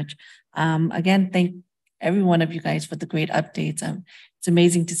very much. Again, thank every one of you guys for the great updates. It's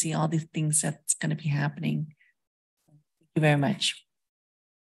amazing to see all these things that's going to be happening. Thank you very much.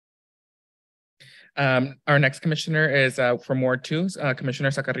 Our next commissioner is from Ward 2,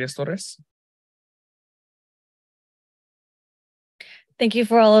 Commissioner Zacarias Torres. Thank you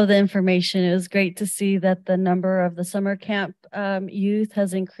for all of the information. It was great to see that the number of the summer camp youth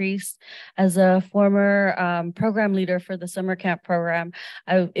has increased. As a former program leader for the summer camp program,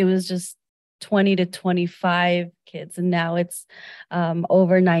 it was just 20 to 25 kids, and now it's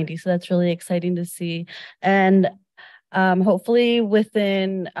over 90. So that's really exciting to see. And hopefully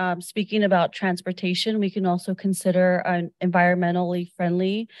within speaking about transportation, we can also consider environmentally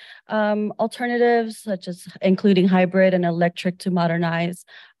friendly alternatives, such as including hybrid and electric, to modernize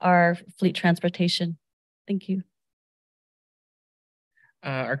our fleet transportation. Thank you.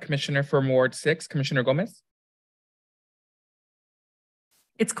 Our commissioner for Ward 6, Commissioner Gomez.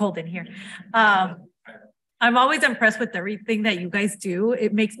 It's cold in here. I'm always impressed with everything that you guys do.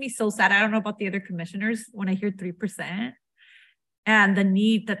 It makes me so sad. I don't know about the other commissioners when I hear 3% and the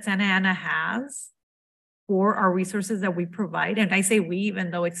need that Santa Ana has for our resources that we provide. And I say we, even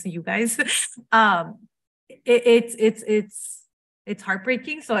though it's you guys. It's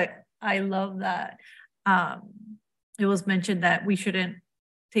heartbreaking. So I love that it was mentioned that we shouldn't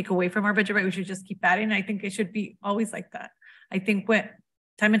take away from our budget, right? We should just keep adding. I think it should be always like that. I think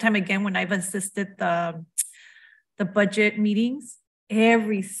time and time again, when I've assisted the budget meetings,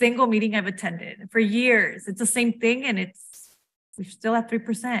 every single meeting I've attended for years, it's the same thing, and we're still at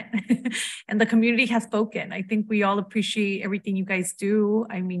 3%. And the community has spoken. I think we all appreciate everything you guys do.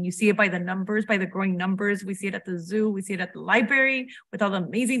 I mean, you see it by the numbers, by the growing numbers. We see it at the zoo. We see it at the library with all the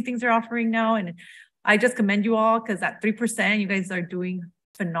amazing things they're offering now. And I just commend you all, because at 3%, you guys are doing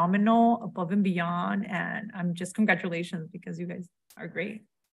phenomenal, above and beyond. And I'm just congratulations, because you guys are great.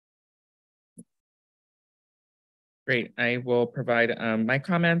 Great. I will provide my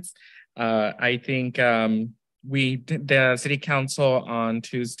comments. I think the City Council on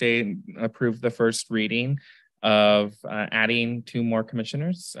Tuesday approved the first reading of adding 2 more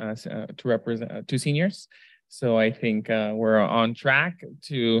commissioners to represent 2 seniors. So I think we're on track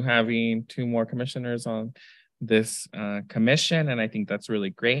to having 2 more commissioners on this commission, and I think that's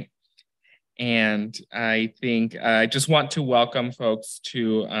really great. And I think I just want to welcome folks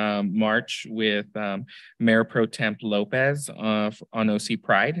to March with Mayor Pro Temp Lopez on OC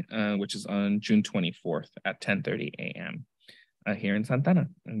Pride, which is on June 24th at 10:30 a.m. Here in Santa Ana.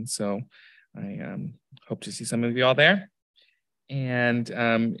 And so I hope to see some of you all there. And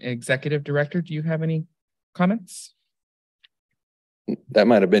Executive Director, do you have any comments? That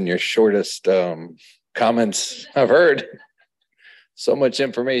might have been your shortest comments I've heard. So much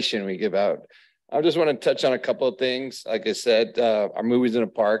information we give out. I just want to touch on a couple of things. Like I said, our movies in a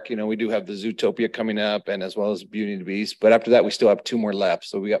park, you know, we do have the Zootopia coming up and as well as Beauty and the Beast. But after that, we still have 2 more left.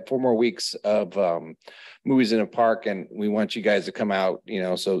 So we got 4 more weeks of movies in a park, and we want you guys to come out, you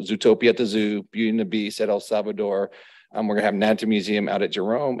know. So Zootopia at the zoo, Beauty and the Beast at El Salvador. We're going to have Natural Museum out at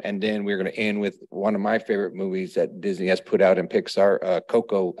Jerome. And then we're going to end with one of my favorite movies that Disney has put out in Pixar,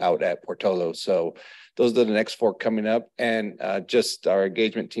 Coco, out at Portola. So those are the next 4 coming up. And just our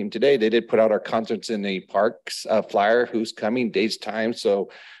engagement team today, they did put out our concerts in the parks flyer, who's coming, dates, time. So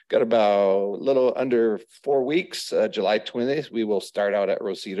got about a little under 4 weeks. July 20th, we will start out at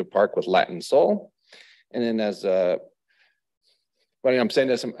Rosita Park with Latin Soul. And then as but I'm saying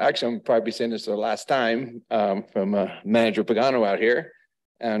this, I'm probably saying this for the last time from Manager Pagano out here.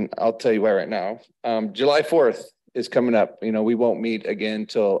 And I'll tell you why right now. July 4th is coming up. You know, we won't meet again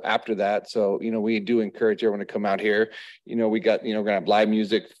till after that. So, you know, we do encourage everyone to come out here. You know, we got, you know, we're going to have live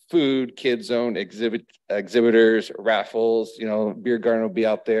music, food, kid zone, exhibitors, raffles, you know, beer garden will be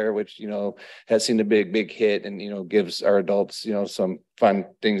out there, which, you know, has seen a big hit and, you know, gives our adults, you know, some fun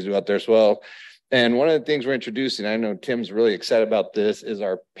things to do out there as well. And one of the things we're introducing, I know Tim's really excited about this, is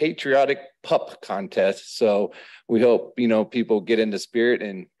our patriotic pup contest. So we hope, you know, people get into spirit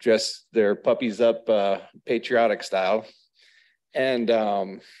and dress their puppies up patriotic style. And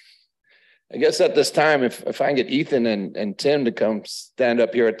I guess at this time, if I can get Ethan and Tim to come stand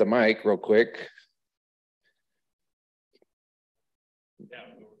up here at the mic real quick.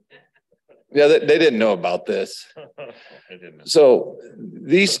 Yeah, they didn't know about this. So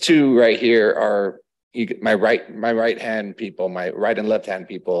these 2 right here are my right hand people, my right and left hand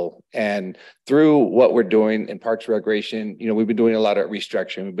people. And through what we're doing in Parks and Recreation, you know, we've been doing a lot of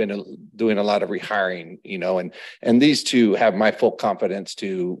restructuring. We've been doing a lot of rehiring, you know, and these 2 have my full confidence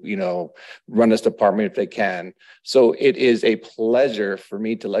to, you know, run this department if they can. So it is a pleasure for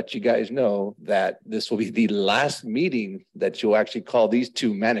me to let you guys know that this will be the last meeting that you'll actually call these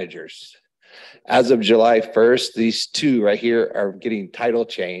 2 managers. As of July 1st, these 2 right here are getting title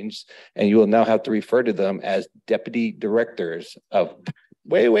changed, and you will now have to refer to them as deputy directors of.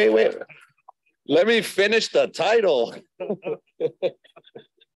 Wait. Let me finish the title.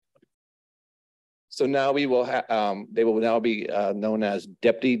 So now we will they will now be known as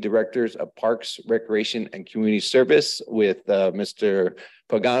deputy directors of Parks, Recreation, and Community Service, with Mr.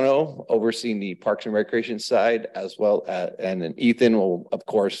 Pagano overseeing the Parks and Recreation side, as well as, and then Ethan will of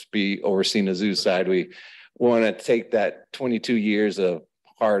course be overseeing the zoo side. We want to take that 22 years of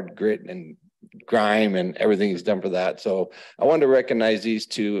hard grit and grime and everything he's done for that. So I wanted to recognize these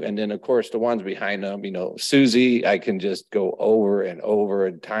 2. And then of course the ones behind them, you know, Susie, I can just go over and over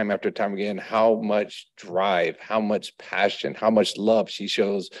and time after time again, how much drive, how much passion, how much love she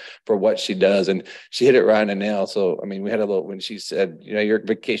shows for what she does. And she hit it right on the nail. So, I mean, we had a little, when she said, you know, your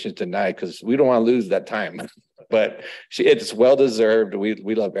vacation's tonight, because we don't want to lose that time. But it's well-deserved.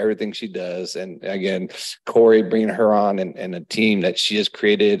 We love everything she does. And again, Corey bringing her on and a team that she has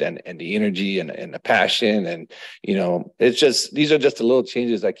created and the energy and the passion. And, you know, it's just, these are just the little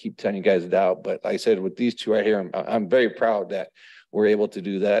changes I keep telling you guys about. But like I said, with these 2 right here, I'm very proud that we're able to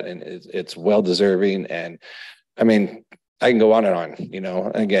do that. And it's well-deserving. And I mean, I can go on and on, you know,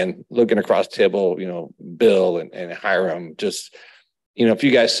 again, looking across the table, you know, Bill and Hiram, just, you know, if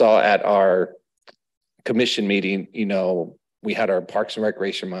you guys saw at our commission meeting, you know, we had our Parks and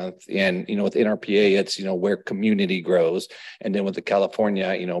Recreation Month, and, you know, with NRPA, it's, you know, where community grows. And then with the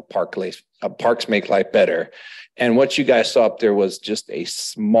California, you know, Parks Make Life Better. And what you guys saw up there was just a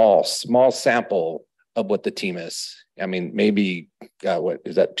small sample of what the team is. I mean, maybe, what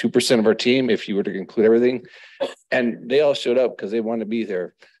is that, 2% of our team, if you were to include everything? And they all showed up because they wanted to be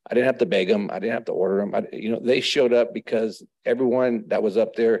there. I didn't have to beg them. I didn't have to order them. You know, they showed up because everyone that was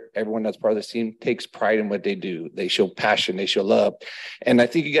up there, everyone that's part of the team takes pride in what they do. They show passion, they show love. And I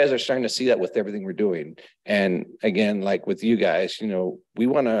think you guys are starting to see that with everything we're doing. And again, like with you guys, you know, we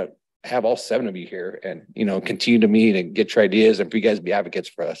want to have all 7 of you here and, you know, continue to meet and get your ideas and for you guys to be advocates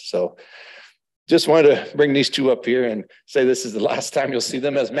for us. So just wanted to bring these 2 up here and say this is the last time you'll see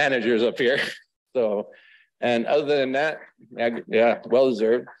them as managers up here. So, and other than that, yeah,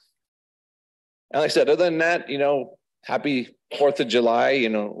 well-deserved. And like I said, other than that, you know, happy 4th of July. You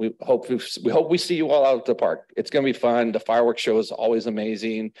know, we hope we see you all out at the park. It's going to be fun. The fireworks show is always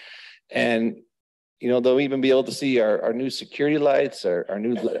amazing. And, you know, they'll even be able to see our new security lights, our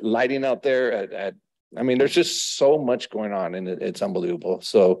new lighting out there I mean, there's just so much going on and it's unbelievable.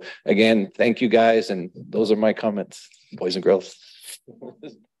 So again, thank you guys. And those are my comments. boys and girls.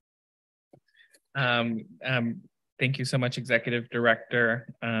 Thank you so much, Executive Director.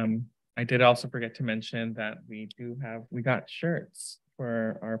 I did also forget to mention that we got shirts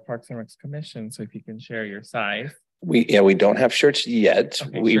for our Parks and Recs Commission. So if you can share your size. We don't have shirts yet.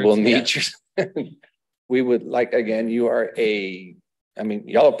 Okay, we shirts will need yet. your, we would like, again, you are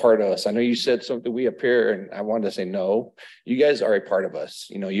y'all are part of us. I know you said something, we appear, and I wanted to say, no, you guys are a part of us.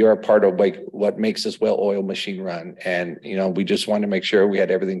 You're a part of like what makes this well-oiled machine run. And, we just wanted to make sure we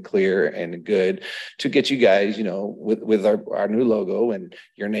had everything clear and good to get you guys, with our new logo and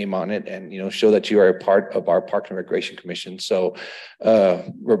your name on it and, show that you are a part of our Parks and Recreation Commission. So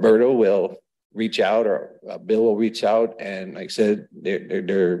Roberto will reach out or Bill will reach out. And like I said,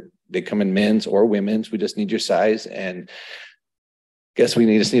 they come in men's or women's. We just need your size, and guess we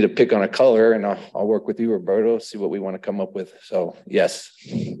just need to pick on a color, and I'll work with you, Roberto, see what we want to come up with. So yes,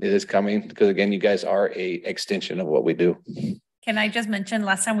 it is coming because again, you guys are a extension of what we do. Can I just mention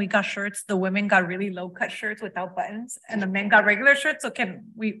last time we got shirts, the women got really low cut shirts without buttons and the men got regular shirts. So can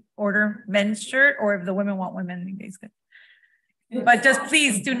we order men's shirt, or if the women want women, you guys could. But just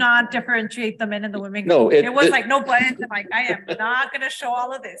please do not differentiate the men and the women. No, it was like no buttons. I'm like, I am not going to show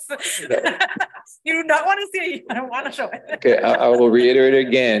all of this. You do not want to see it. I don't want to show it. Okay, I will reiterate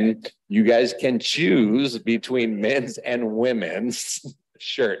again. You guys can choose between men's and women's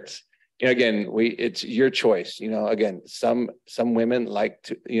shirts. Again, it's your choice. Again, some women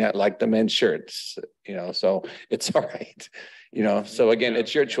like the men's shirts. So it's all right. So again,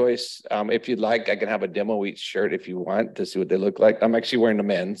 it's your choice. If you'd like, I can have a demo each shirt if you want to see what they look like. I'm actually wearing the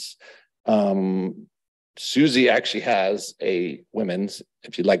men's. Susie actually has a women's,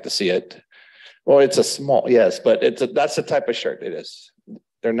 if you'd like to see it. Well, it's a small, yes, but that's the type of shirt it is.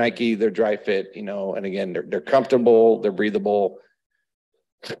 They're Nike, they're dry fit, and again, they're comfortable, they're breathable.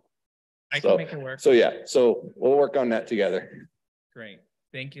 I can make it work. So yeah, so we'll work on that together. Great.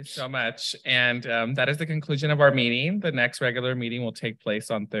 Thank you so much. And that is the conclusion of our meeting. The next regular meeting will take place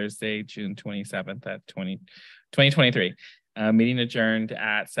on Thursday, June 27th at 2023. Meeting adjourned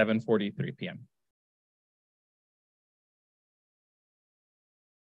at 7:43 p.m.